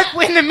the dark,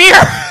 in the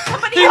mirror,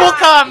 he will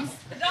come.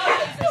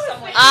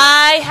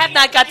 I have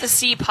not got to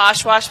see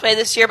Poshwash play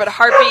this year, but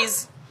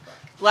Harpies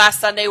last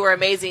Sunday were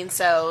amazing.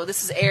 So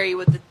this is Ari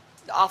with the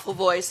awful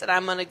voice, and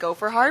I'm gonna go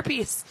for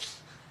Harpies.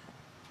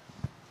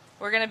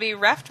 We're going to be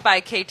reffed by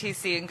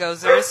KTC and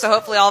Gozers, so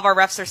hopefully all of our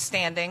refs are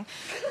standing.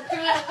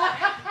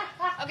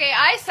 Okay,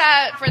 I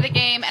sat for the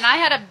game, and I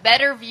had a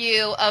better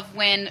view of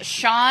when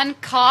Sean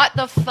caught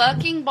the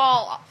fucking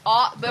ball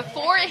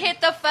before it hit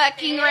the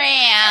fucking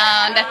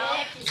round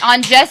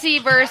on Jesse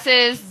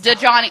versus the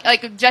Johnny,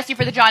 like Jesse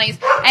for the Johnnies,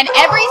 and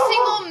every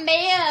single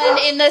man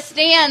in the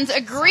stands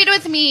agreed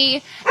with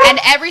me, and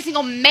every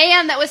single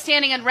man that was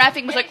standing and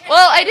reffing was like,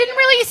 well, I didn't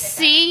really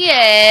see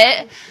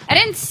it. I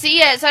didn't see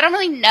it, so I don't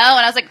really know. And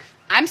I was like,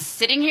 I'm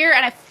sitting here,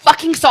 and I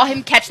fucking saw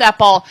him catch that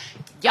ball.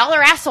 Y'all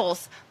are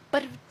assholes,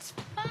 but it's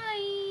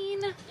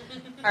fine.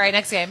 All right,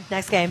 next game.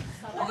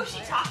 What was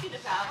she talking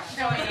about?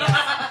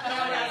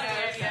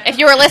 If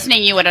you were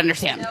listening, you would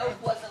understand.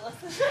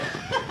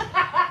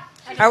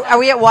 Are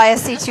we at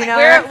YSC2 now?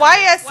 We're at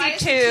YSC2,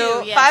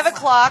 YSC2, yes. 5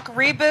 o'clock,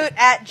 Reboot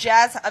X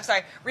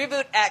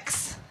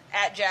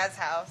at Jazz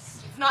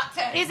House. not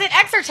 10. Is it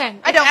X or 10?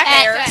 I don't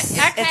care. X.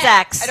 It's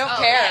X. I don't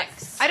care.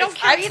 I don't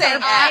care I'd either. say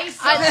X.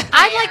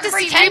 I'd like to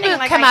see Pretending Reboot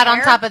like come I out on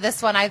care. top of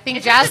this one. I think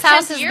Is it Jazz the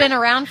House 10th has year? been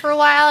around for a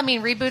while. I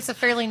mean, Reboot's a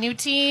fairly new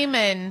team,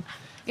 and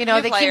they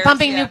players, keep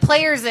pumping yeah. new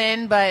players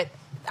in. But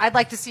I'd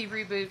like to see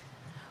Reboot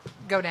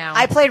go down.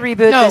 I played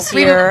Reboot No, this Reboot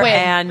year, win.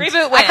 and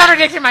Reboot I win.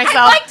 contradicted I'd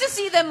myself. like to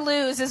see them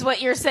lose, is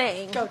what you're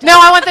saying. No,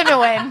 I want them to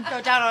win.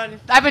 Go down on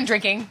I've been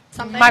drinking.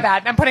 Something? My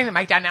bad. I'm putting the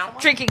mic down now.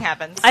 Drinking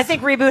happens. I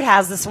think Reboot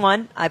has this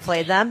one. I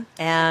played them,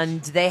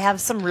 and they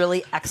have some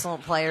really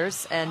excellent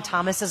players. And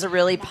Thomas is a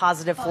really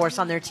positive force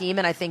on their team,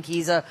 and I think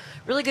he's a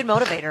really good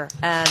motivator.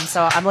 And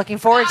so I'm looking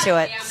forward to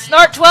it.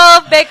 Snort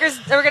 12. Baker's.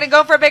 We're gonna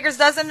go for a baker's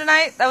dozen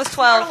tonight. That was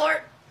 12. Go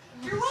ahead.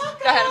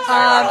 I'm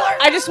sorry.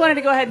 I just wanted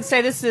to go ahead and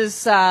say this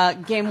is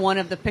game 1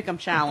 of the Pick'em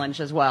Challenge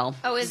as well.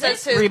 Oh, is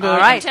That's it? who- Reboot. All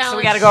right, so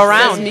we got to go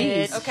around.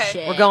 Shit.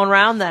 Okay. We're going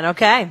round then.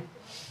 Okay.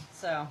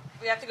 So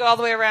We have to go all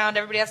the way around.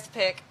 Everybody has to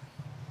pick.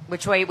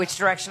 Which way? Which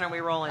direction are we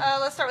rolling?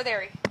 Let's start with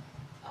Ari.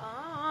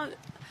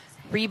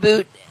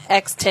 Reboot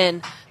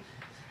X10.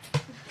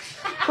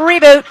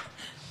 Reboot.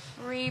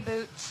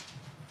 reboot.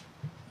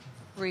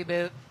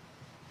 Reboot.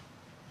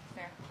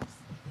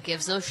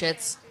 Gives no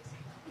shits.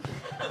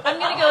 I'm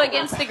going to go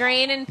against the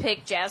grain and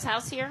pick Jazz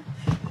House here.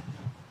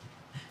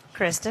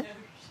 Kristen.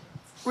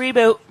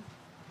 Reboot.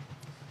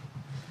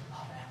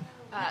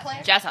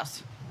 Jazz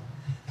House.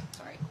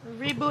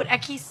 Reboot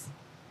Ekis.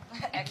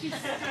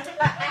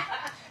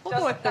 We'll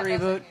go with the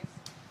Reboot.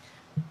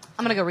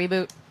 I'm gonna go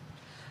Reboot.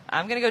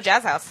 I'm gonna go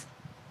Jazz House.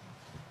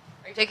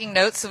 Are you taking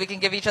notes so we can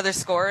give each other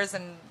scores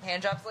and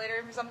hand jobs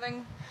later or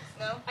something?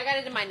 No. I got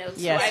it in my notes.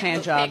 Yes,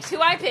 hand jobs.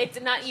 Who I picked,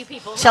 and not you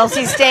people.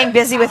 Chelsea's staying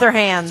busy with her Too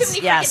hands.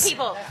 many Yes. freaking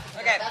people.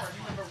 Okay.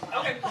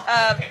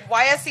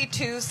 YSC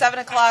 2, 7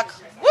 o'clock.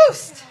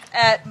 Woost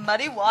at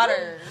Muddy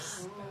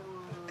Waters.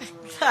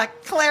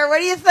 Claire, what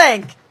do you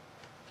think?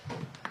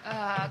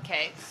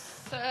 Okay,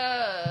 so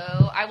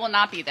I will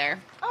not be there.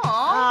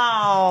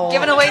 Oh.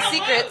 Giving away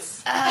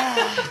secrets.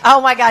 Oh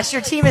my gosh,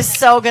 your team is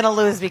so going to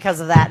lose because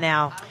of that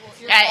now.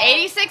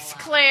 86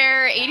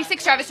 Claire,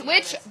 86 Travis,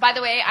 which, by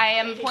the way, I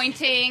am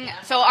pointing.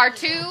 So our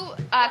 2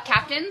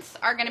 captains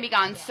are going to be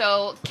gone.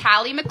 So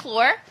Callie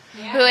McClure,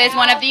 who is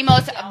one of the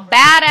most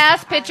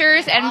badass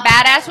pitchers and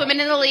badass women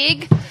in the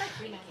league.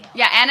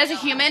 Yeah, and as a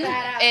human,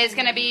 is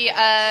going to be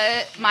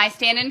my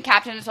stand-in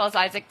captain as well as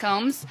Isaac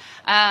Combs.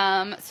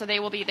 So they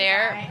will be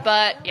there.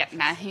 But, yeah,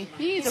 nah,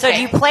 he's So okay.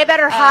 do you play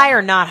better high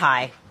or not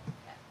high?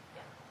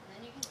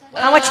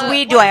 How much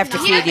weed do I have to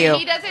feed you?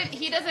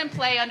 He doesn't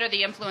play under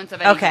the influence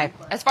of anything. Okay.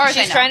 As far as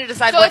I She's know. trying to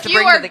decide so what if to you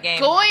bring are to the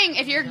game.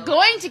 If you're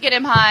going to get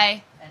him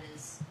high,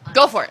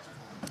 go for it.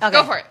 Okay.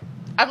 Go for it.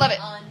 I love it.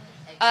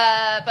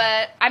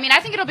 But I mean,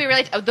 I think it'll be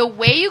really the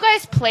way you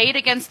guys played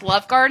against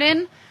Love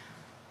Garden.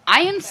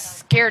 I am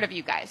scared of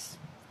you guys.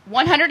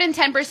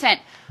 110%.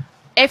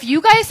 If you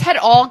guys had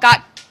all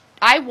got,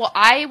 I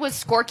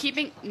was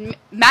scorekeeping.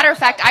 Matter of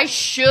fact, I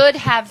should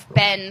have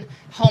been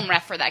home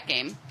ref for that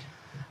game,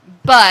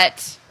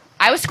 but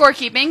I was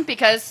scorekeeping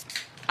because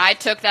I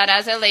took that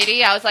as a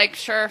lady. I was like,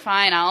 sure,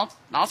 fine, I'll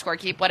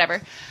scorekeep,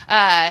 whatever.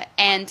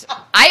 And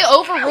I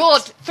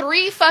overruled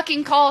 3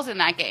 fucking calls in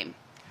that game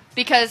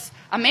because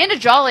Amanda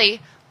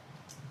Jolly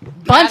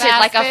bunted Badass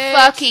like a bitch.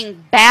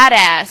 fucking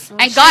badass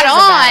and she got is a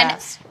on,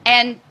 badass.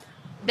 and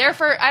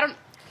therefore I don't.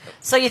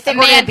 So you think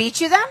we're going to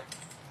beat you then?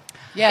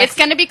 Yes. It's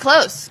going to be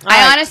close. All right.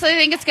 I honestly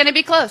think it's going to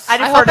be close. I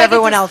defer to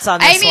everyone else on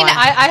this one.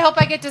 I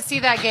hope I get to see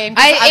that game.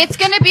 'cause It's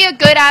going to be a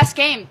good ass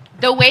game.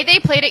 The way they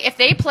played it, if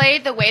they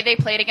played the way they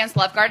played against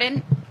Love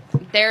Garden,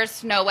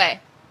 there's no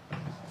way.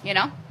 You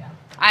know?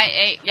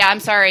 I'm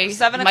sorry.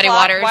 7 Muddy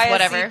o'clock, Waters, YSC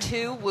whatever.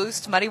 2,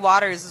 Woost, Muddy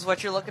Waters is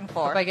what you're looking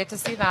for. Hope I get to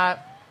see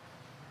that.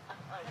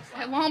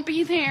 I won't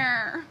be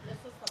there.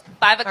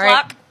 5 All right.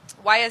 o'clock,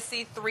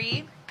 YSC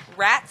 3,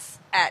 Rats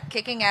at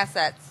Kicking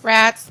Assets.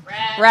 Rats.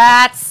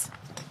 Rats.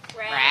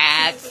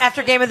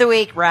 After game of the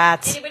week,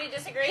 Rats. Anybody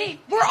disagree?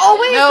 We're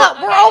always Nope.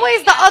 we're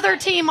always the other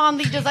team on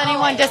the Does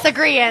Anyone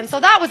Disagree in. So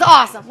that was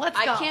awesome. Let's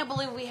go. I can't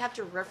believe we have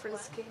to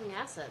reference Kicking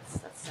Assets.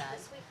 That's sad.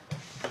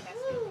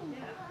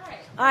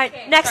 All right,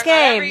 next Talk about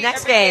game. every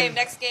game.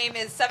 Next game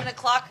is 7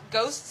 o'clock,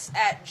 Ghosts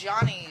at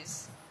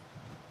Johnny's.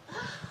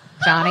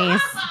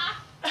 Johnny's.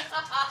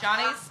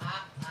 Johnny's?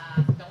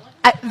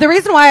 The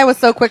reason why I was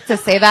so quick to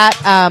say that,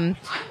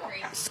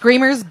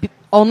 Screamers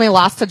only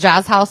lost to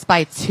Jazz House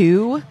by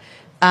 2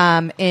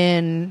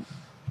 in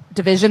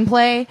division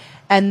play,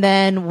 and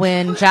then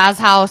when Jazz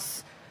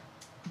House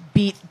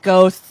beat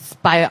Ghosts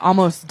by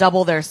almost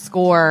double their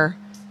score,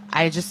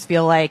 I just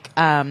feel like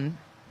Ghost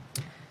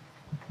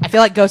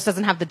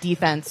doesn't have the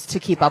defense to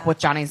keep up with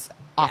Johnny's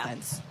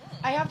offense.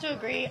 I have to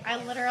agree.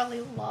 I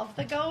literally love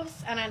the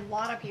Ghosts, and a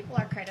lot of people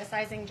are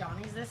criticizing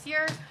Johnny's this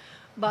year.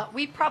 But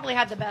we probably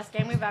had the best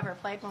game we've ever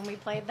played when we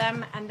played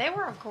them, and they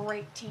were a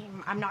great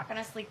team. I'm not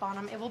going to sleep on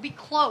them. It will be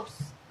close,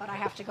 but I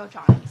have to go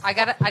Johnny's. I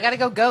gotta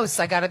go Ghosts.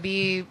 I gotta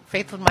be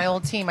faithful to my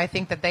old team. I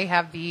think that they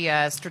have the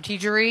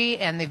strategery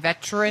and the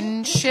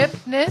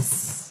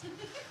veteranshipness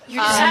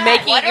You're just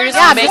making. You're just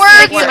Yeah, making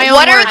words. words.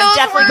 What are those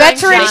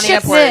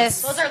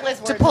veteranshipness Those are Liz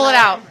to pull it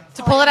out.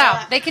 To pull it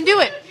out. They can do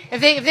it.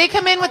 If they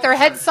come in with their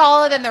head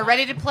solid and they're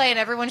ready to play and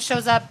everyone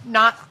shows up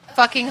not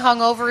fucking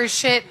hungover as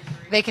shit,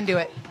 they can do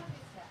it.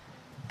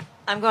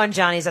 I'm going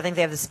Johnny's. I think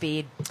they have the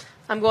speed.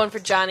 I'm going for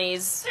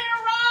Johnny's.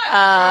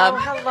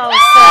 Hello,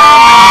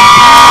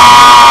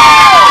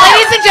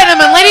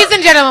 Ladies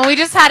and gentlemen, we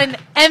just had an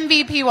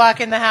MVP walk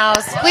in the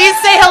house. Please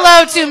say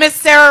hello to Miss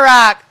Sarah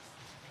Rock.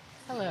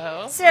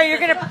 Hello. Sarah, you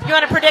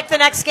want to predict the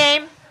next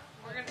game?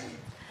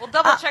 We'll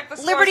double check the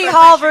scores. Liberty but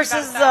Hall I'm pretty sure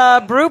versus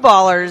that's Brew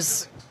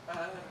Ballers.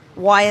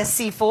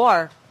 YSC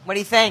 4. What do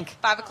you think?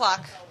 5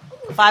 o'clock.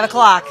 5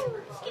 o'clock.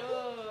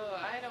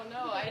 I don't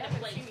know. I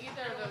haven't seen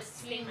either of those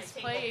teams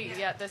play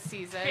yet this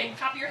season.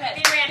 Top of your head.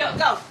 Hey, Randall,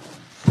 go.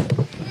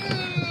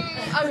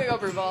 I'm gonna go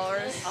Brew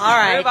Ballers. All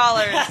right. Brew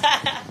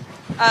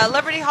Ballers.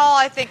 Liberty Hall,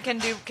 I think,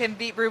 can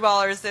beat Brew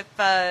Ballers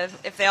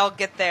if they all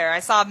get there.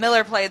 I saw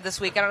Miller played this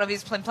week. I don't know if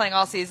he's been playing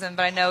all season,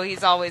 but I know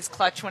he's always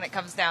clutch when it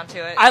comes down to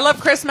it. I love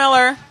Chris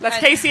Miller. That's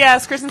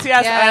KCS, Chris and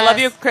CS. And I love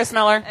you, Chris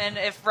Miller. And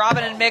if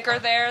Robin and Mick are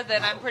there,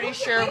 then I'm pretty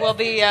sure we'll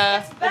be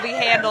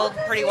handled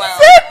pretty well.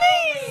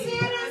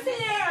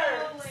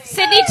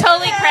 Sydney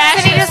totally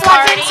crashed. Sydney just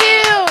walked in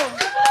too.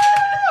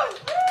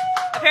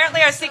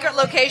 Apparently, our secret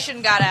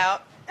location got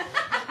out.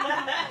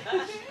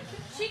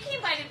 She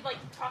came by to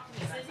talk to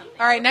me.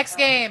 All right, next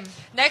game.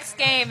 Next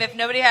game, if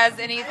nobody has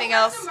anything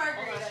else.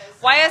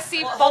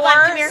 YSC 4, Hold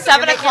on, come here.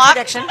 7 Make your o'clock.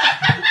 prediction.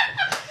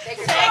 We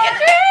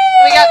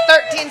got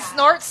 13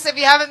 snorts. If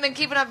you haven't been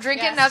keeping up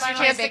drinking, now's your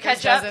chance to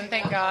catch up.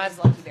 Thank God.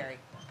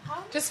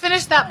 Just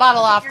finish that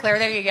bottle off, Claire.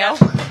 There you go.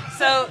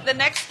 So the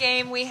next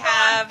game we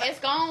have It's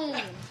gone.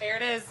 there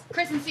it is.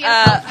 Chris and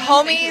CS.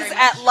 Homies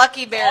at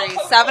Lucky Berry,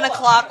 7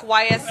 o'clock.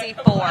 YSC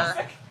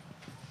 4.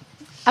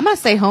 I'm going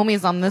to say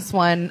homies on this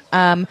one.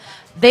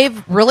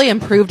 They've really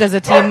improved as a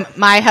team.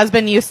 My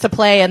husband used to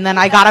play, and then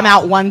I got him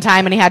out one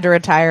time, and he had to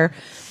retire.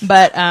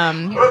 But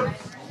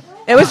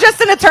it was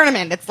just in a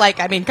tournament. It's like,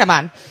 I mean, come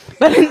on.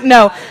 But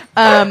no.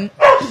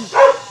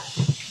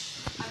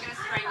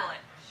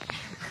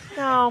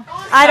 No,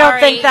 I don't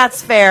think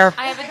that's fair.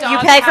 I have a You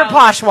dog pay for house.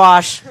 posh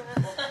wash.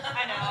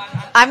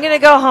 I'm going to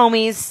go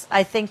homies.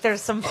 I think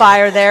there's some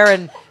fire there,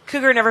 and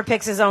Cougar never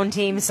picks his own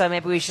team, so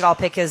maybe we should all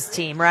pick his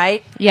team,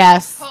 right?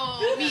 Yes.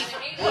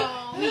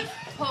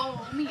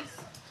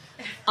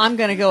 I'm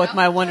going to go with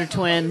my Wonder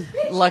Twin,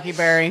 Lucky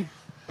Berry.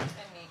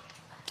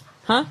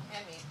 Huh?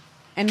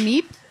 And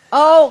Meep?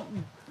 Oh,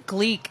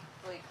 Gleek.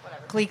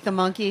 Gleek the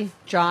monkey.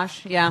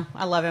 Josh. Yeah,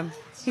 I love him.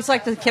 He's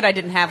like the kid I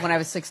didn't have when I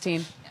was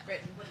 16.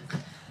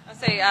 I'll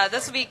say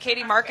this will be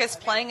Katie Marcus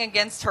playing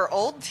against her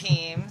old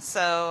team,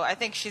 so I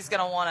think she's going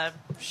to want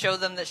to show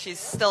them that she's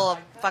still a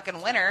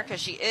fucking winner, because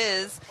she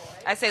is.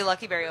 I say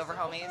Lucky Berry over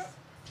homies.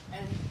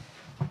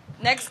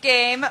 Next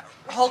game,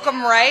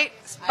 Holcomb Wright,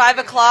 5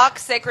 o'clock,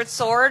 Sacred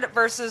Sword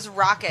versus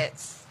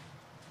Rockets.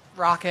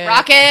 Rocket.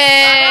 Rocket.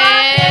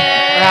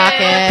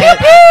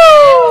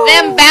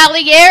 Them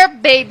Valley Air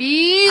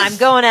babies. I'm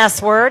going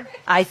S-word.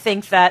 I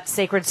think that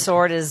Sacred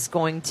Sword is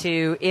going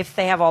to, if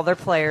they have all their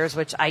players,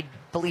 which I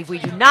believe we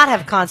do not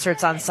have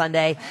concerts on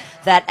Sunday,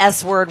 that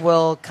S-word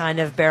will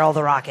kind of barrel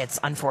the Rockets,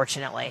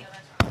 unfortunately.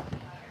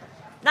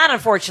 Not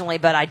unfortunately,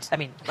 but I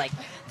mean, like,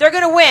 they're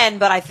going to win,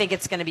 but I think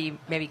it's going to be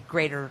maybe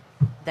greater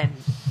than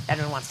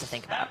everyone wants to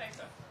think about.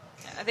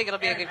 I think it'll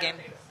be a good game.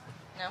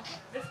 No?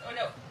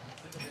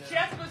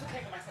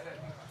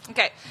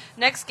 Okay.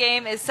 Next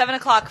game is 7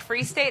 o'clock,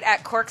 Free State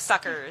at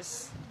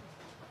Corksuckers.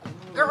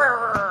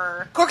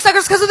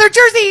 Corksuckers because of their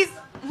jerseys.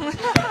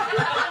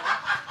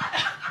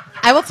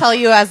 I will tell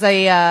you as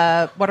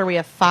a, what are we,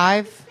 a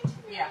 5?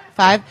 Yeah.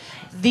 5?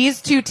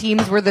 These two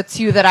teams were the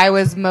two that I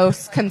was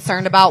most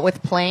concerned about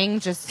with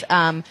playing. Just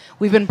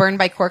we've been burned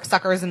by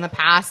Corksuckers in the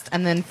past,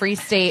 and then Free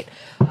State,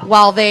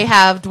 while they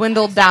have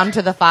dwindled down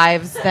to the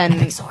 5s,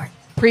 then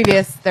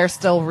previous, they're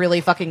still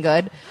really fucking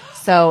good.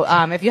 So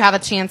if you have a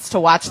chance to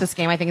watch this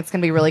game, I think it's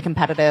going to be really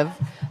competitive.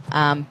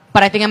 But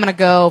I think I'm going to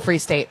go Free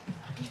State.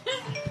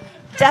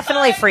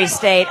 Definitely Free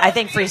State. I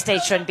think Free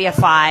State shouldn't be a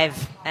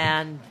 5,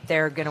 and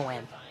they're going to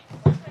win.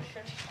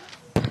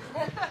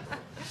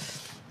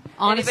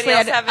 Honestly,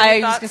 Anybody else have I any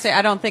was thoughts? going to say,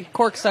 I don't think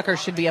Corksucker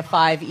should be a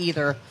 5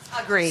 either.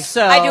 Agree.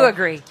 So, I do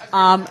agree.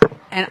 And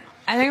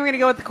I think we're going to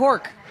go with the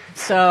Cork.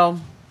 So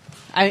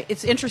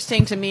it's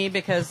interesting to me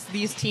because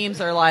these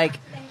teams are like,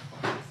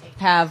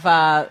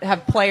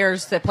 have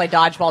players that play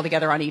dodgeball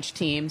together on each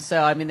team.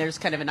 So, I mean, there's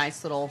kind of a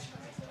nice little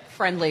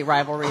friendly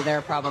rivalry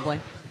there probably.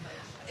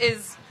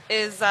 Is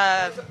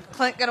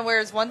Clint going to wear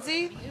his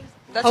onesie?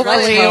 That's Hopefully.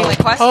 really the only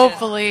question.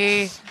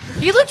 Hopefully.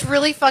 He looked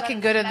really fucking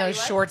good in those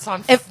shorts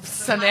on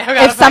Sunday.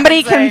 If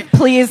somebody can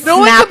please no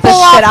one snap can the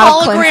pull shit off out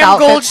of Clint's hologram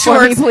gold outfits for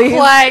me, shorts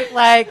please.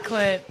 like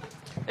Clint.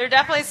 There are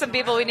definitely some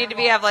people we need to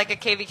have like a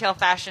KV Kill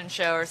fashion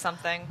show or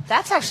something.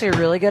 That's actually a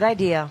really good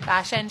idea.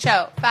 Fashion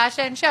show.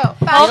 Fashion show. Like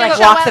Fashion show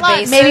walk at the lunch.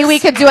 bases. Maybe we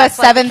could do a That's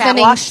like the 7th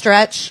inning catwalk.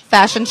 stretch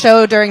fashion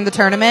show during the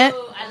tournament.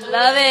 I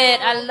love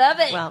it. I love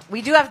it. Well, we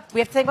have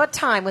to think about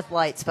time with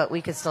lights, but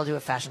we could still do a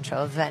fashion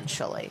show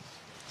eventually.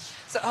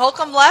 So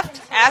Holcomb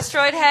left,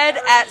 Asteroid Head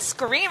at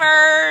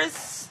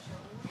Screamers.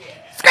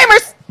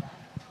 Screamers!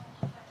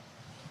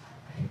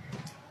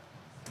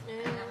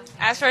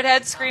 Asteroid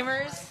Head,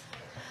 Screamers.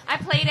 I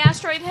played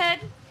Asteroid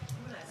Head.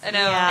 I know.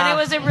 And it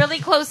was a really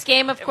close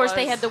game. Of course,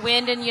 they was. had the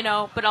wind and,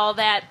 but all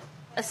that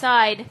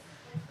aside,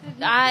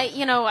 I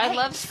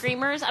love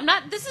Screamers.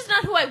 This is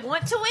not who I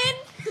want to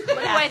win, but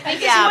who I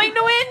think is going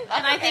to win.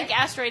 And I think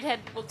Asteroid Head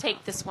will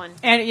take this one.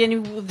 And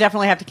you will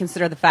definitely have to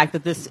consider the fact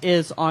that this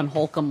is on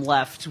Holcomb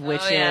left,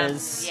 which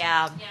is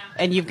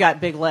and you've got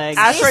big legs.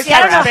 Asteroid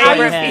Head, I don't know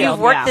favorite how field. you've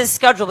worked this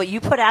schedule, but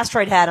you put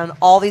Asteroid Head on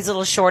all these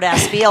little short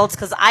ass fields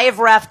because I have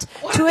reffed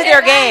 2 of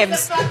their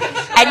games,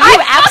 and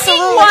you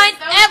absolutely want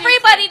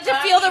everybody to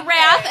feel the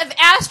wrath of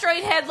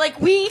Asteroid Head like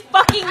we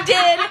fucking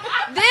did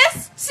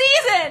this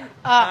season.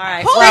 All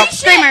right, Holy shit!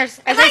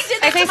 Screamers. And I did this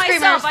I to think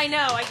myself. Screamers. I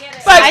know. I get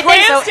it. But I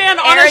think so. grandstand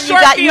on Aaron, a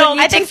short field.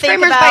 I think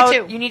Screamers by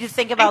 2. You need to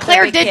think about And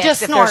Claire the did kicks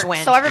just if there's snort,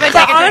 wind. so everybody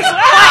take a drink.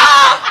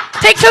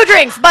 Take 2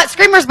 drinks, but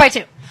Screamers by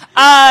 2.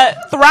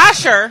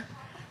 Thrasher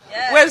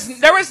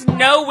there was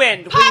no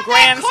wind when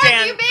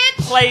grandstand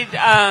played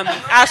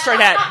Asteroid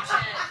Head.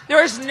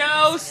 There was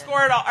no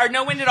score at all, or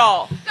no wind at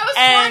all. That was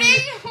and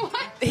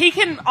he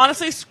can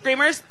honestly,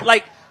 Screamers,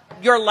 like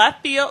your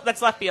left field,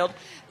 that's left field.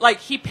 Like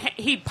he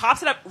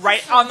pops it up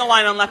right on the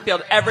line on left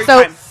field every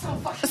time.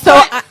 So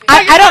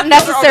I don't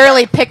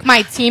necessarily pick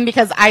my team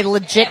because I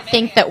legit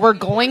think that we're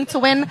going to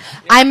win.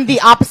 I'm the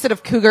opposite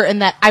of Cougar in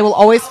that I will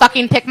always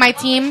fucking pick my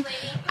team.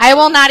 I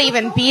will not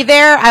even be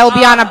there. I will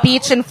be on a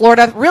beach in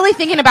Florida, really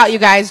thinking about you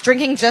guys,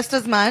 drinking just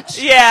as much.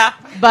 Yeah,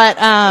 but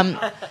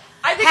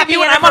I think happy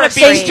when I'm on a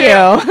beach Thank too. you.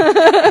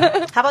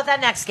 How about that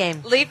next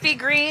game? Leafy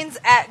Greens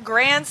at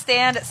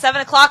Grandstand at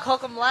 7 o'clock.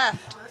 Holcomb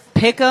left.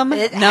 Pick'em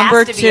It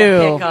number has to 2. be a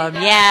pick'em.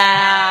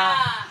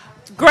 Yeah.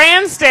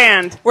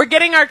 Grandstand. We're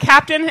getting our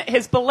captain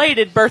his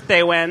belated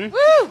birthday win.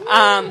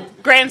 Woo!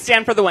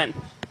 Grandstand for the win.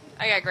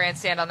 I got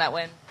Grandstand on that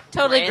win.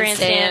 Totally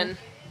grandstand.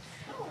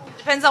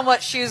 Depends on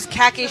what shoes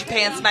khaki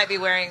pants might be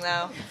wearing,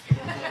 though.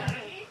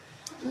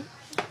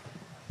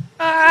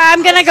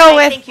 I'm going to go I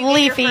with think you get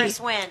Leafy. your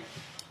first win.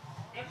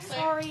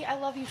 Sorry, I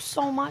love you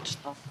so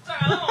much, though.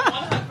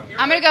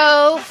 I'm gonna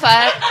go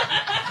fuck.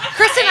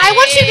 Kristen, I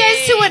want you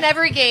guys to win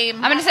every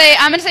game. I'm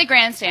gonna say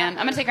grandstand.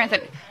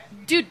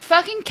 Dude,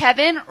 fucking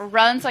Kevin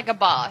runs like a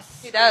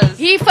boss. He does.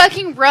 He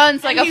fucking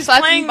runs like And a he's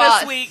fucking playing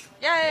boss. this week.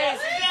 Yay!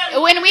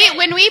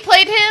 When we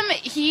played him,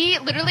 he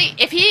literally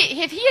if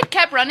he had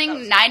kept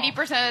running 90%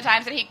 of the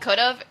times that he could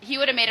have, he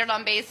would have made it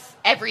on base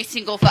every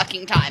single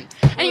fucking time.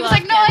 And he was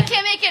like, "No, I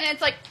can't make it." And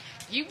it's like,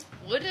 you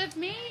would have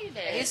made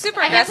it. He's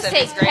super I have to aggressive.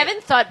 say, He's great.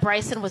 Kevin thought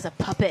Bryson was a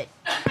puppet.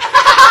 He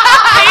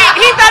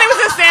thought he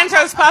was a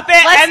Santos puppet,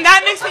 and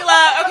that makes me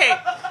laugh. Okay,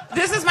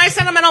 this is my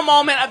sentimental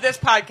moment of this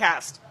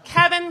podcast.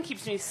 Kevin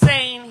keeps me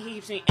sane. He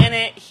keeps me in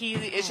it. He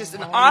is just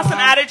an awesome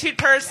attitude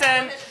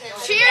person.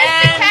 Cheers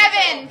and to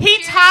Kevin. He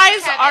Cheers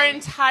ties to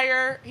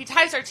our he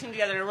ties our team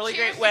together in a really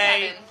Cheers great to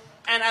way, Kevin.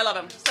 and I love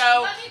him.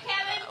 So Love you,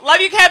 Kevin.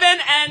 love you, Kevin,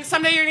 and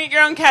someday you're gonna get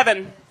your own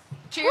Kevin.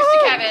 Cheers to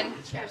Kevin.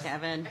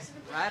 Kevin,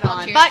 right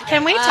on. But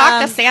can we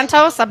talk to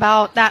Santos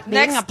about that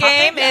being a Next puppet?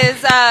 game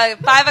is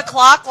 5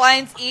 o'clock.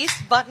 Lions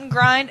East button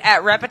grind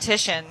at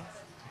Repetition.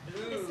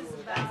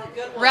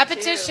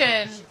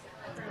 Repetition.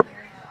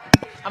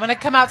 I'm going to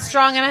come out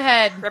strong and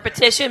ahead.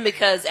 Repetition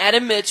because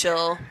Adam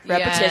Mitchell.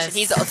 Repetition. Yes.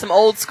 He's some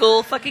old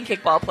school fucking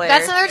kickball player.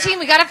 That's another team.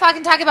 We got to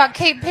fucking talk about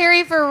Kate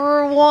Perry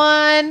for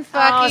one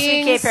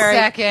fucking Kate Perry.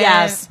 second.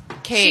 Yes.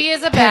 Kate she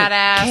is a Perry.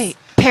 badass. Kate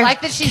Perry.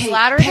 Like that she's Kate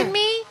louder Perry. than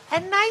me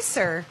and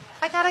nicer.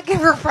 I got to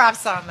give her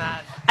props on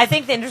that. I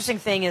think the interesting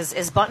thing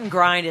is button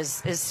grind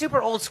is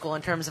super old school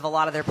in terms of a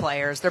lot of their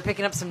players. They're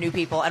picking up some new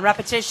people. And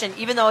Repetition,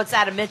 even though it's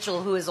Adam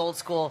Mitchell who is old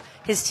school,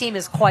 his team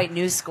is quite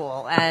new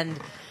school. And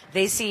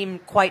they seem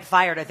quite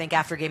fired, I think,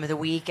 after Game of the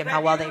Week and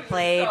how well they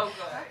played.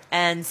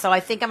 And so I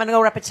think I'm going to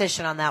go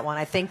Repetition on that one.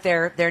 I think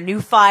their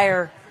new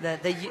fire,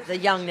 the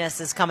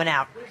youngness is coming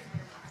out.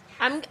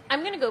 I'm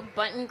going to go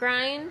button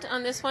grind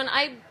on this one.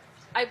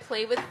 I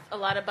play with a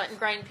lot of button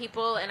grind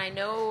people, and I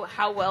know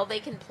how well they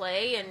can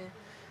play. And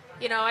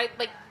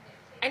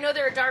I know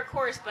they're a dark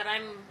horse, but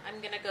I'm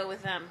going to go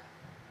with them.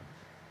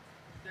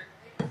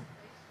 Do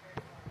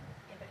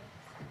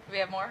we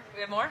have more?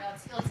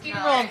 Let's keep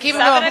it rolling. Keep it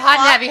rolling.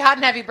 Hot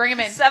and heavy. Bring them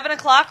in. 7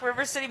 o'clock.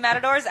 River City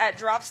Matadors at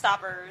Drop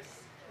Stoppers.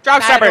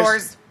 Drop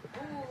Stoppers.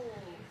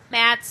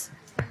 Mats.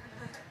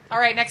 All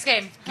right, next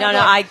game. No,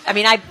 I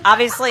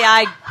obviously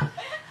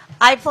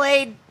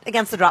played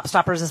against the Drop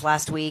Stoppers this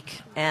last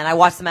week, and I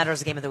watched the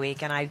Matadors Game of the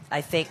Week, and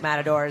I think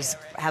Matadors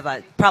have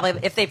probably,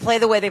 if they play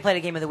the way they played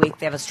a Game of the Week,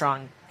 they have a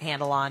strong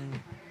handle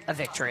on a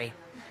victory.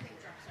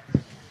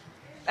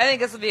 I think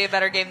this will be a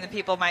better game than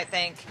people might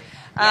think.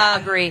 Yeah,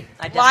 agree.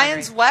 I definitely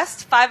Lions agree.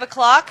 West, 5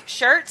 o'clock.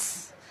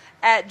 Shirts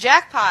at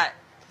Jackpot.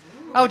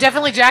 Oh,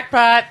 definitely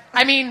jackpot.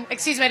 I mean,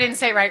 excuse me, I didn't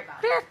say it right.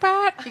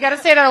 Jackpot. You got to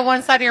say it out of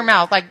one side of your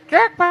mouth, like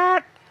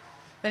jackpot.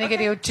 Then you get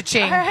to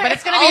cha-ching. But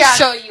it's going to be I'll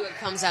show you it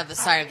comes out the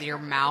side of your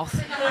mouth.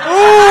 Ooh.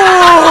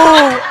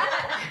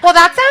 Well,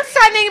 that sounds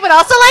threatening, but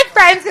also like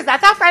friends, because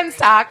that's how friends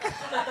talk.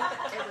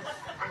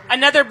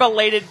 Another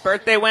belated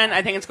birthday win.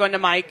 I think it's going to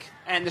Mike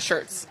and the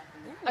shirts.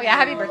 Oh yeah,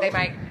 happy birthday,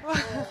 Mike.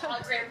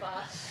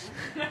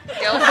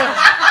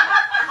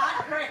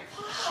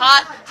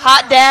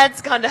 Hot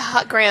dad's gone to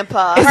hot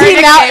grandpa. Is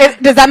he now?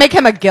 Does that make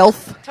him a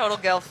gilf? Total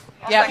gilf.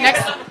 Yeah.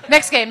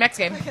 Next game. Next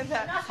game,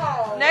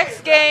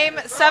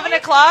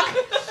 7:00.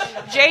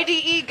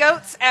 JDE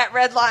Goats at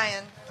Red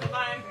Lion.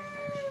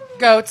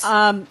 Goats.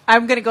 I'm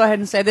going to go ahead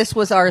and say this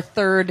was our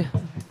third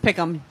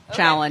pick'em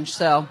challenge.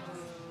 So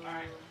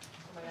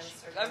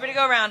Everybody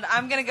go around.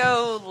 I'm going to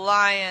go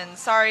Lion.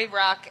 Sorry,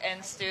 Rock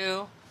and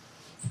Stu.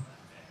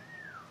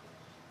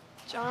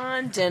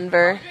 John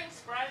Denver.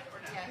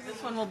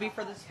 this one will be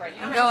for the Sprite.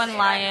 I'm going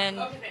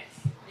Lion.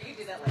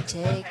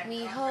 Take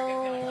me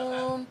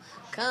home,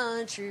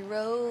 country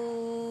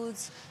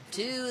roads,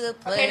 to the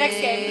place Okay, next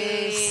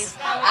game.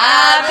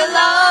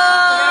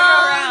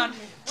 I belong.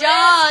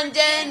 John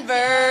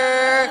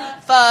Denver,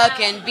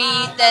 fucking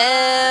beat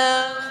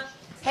them.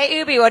 Hey,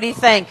 Ubi, what do you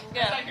think?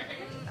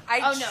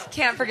 I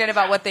can't forget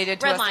about what they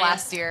did to Red us Lion.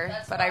 last year,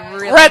 but I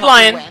really Red hope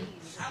Lion. we win.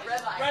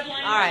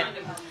 All right.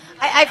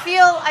 I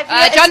feel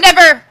John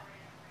Denver.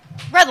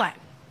 Red Lion.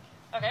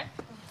 Okay.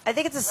 I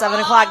think it's a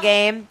 7:00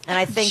 game, and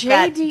I think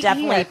that JDE,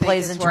 definitely I think,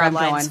 plays is into where Red I'm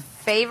Lion's going.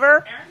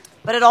 favor.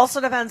 But it also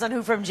depends on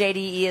who from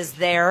JDE is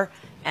there,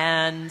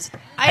 and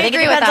I think it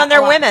agree with depends that on their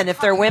a lot. women. If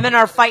their women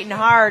are fighting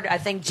hard, I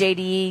think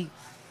JDE,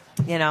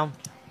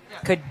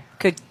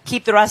 could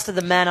keep the rest of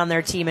the men on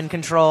their team in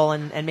control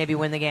and maybe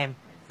win the game.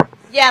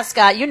 Yeah,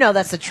 Scott, you know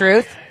that's the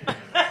truth.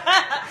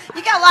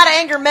 You got a lot of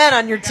anger men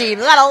on your team.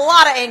 You got a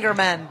lot of anger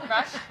men.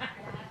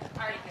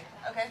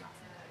 Okay.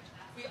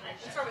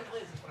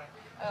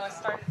 Oh, I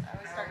started here.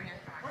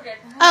 We're good.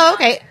 Oh,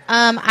 okay.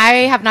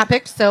 I have not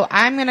picked, so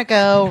I'm gonna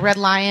go Red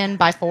Lion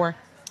by 4.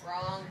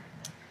 Wrong.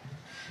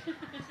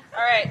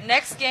 All right,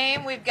 next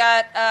game we've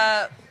got.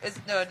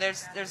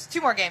 There's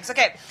 2 more games.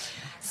 Okay,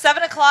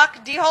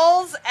 7:00.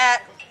 D-Holes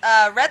at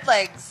Red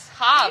Legs.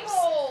 Hobbs.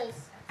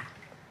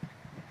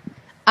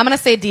 I'm gonna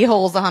say D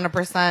holes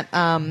 100%.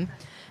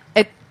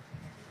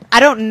 I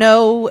don't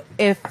know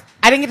if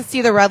I didn't get to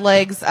see the Red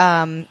Legs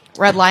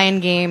Red Lion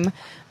game,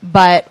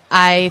 but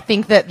I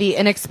think that the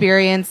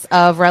inexperience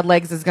of Red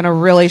Legs is gonna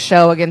really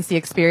show against the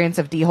experience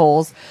of D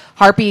holes.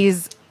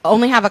 Harpies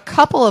only have a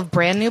couple of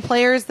brand new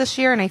players this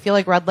year, and I feel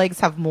like Red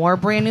Legs have more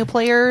brand new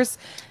players.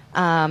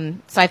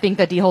 So I think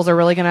that D-Holes are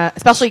really going to,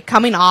 especially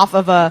coming off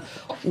of a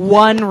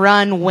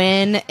 1-run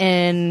win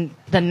in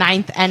the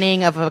 9th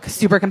inning of a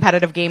super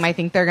competitive game, I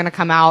think they're going to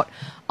come out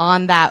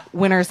on that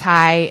winner's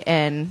high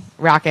and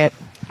rock it.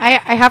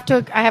 I have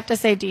to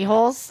say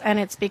D-Holes, and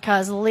it's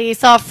because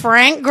Lisa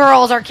Frank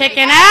girls are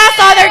kicking ass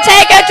on their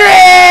Take a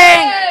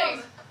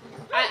Drink!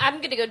 I'm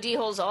going to go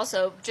D-Holes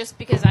also, just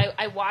because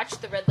I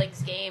watched the Red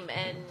Legs game,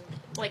 and,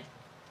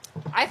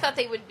 I thought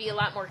they would be a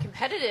lot more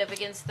competitive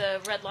against the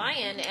Red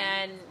Lion,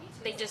 and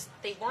they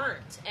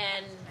weren't.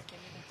 And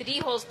the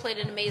D-Holes played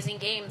an amazing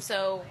game,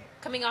 so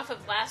coming off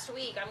of last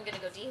week, I'm going to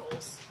go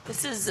D-Holes.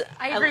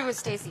 I agree with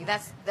Stacy.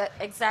 That's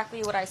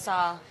exactly what I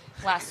saw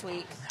last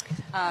week.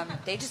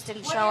 They just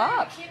didn't show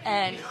up,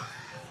 and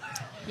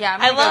yeah,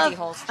 I'm gonna go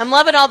D-Holes. I'm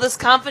loving all this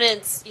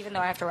confidence. Even though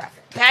I have to wrap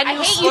it. I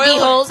hate you,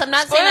 D-Holes. I'm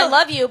not saying I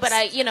love you, but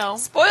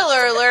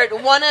Spoiler alert,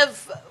 one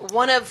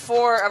of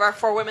 4 of our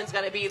 4 women's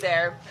going to be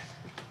there.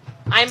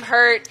 I'm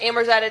hurt.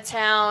 Amber's out of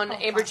town.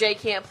 Amber J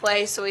can't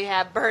play, so we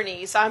have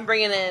Bernie. So I'm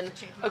bringing in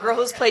a girl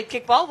who's played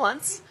kickball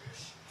once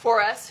for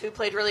us, who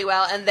played really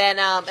well, and then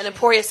an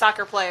Emporia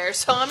soccer player.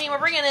 So, we're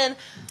bringing in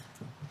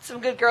some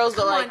good girls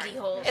that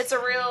it's a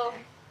real...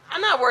 I'm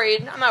not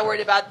worried. I'm not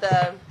worried about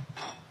the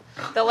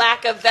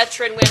lack of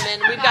veteran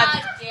women. We've got...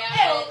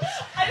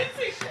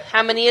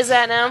 How many is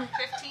that now?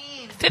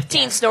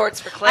 15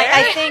 snorts for Claire.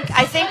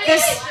 I think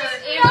this...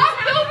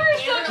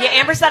 Yeah,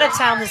 Amber's out of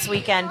town this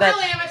weekend, but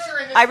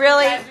I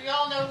really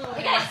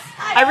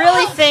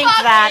think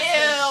that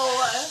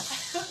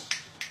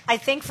I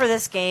think for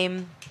this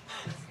game,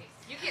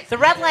 the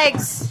Red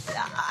Legs,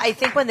 I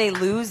think when they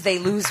lose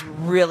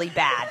really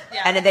bad,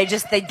 and then they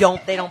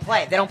don't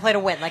play. They don't play to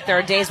win. There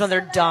are days when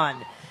they're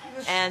done.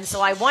 And so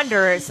I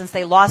wonder, since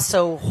they lost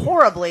so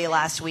horribly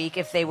last week,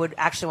 if they would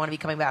actually want to be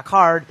coming back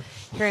hard.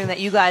 Hearing that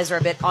you guys are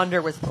a bit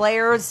under with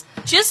players,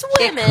 just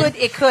women,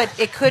 it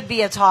could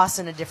be a toss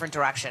in a different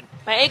direction.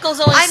 My ankle's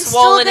only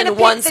swollen in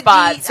one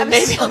spot, so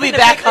maybe I'll be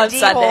back on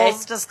Sunday.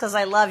 Just because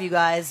I love you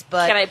guys,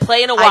 but can I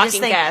play in a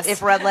walking cast?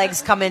 If Red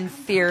Legs come in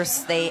fierce,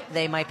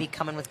 they might be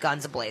coming with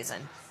guns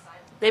ablazing.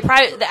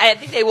 I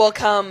think they will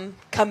come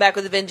back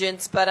with a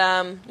vengeance. But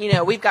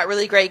we've got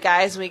really great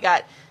guys. We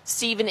got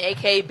Steven,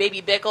 aka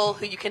Baby Bickle,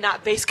 who you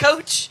cannot base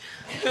coach.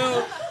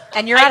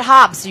 And you're at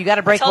Hobbs, so you got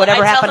to break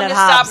whatever happened at Hobbs.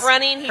 I tell him to stop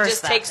running. He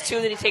just takes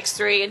 2, then he takes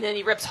 3, and then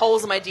he rips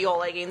holes in my D-hole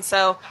leggings.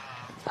 So,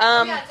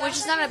 which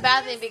is not a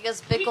bad thing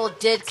because Bickle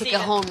did kick a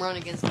home run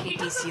against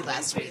KTC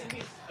last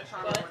week.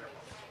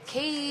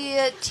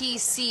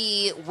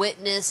 KTC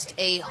witnessed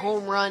a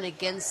home run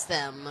against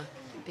them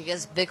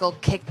because Bickle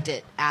kicked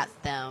it at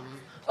them.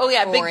 Oh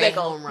yeah, Big for a Bickle,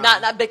 home run.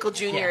 not Bickle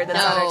Jr.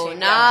 That's on our No,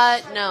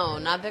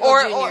 team. not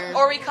Bickle Jr.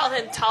 Or we call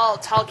him Tall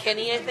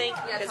Kenny, I think.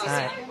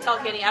 Tall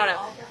Kenny. I don't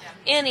know.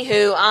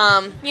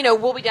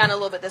 Anywho, we'll be down a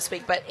little bit this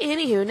week, but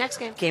anywho, next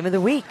game. Game of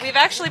the week. We've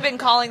actually been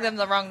calling them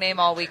the wrong name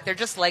all week. They're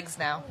just legs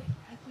now.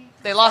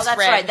 They lost that's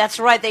Red. right. That's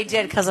right. They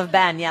did because of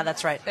Ben. Yeah,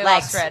 that's right. They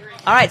Legs. lost Red.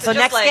 All right. So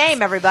Just next legs.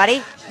 game,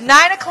 everybody.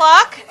 9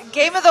 o'clock,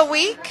 game of the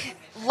week.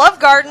 Love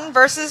Garden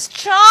versus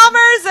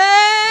Chalmerses.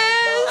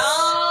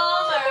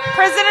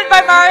 Presented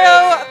by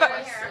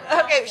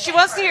Mario. Okay, she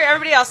wants to hear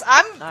everybody else.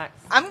 I'm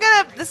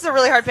gonna. This is a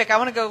really hard pick. I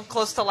want to go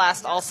close to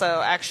last.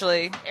 Also,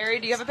 actually, Ari,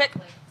 do you have a pick?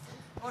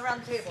 One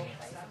around the table.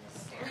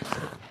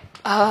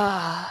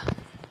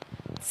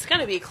 It's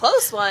gonna be a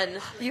close one.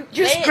 You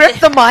just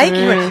gripped the mic.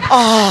 You went,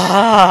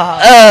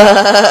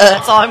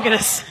 That's all I'm gonna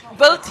say.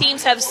 Both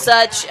teams have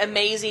such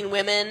amazing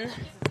women,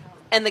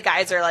 and the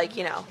guys are like,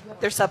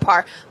 they're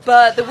subpar.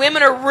 But the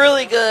women are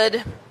really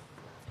good.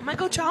 I might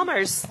go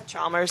Chalmers.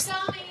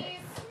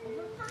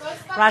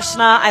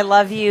 Rashna, I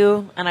love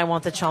you, and I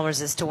want the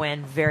Chalmerses to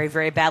win very,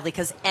 very badly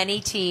because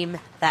any team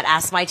that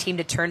asks my team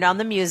to turn down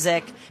the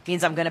music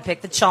means I'm going to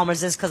pick the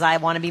Chalmerses because I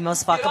want to be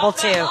most fuckable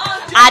too.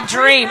 I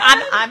dream.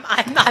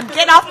 I'm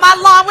getting off my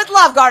lawn with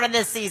Love Garden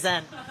this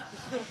season.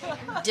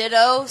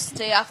 Ditto,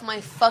 stay off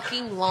my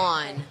fucking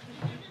lawn.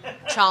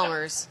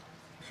 Chalmers.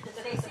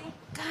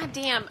 God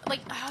damn.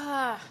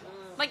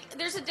 Like,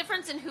 there's a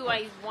difference in who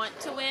I want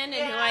to win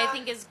and who I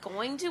think is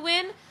going to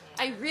win.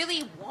 I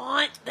really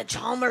want the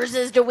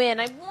Chalmerses to win.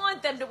 I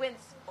want them to win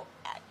so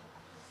bad.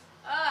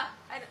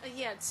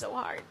 It's so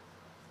hard.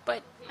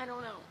 But I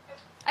don't know.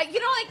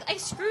 I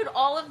screwed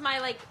all of my,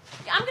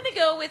 I'm going to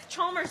go with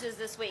Chalmerses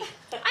this week.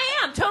 I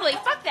am, totally.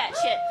 Fuck that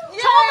shit.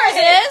 Yay!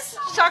 Chalmerses!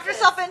 She talked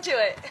herself into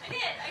it.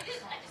 I just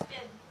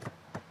did.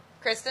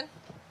 Kristen?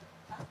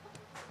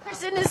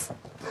 Kristen is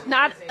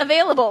not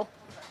available.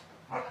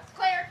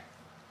 Claire.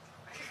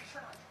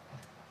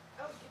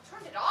 Oh, you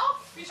turned it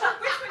off? You turned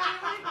which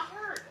one? You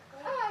heard.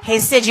 Hey,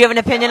 Sid, you have an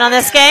opinion on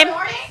this game?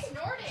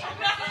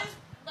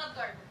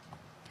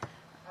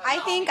 I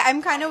think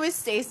I'm kind of with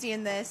Stacy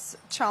in this.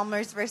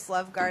 Chalmers versus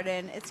Love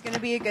Garden. It's going to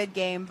be a good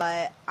game,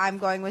 but I'm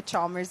going with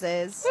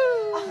Chalmerses.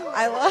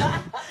 I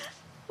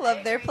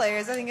love their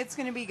players. I think it's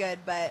going to be good,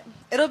 but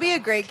it'll be a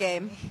great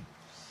game.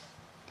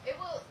 It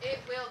will be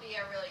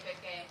a really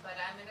good game, but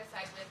I'm going to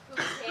side with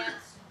Poopy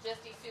Pants,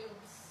 Justy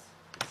Soobs,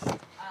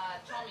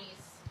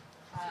 Chalmies.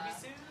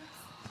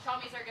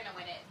 Chalmies are going to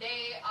win it.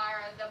 They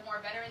are the more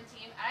veteran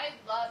team. I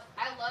loved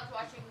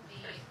watching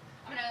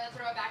I'm going to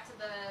throw it back to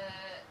the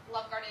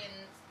Love Garden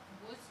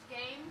Boost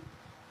game.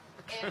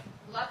 If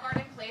Love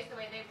Garden plays the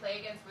way they play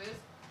against Boost,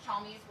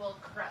 Chalmies will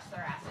crush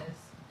their asses.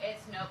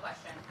 It's no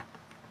question.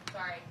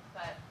 Sorry,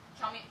 but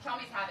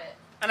Chalmies have it.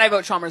 And I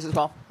vote Chalmers as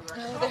well.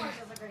 Chalmers is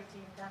a great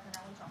team.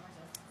 Definitely Chalmers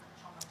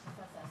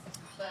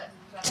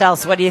is.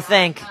 Chelsea, what do you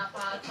think?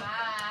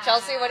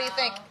 Chelsea, what do you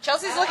think?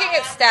 Chelsea's looking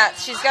at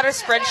stats. She's got her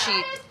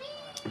spreadsheet.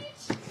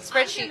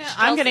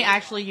 I'm going to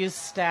actually use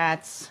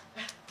stats.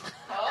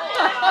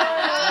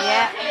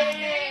 Yeah.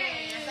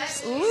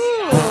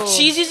 Ooh.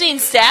 She's using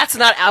stats,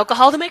 not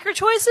alcohol, to make her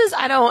choices?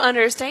 I don't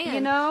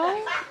understand.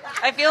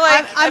 I feel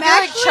like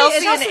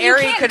Chelsea and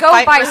Ari could go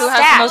fight by for who stats.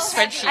 has the most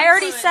spreadsheets. I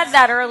already said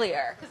that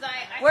earlier.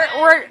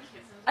 We're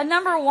a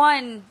number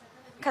one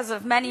because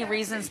of many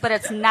reasons, but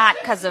it's not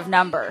because of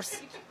numbers.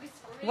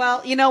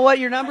 Well, you know what?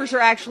 Your numbers are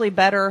actually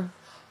better.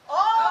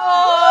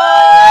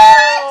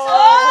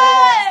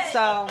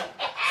 So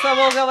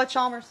we'll go with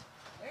Chalmers.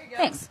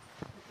 Thanks.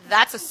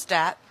 That's a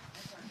stat.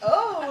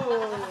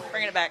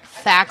 Bringing it back.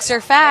 Facts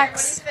are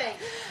facts.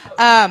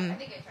 I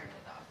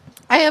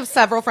have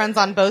several friends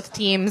on both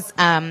teams.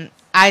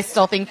 I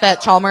still think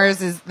that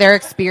Chalmers is their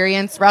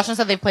experience. Rashna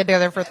said they've played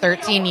together for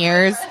 13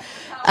 years.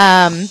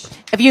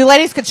 If you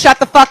ladies could shut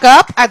the fuck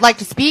up, I'd like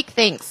to speak.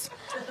 Thanks.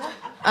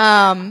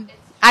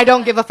 I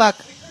don't give a fuck.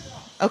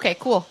 Okay,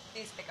 cool.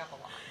 These pick up a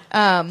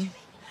lot.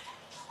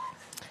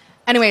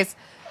 Anyways,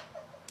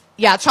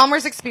 yeah,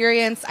 Chalmers'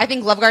 experience. I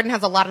think Love Garden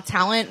has a lot of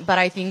talent, but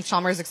I think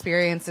Chalmers'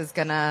 experience is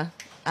gonna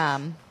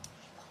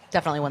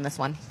definitely win this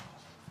one.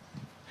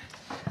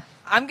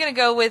 I'm going to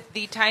go with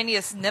the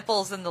tiniest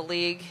nipples in the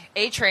league,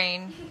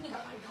 A-Train.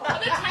 Are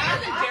they tinier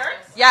than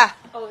Derek's? Yeah.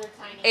 Oh, they're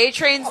tiny.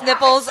 A-Train's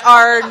nipples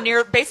are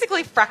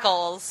basically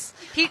freckles.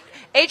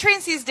 A-Train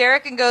sees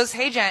Derek and goes,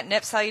 "Hey, Giant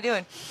Nips, how you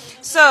doing?"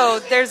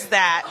 So there's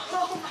that.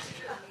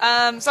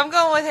 So I'm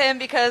going with him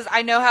because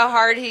I know how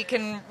hard he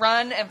can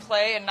run and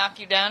play and knock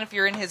you down if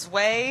you're in his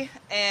way.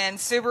 And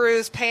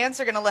Subaru's pants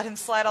are going to let him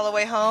slide all the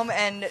way home.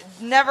 And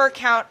never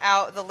count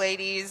out the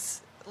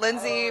ladies.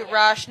 Lindsay,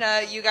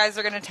 Rashna, you guys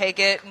are going to take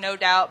it, no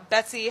doubt.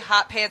 Betsy,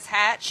 Hot Pants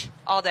Hatch,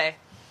 all day.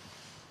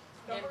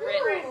 And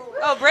Britt.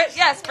 Oh, Britt,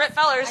 yes, Britt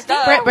Fellers. I think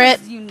duh. Britt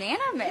was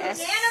unanimous.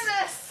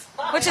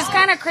 Which is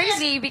kind of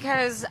crazy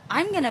because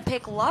I'm going to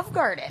pick Love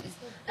Garden.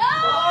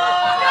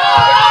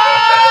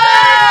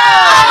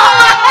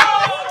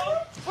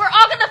 We're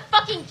all gonna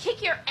fucking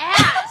kick your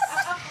ass.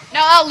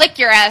 No, I'll lick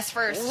your ass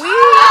first.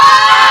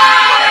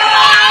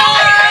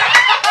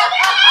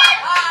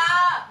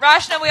 Rashna,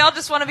 Rashna, we all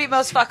just want to be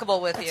most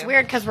fuckable with It's you.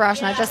 weird because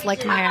Rashna just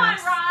licked my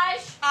ass.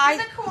 I,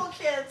 the cool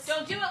kids.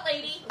 Don't do it,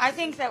 lady. I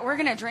think that we're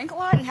gonna drink a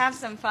lot and have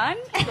some fun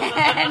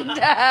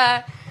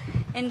and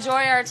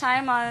enjoy our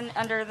time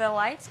under the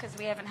lights because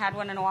we haven't had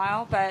one in a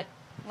while. But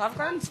Love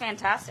Garden's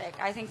fantastic.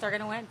 I think they're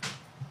gonna win.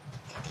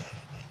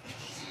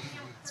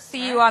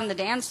 See you on the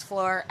dance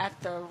floor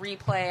at the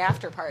replay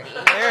after party.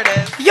 There it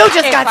is. You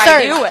just got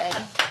served. do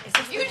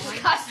it. You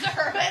just got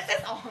service.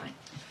 It's on.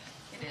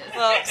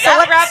 Well,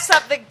 that wraps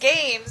up the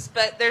games,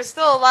 but there's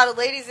still a lot of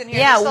ladies in here.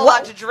 Yeah, There's still a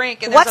lot to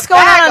drink. And what's there's a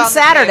going bag on the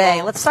Saturday?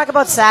 table. Let's talk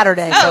about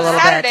Saturday for a little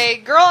Saturday,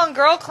 bit. Girl on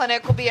Girl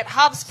Clinic will be at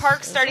Hobbs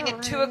Park starting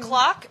at 2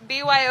 o'clock.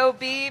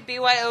 BYOB,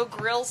 BYO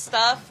grill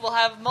stuff. We'll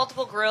have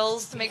multiple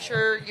grills to make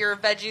sure your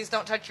veggies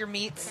don't touch your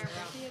meats.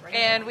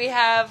 And we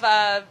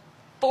have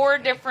 4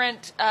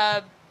 different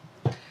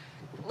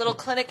little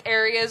clinic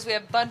areas. We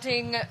have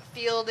bunting,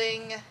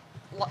 fielding,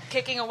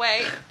 kicking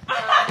away,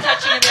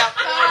 touching in the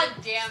outfield. God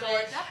damn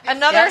it.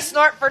 Another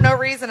snort for no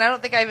reason. I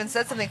don't think I even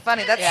said something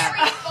funny. That's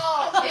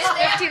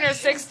It's 15 or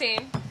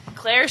 16.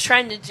 Claire's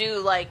trying to do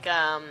like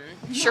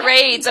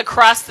charades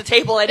across the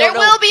table. I There don't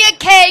know. will be a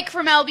cake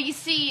from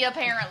LBC,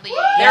 apparently.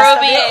 There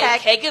will be a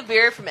cake of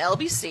beer from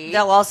LBC.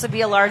 There'll also be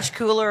a large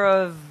cooler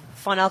of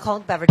fun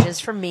alcoholic beverages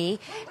from me,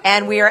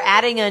 and we are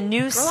adding a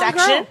new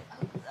section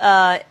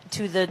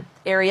to the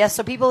area.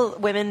 So people,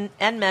 women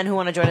and men who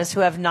want to join us who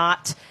have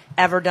not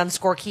ever done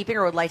scorekeeping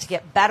or would like to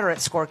get better at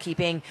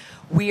scorekeeping,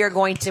 we are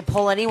going to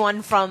pull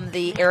anyone from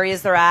the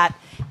areas they're at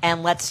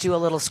and let's do a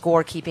little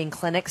scorekeeping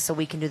clinic so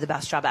we can do the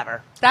best job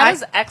ever. That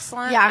is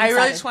excellent. Yeah, I'm I really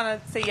excited. just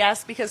want to say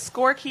yes because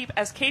scorekeep,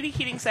 as Katie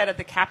Keating said at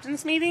the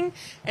captain's meeting,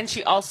 and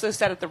she also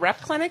said at the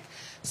rep clinic,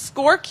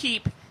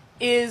 scorekeep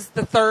is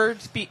the third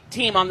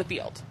team on the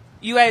field.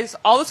 You guys,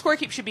 all the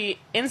scorekeep should be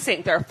in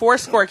sync. There are 4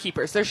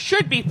 scorekeepers. There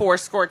should be 4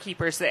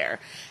 scorekeepers there.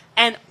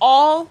 And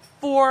all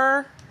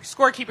 4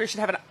 scorekeepers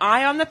should have an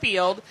eye on the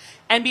field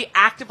and be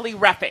actively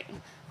repping.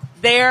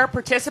 They're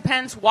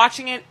participants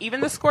watching it,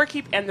 even the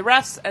scorekeep and the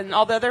refs and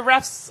all the other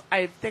refs.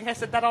 I think I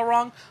said that all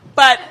wrong.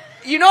 But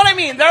you know what I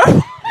mean.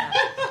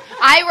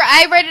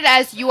 I read it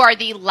as you are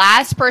the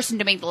last person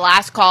to make the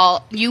last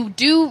call. You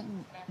do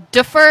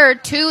defer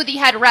to the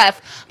head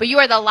ref, but you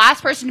are the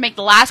last person to make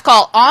the last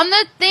call on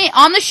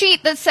the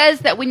sheet that says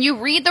that when you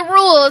read the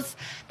rules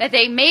that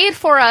they made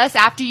for us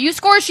after you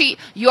score sheet,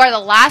 you are the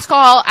last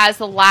call as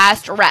the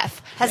last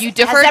ref. You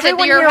defer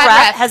to your head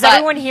ref. Has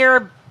everyone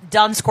here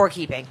done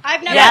scorekeeping?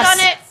 I've never Yes.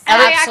 done it,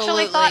 and I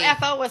Absolutely. actually thought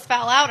FO was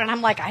foul out, and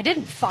I'm like, I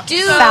didn't fucking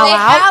Dude, foul they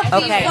out.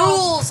 have these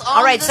rules on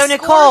All right, the so score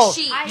Nicole,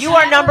 sheet. you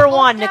are number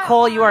 1.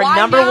 Nicole, you are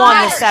number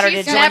 1 this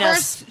Saturday. She's Join never,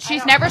 us.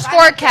 she's never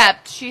score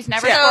kept. She's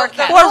never score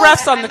kept. 4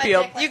 refs on the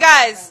field. You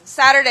guys,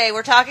 Saturday,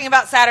 we're talking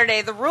about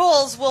Saturday. The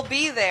rules will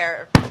be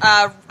there.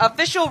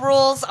 Official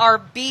rules are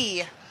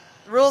B.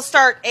 Rules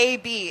start A,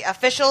 B.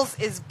 Officials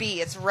is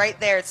B. It's right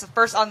there. It's the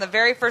first on the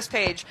very first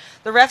page.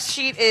 The ref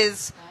sheet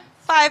is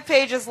 5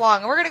 pages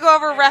long. And we're going to go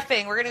over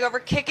reffing. We're going to go over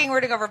kicking.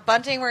 We're going to go over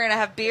bunting. We're going to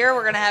have beer.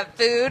 We're going to have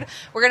food.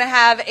 We're going to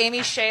have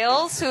Amy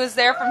Shales, who is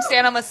there from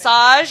Santa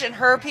Massage, and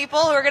her people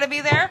who are going to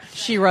be there.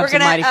 She rubs We're a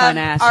gonna, mighty fun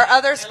ass. Our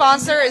other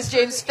sponsor is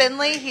James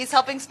Finley. He's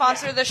helping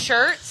sponsor the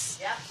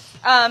shirts.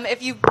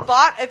 If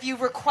you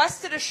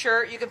requested a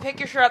shirt, you can pick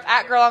your shirt up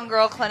at Girl on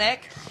Girl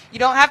Clinic. You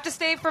don't have to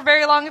stay for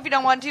very long if you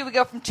don't want to. We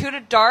go from 2 to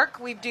dark.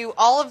 We do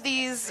all of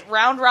these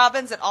round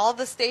robins at all of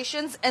the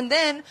stations, and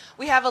then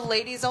we have a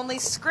ladies only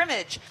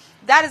scrimmage.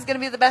 That is going to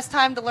be the best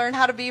time to learn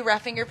how to be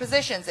reffing your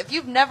positions. If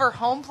you've never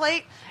home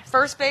plate,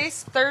 first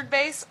base, third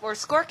base, or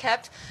score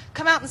kept,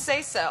 come out and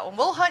say so. And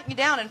we'll hunt you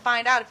down and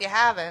find out if you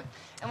haven't.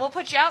 And we'll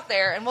put you out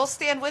there, and we'll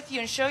stand with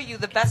you and show you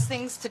the best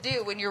things to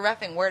do when you're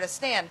reffing, where to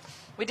stand.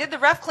 We did the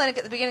ref clinic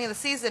at the beginning of the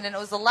season, and it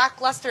was a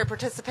lackluster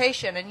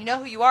participation. And you know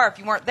who you are if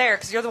you weren't there,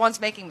 because you're the ones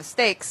making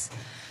mistakes.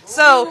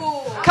 So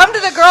come to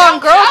the Girl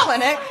on Girl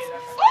Clinic.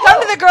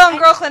 Come to the Girl on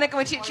Girl Clinic, and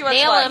we teach you what's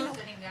Nail what. him.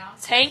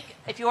 Tank,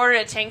 if you ordered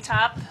a tank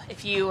top,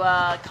 if you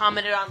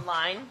commented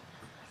online,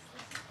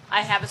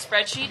 I have a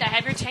spreadsheet. I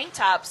have your tank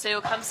top, so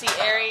come see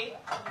Ari.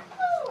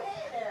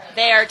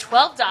 They are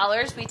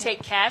 $12. We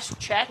take cash,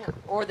 check,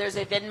 or there's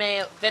a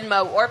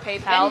Venmo or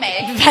PayPal.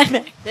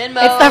 Venmo. Venmo.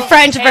 It's the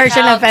French PayPal,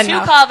 version of Venmo.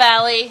 Tucall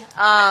Valley.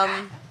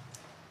 I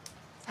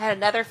had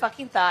another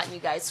fucking thought, and you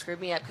guys screwed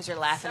me up because you're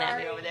laughing at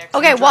me over there.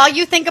 Okay, while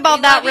you think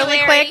about that really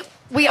quick,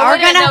 we are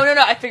gonna. gonna.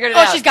 No, I figured it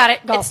out. Oh, she's got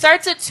it. Go. It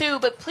starts at 2,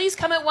 but please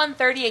come at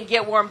 1:30 and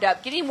get warmed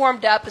up. Getting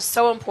warmed up is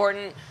so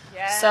important.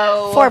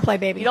 So Foreplay,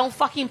 baby. You don't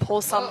fucking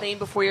pull something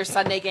before your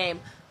Sunday game.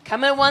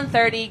 Come at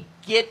 1:30,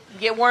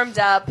 get warmed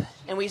up,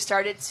 and we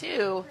start at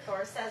 2.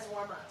 Thor says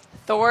warm up.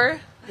 Thor,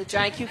 the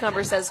giant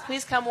cucumber, says,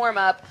 "Please come warm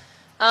up."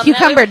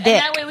 Cucumber dick.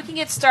 And that way we can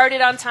get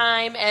started on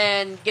time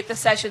and get the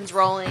sessions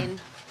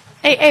rolling.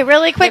 Hey,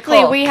 really quickly,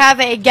 Nicole. we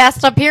have a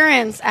guest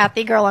appearance at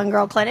the Girl on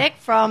Girl Clinic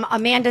from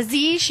Amanda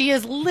Z. She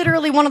is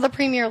literally one of the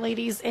premier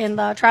ladies in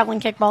the Traveling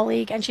Kickball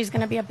League, and she's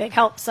going to be a big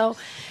help. So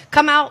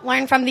come out,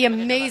 learn from the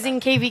amazing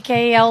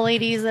KVKL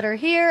ladies that are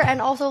here,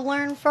 and also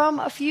learn from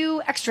a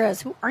few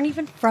extras who aren't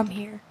even from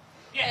here.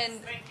 And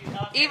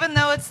even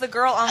though it's the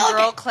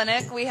girl-on-girl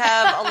clinic, we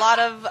have a lot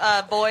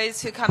of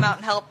boys who come out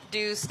and help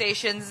do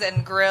stations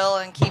and grill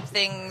and keep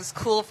things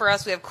cool for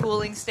us. We have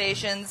cooling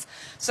stations.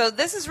 So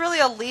this is really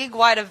a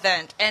league-wide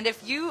event. And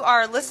if you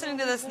are listening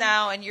to this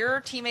now and your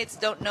teammates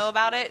don't know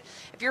about it,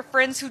 if your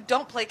friends who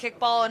don't play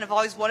kickball and have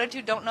always wanted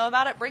to don't know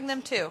about it, bring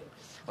them too.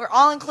 We're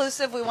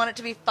all-inclusive. We want it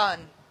to be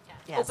fun.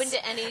 Yes. Open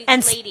to any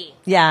And lady.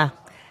 Yeah.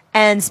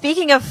 And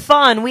speaking of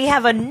fun, we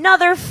have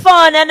another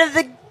fun end of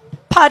the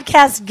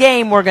podcast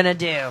game we're going to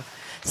do.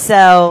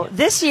 So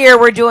this year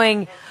we're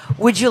doing,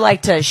 would you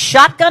like to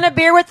shotgun a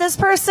beer with this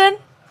person,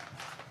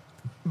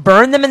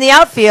 burn them in the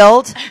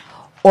outfield,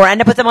 or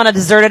end up with them on a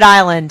deserted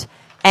island?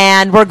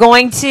 And we're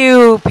going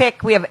to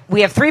pick,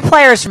 we have 3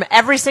 players from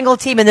every single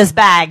team in this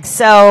bag.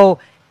 So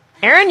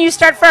Aaron, you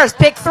start first.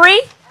 Pick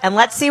 3 and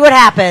let's see what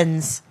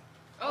happens.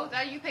 Oh,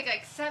 now you pick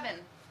like 7.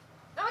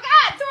 Oh my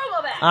God, throw them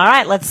all back. All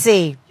right, let's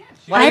see.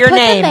 What are I your put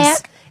them names?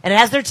 back. And it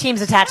has their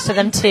teams attached to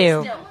them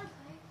too.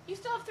 You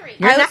still have 3.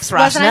 You're next,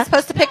 Wasn't I Rashna.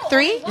 supposed to pick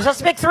 3? You're supposed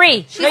to pick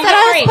 3. She said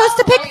I was supposed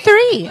to pick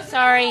 3.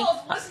 Sorry.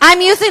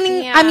 I'm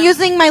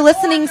using my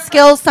listening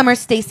skills, Summer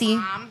Stacy.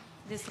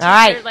 This All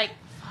right. Like,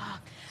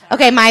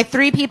 Okay, my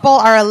 3 people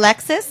are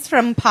Alexis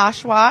from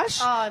Posh Wash,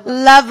 Oh,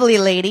 lovely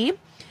lady.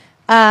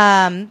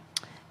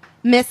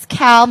 Miss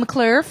Cal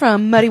McClure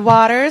from Muddy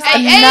Waters,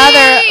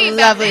 another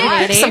lovely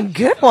lady. Some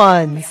good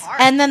ones.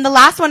 And then the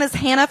last one is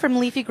Hannah from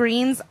Leafy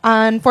Greens.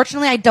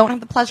 Unfortunately, I don't have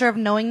the pleasure of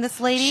knowing this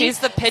lady. She's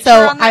the pitcher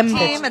so on that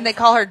team, and they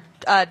call her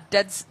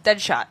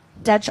Dead Shot.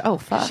 Oh,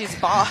 fuck. She's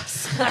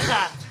boss.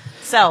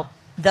 So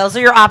those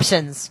are your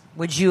options. Who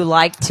would you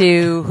like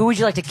to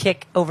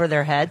kick over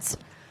their heads?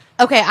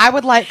 Okay, I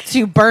would like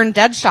to burn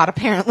Deadshot,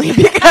 apparently,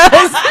 because,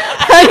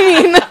 I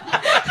mean,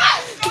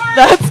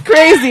 that's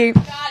crazy.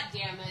 God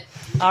damn it.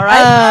 All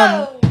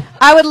right.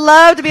 I would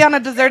love to be on a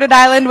deserted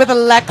island with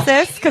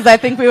Alexis, because I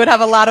think we would have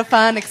a lot of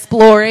fun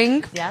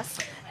exploring. Yes.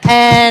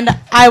 And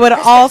I would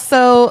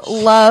also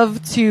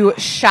love to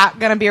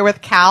shotgun a beer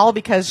with Cal,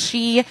 because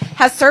she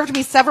has served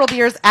me several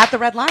beers at the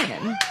Red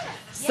Lion.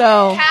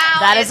 So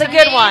that is a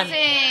good one.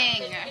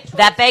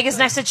 That bag is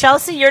next to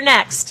Chelsea. You're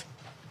next.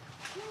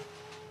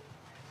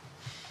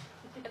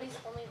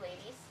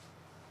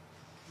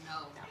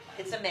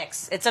 It's a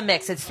mix. It's a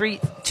mix. It's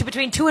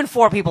between 2 and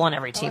 4 people on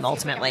every team,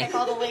 ultimately.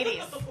 All the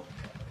ladies.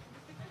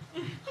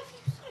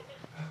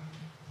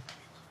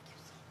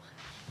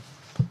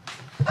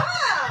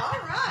 all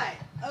right.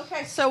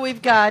 Okay, so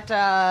we've got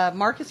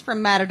Marcus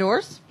from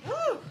Matadors.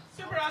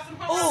 Super awesome.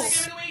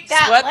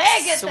 That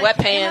leg is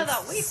Sweatpants.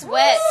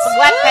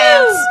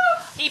 Sweatpants.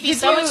 He'd be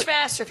so much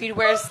faster if he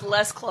wears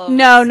less clothes.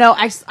 No,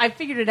 I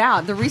figured it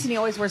out. The reason he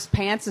always wears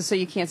pants is so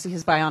you can't see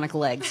his bionic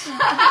legs.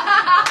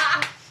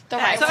 The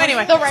right. So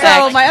anyway, The right.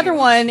 so my other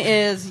one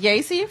is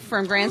Yacy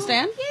from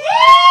Grandstand.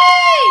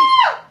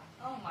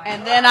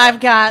 And then I've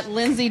got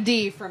Lindsay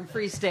D from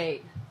Free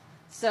State.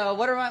 So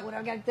what do I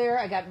got there?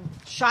 I got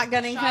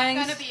shotgunning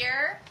things. Shotgun a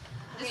beer,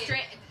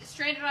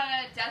 stranded on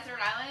a desert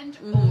island,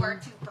 or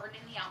to burn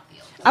in the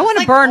outfield. I want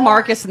to burn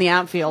Marcus in the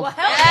outfield. Well,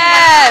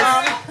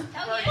 yes! Move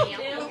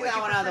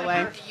that one out of the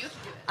way.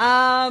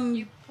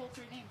 You pull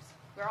 3 names.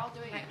 We're all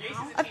doing it.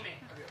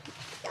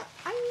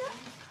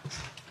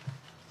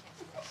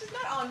 She's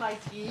not on my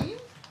team.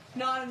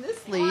 Not in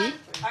this league.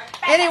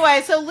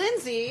 Anyway, so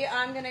Lindsay,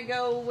 I'm going to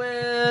go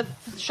with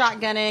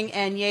shotgunning,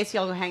 and Yacy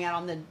I'll go hang out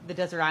on the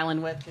desert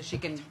island with, because she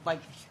can, like,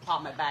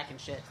 pop my back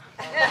and shit.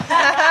 All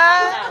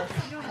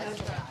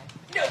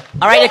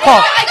right, Nicole.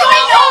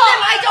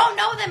 I don't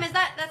know them.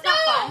 That's not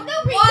fun? No,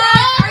 We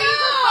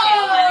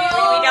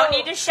don't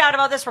need to shout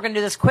about this. We're going to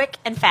do this quick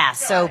and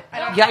fast. So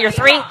you got your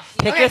 3?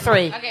 Pick your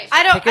 3. Okay.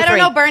 I don't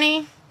know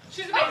Bernie.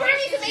 She's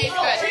amazing. She's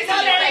good. She's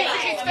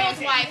Phil's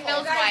wife.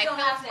 Phil's wife.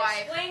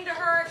 Explain to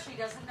her if she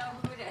doesn't know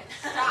who it is.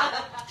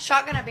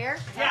 Shotgun a beer?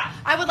 Yeah.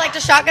 I would like to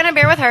shotgun a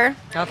beer with her.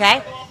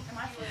 Okay.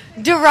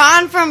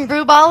 Duran from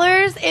Brew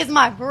Ballers is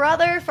my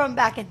brother from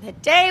back in the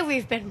day.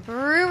 We've been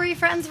brewery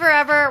friends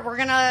forever. We're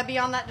going to be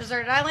on that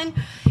deserted island.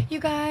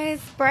 You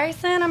guys,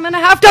 Bryson, I'm going to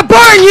have to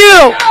burn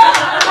you!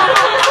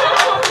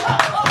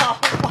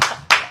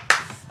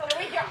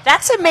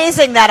 That's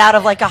amazing that out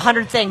of like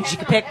 100 things you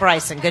could pick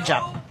Bryson. Good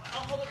job.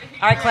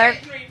 All right, Claire.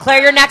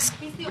 Claire, you're next.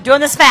 We're doing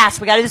this fast.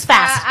 We got to do this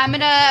fast. I'm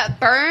gonna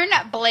burn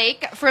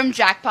Blake from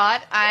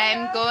Jackpot.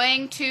 I'm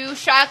going to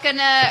shotgun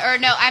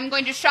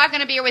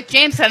a beer with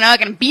James. 'Cause I know I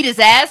can beat his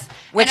ass.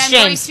 Which and I'm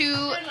James?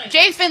 going to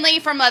James Finley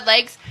from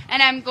Mudlegs,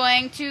 and I'm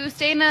going to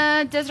stay in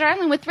a desert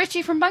island with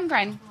Richie from Bun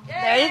Grind.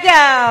 There you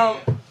go.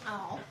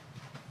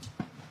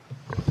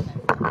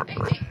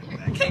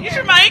 Okay, use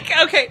your mic.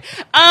 Okay.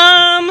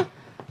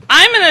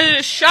 I'm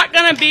gonna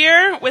shotgun a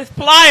beer with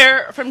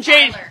Flyer from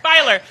James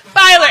Filer.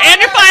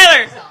 Andrew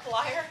Filer.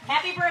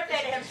 Happy birthday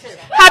to him too.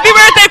 Happy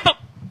birthday,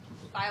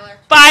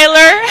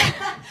 Filer.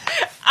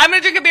 I'm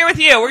gonna drink a beer with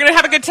you. We're gonna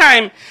have a good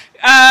time.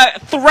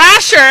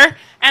 Thrasher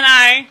and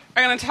I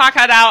are gonna talk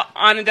it out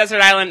on a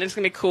desert island. It's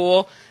gonna be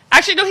cool.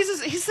 Actually, no,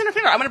 he's center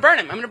fielder. I'm going to burn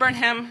him. I'm going to burn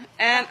him.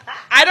 And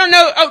I don't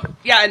know. Oh,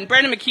 yeah, and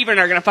Brandon McKeever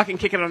are going to fucking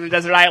kick it on a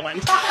desert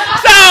island. So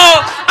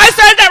I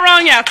said that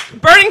wrong, yeah.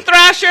 Burning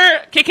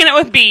Thrasher, kicking it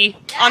with B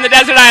on the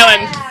desert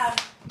island.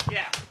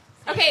 Yeah.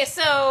 Okay,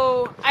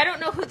 so I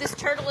don't know who this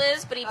turtle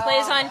is, but he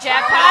plays on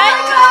Jackpot.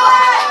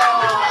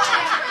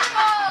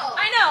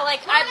 I know,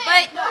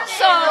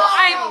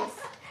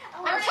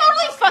 I'm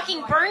totally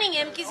fucking burning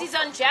him because he's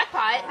on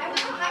Jackpot.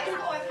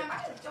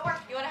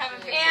 You want to have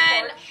him pick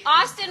And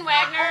Austin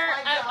Wagner,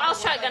 I'll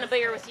shotgun a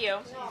beer with you.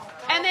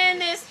 And then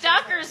this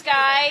Dockers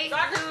guy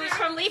who's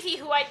from Leafy,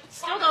 who I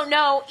still don't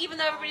know, even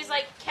though everybody's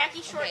like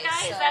khaki short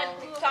guy. Is that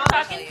who I'm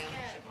talking?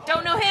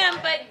 Don't know him,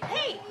 but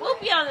hey, we'll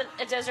be on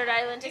a desert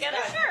island together.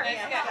 Sure.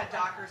 Yeah, he's got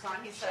Dockers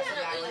on. He says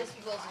the island.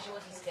 Are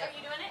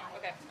you doing it?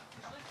 Okay.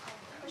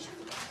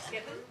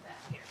 Skip him.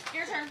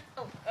 Your turn.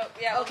 Oh,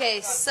 yeah.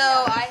 Okay, so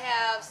I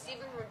have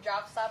Steven from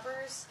Drop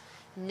Stoppers,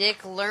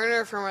 Nick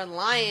Lerner from Red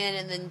Lion,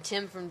 and then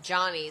Tim from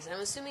Johnny's. I'm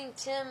assuming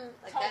Tim,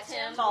 like Tall that's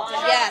Tim.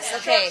 Yes,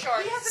 okay.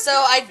 So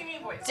I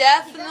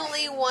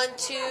definitely want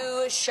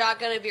to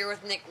shotgun a beer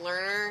with Nick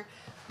Lerner,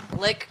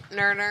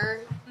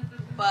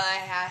 but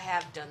I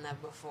have done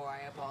that before.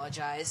 I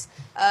apologize.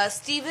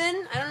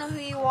 Steven, I don't know who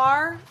you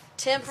are.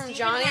 Tim from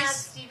Johnny's.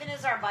 Steven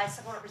is our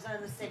bicycle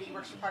representative of the city.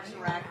 Works for Parks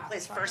and Rec.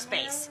 Plays first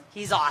base.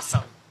 He's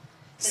awesome.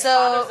 His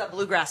father's a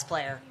bluegrass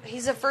player.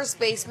 He's a first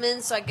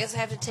baseman, so I guess I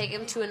have to take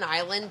him to an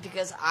island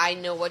because I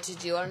know what to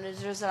do on a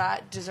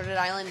deserted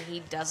island.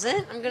 He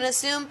doesn't, I'm going to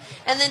assume.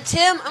 And then,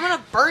 Tim, I'm going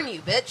to burn you,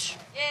 bitch.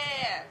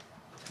 Yeah.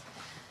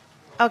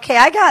 Okay,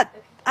 I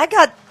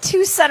got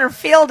two center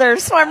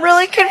fielders, so I'm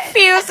really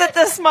confused at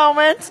this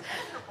moment.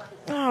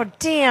 Oh,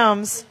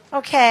 dams.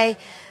 Okay.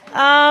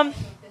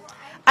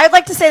 I'd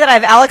like to say that I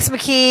have Alex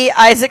McKee,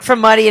 Isaac from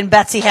Muddy, and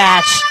Betsy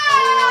Hatch.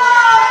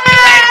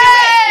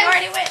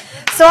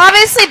 So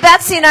obviously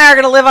Betsy and I are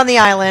going to live on the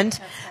island,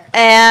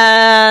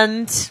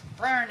 and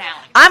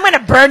I'm going to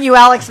burn you,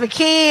 Alex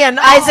McKee, and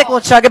Isaac will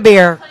chug a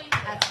beer.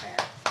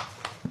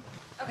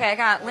 Okay, I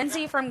got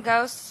Lindsay from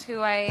Ghosts,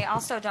 who I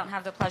also don't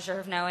have the pleasure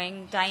of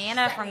knowing,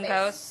 Diana from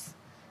Ghosts,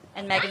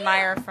 and Megan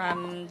Meyer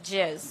from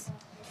Jizz.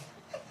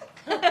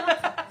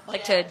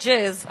 Like to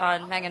jizz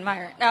on Megan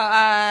Meyer.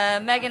 No,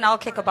 Megan, I'll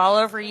kick a ball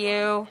over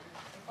you,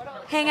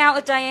 hang out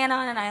with Diana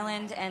on an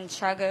island, and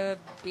chug a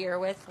beer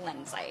with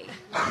Lindsay.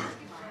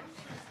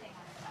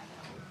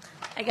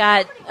 I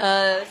got,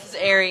 this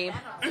is Ari.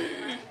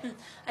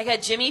 I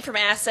got Jimmy from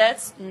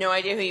Assets, no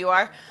idea who you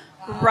are.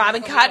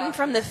 Robin Cotton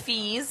from The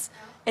Fees,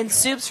 and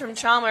Soups from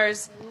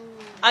Chalmers.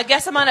 I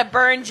guess I'm going to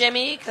burn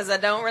Jimmy because I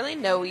don't really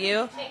know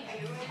you.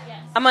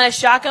 I'm going to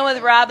shotgun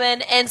with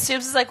Robin, and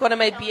Soups is like one of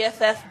my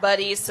BFF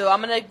buddies, so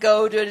I'm going to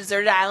go to a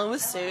deserted island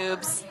with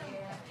Soups,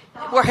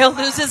 where he'll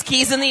lose his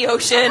keys in the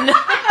ocean.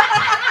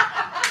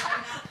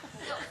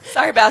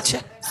 Sorry about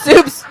you.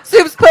 Soups,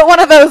 put one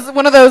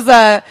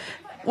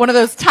of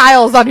those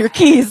tiles on your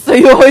keys so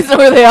you always know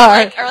where they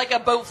are. Or like a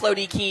boat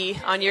floaty key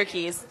on your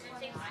keys.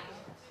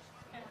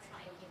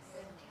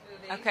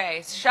 Okay,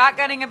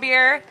 shotgunning a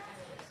beer.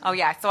 Oh,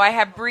 yeah. So I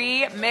have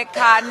Bree, Mick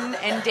Cotton,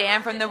 and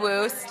Dan from the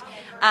Woost.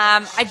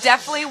 I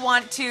definitely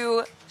want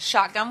to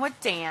shotgun with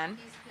Dan.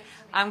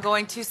 I'm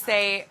going to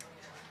say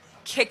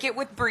kick it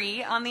with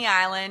Bree on the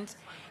island.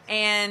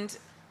 And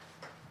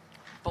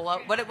below,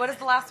 what is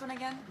the last one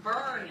again?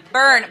 Burn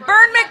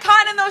Mick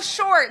Cotton in those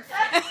shorts.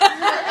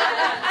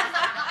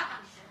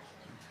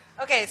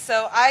 Okay,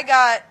 so I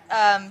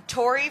got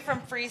Tori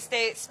from Free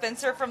State,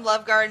 Spencer from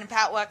Love Garden, and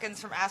Pat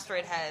Watkins from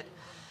Asteroid Head.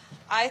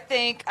 I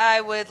think I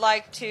would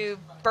like to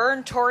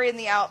burn Tori in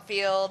the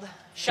outfield,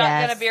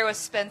 shotgun a beer with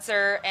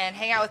Spencer, and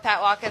hang out with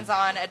Pat Watkins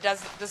on a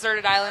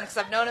deserted island because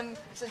I've known him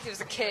since he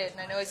was a kid,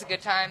 and I know he's a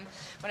good time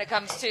when it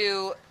comes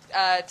to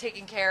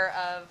taking care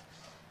of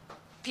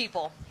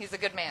people. He's a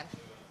good man.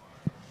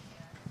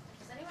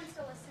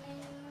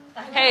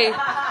 Hey,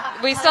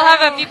 we still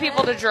have a few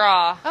people to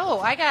draw.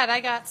 Oh, I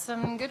got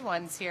some good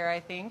ones here,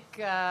 I think.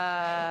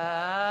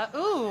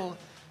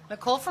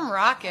 Nicole from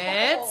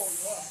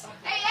Rockets.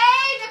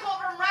 Hey, Nicole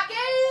from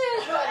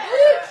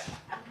Rockets!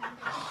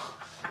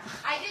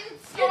 I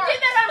didn't start. You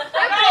did that on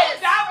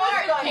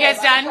purpose. You guys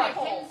done?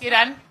 You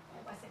done?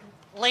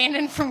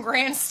 Landon from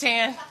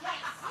Grandstand.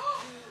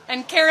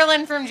 And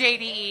Carolyn from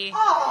JDE.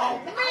 Oh,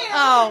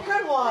 man,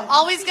 good one.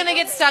 Always going to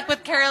get stuck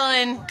with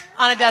Carolyn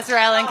on a desert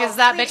island because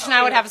that bitch and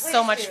I would have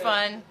so much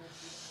fun.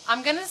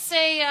 I'm going to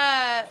say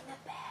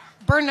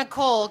burn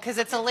Nicole because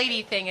it's a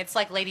lady thing. It's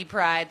like lady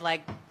pride,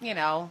 like,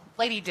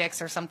 lady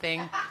dicks or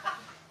something.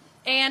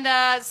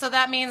 And so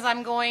that means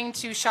I'm going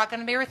to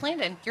shotgun a beer with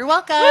Landon. You're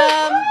welcome.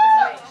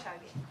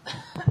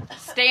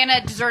 Stay in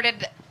a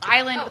deserted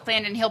island with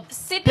Landon. He'll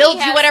Sydney build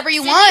you has- whatever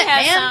you Sydney want,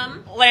 has man.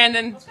 some.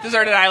 Landon,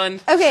 deserted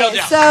island. Okay,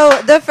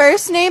 so the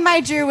first name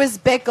I drew was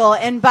Bickle,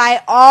 and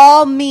by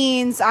all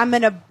means, I'm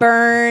going to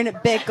burn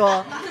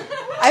Bickle.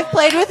 I've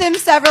played with him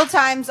several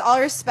times, all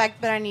respect,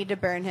 but I need to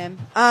burn him.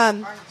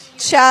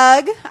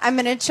 Chug, I'm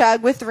going to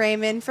chug with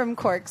Raymond from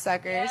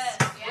Corksuckers.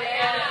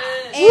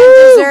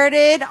 And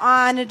deserted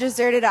on a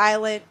deserted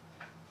island.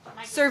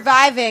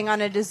 surviving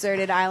on a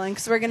deserted island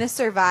because we're going to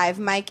survive.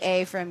 Mike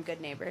A. from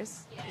Good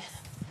Neighbors.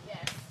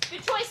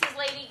 Good choices,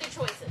 lady. Good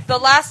choices. The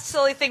last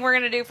silly thing we're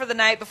going to do for the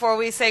night before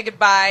we say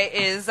goodbye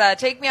is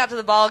Take Me Out to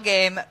the Ball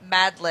Game,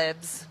 Mad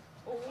Libs.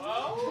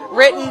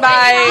 Written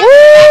by...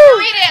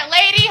 Read it.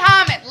 Lady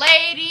hum it.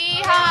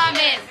 Lady hum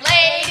it.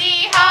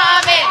 Lady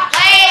hum it.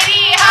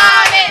 Lady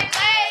hum it.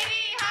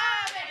 Lady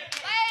hum it.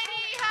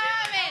 Lady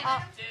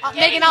hum it.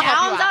 Making all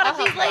sounds you out. out of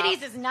I'll these help you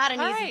ladies is not an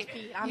All easy right.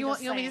 feat. You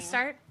want me to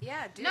start?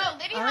 Yeah, do No,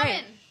 Lady All hum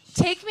right. it.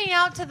 Take me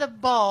out to the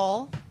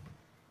bowl.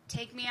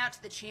 Take me out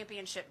to the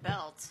championship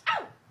belt.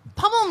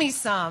 Pummel me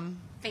some.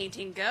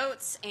 Fainting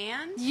goats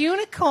and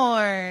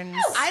Unicorns.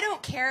 I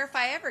don't care if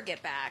I ever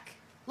get back.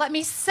 Let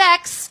me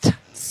sext.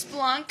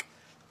 Splunk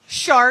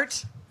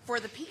Shart. for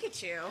the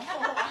Pikachu.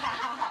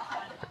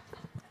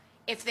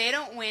 If they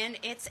don't win,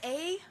 it's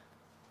a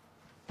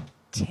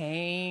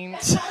Taint.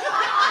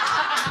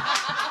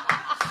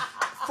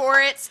 for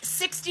its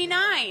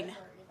 69,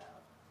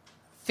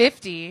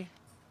 50.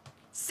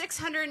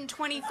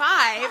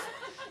 625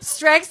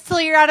 Strikes till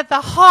you're out at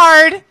the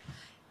hard.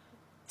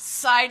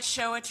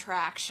 sideshow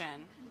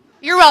attraction.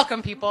 You're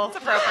welcome, people. It's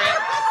appropriate.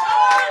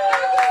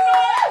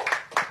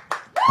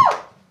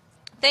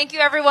 Thank you,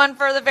 everyone,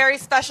 for the very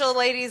special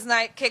Ladies'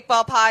 Night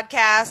Kickball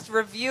podcast.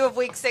 Review of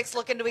Week 6,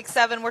 look into Week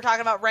 7. We're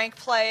talking about ranked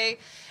play.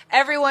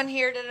 Everyone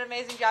here did an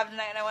amazing job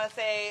tonight, and I want to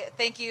say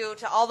thank you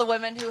to all the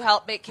women who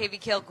helped make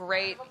KVKL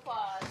great.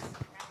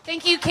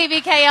 Thank you,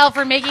 KVKL,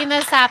 for making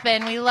this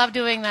happen. We love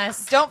doing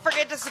this. Don't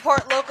forget to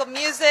support local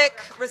music.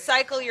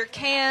 Recycle your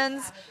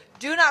cans.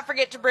 Do not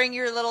forget to bring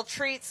your little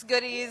treats,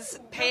 goodies,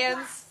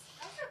 pans.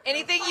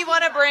 Anything you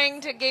want to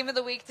bring to Game of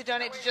the Week to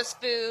donate to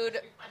Just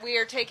Food. We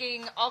are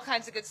taking all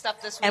kinds of good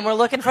stuff this week. And we're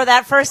looking for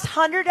that first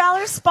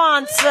 $100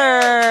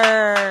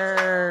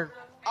 sponsor.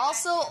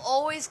 Also,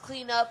 always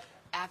clean up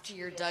after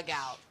your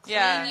dugout.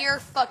 Yeah. Clean your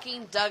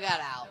fucking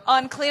dugout out.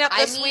 On Cleanup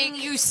this week,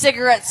 week, you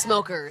cigarette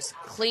smokers,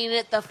 clean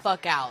it the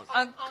fuck out.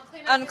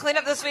 on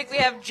Cleanup this week, we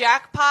have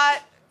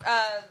Jackpot,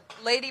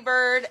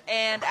 Ladybird,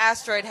 and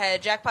Asteroid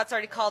Head. Jackpot's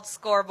already called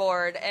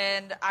Scoreboard,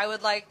 and I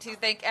would like to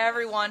thank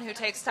everyone who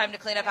takes time to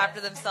clean up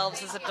after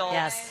themselves as adults.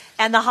 Yes.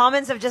 And the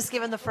Hommans have just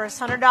given the first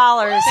 $100.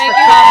 Thank you.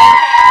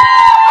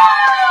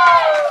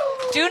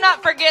 Do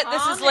not forget,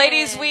 this is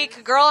Ladies'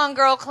 Week. Girl on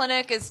Girl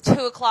Clinic is 2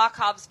 o'clock,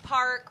 Hobbs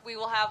Park. We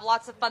will have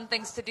lots of fun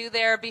things to do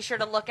there. Be sure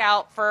to look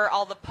out for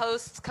all the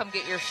posts. Come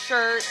get your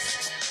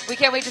shirts. We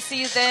can't wait to see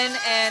you then.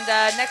 And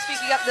next week,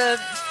 you got the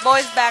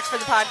boys back for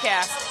the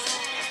podcast.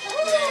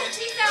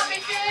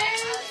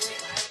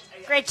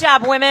 Great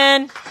job,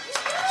 women.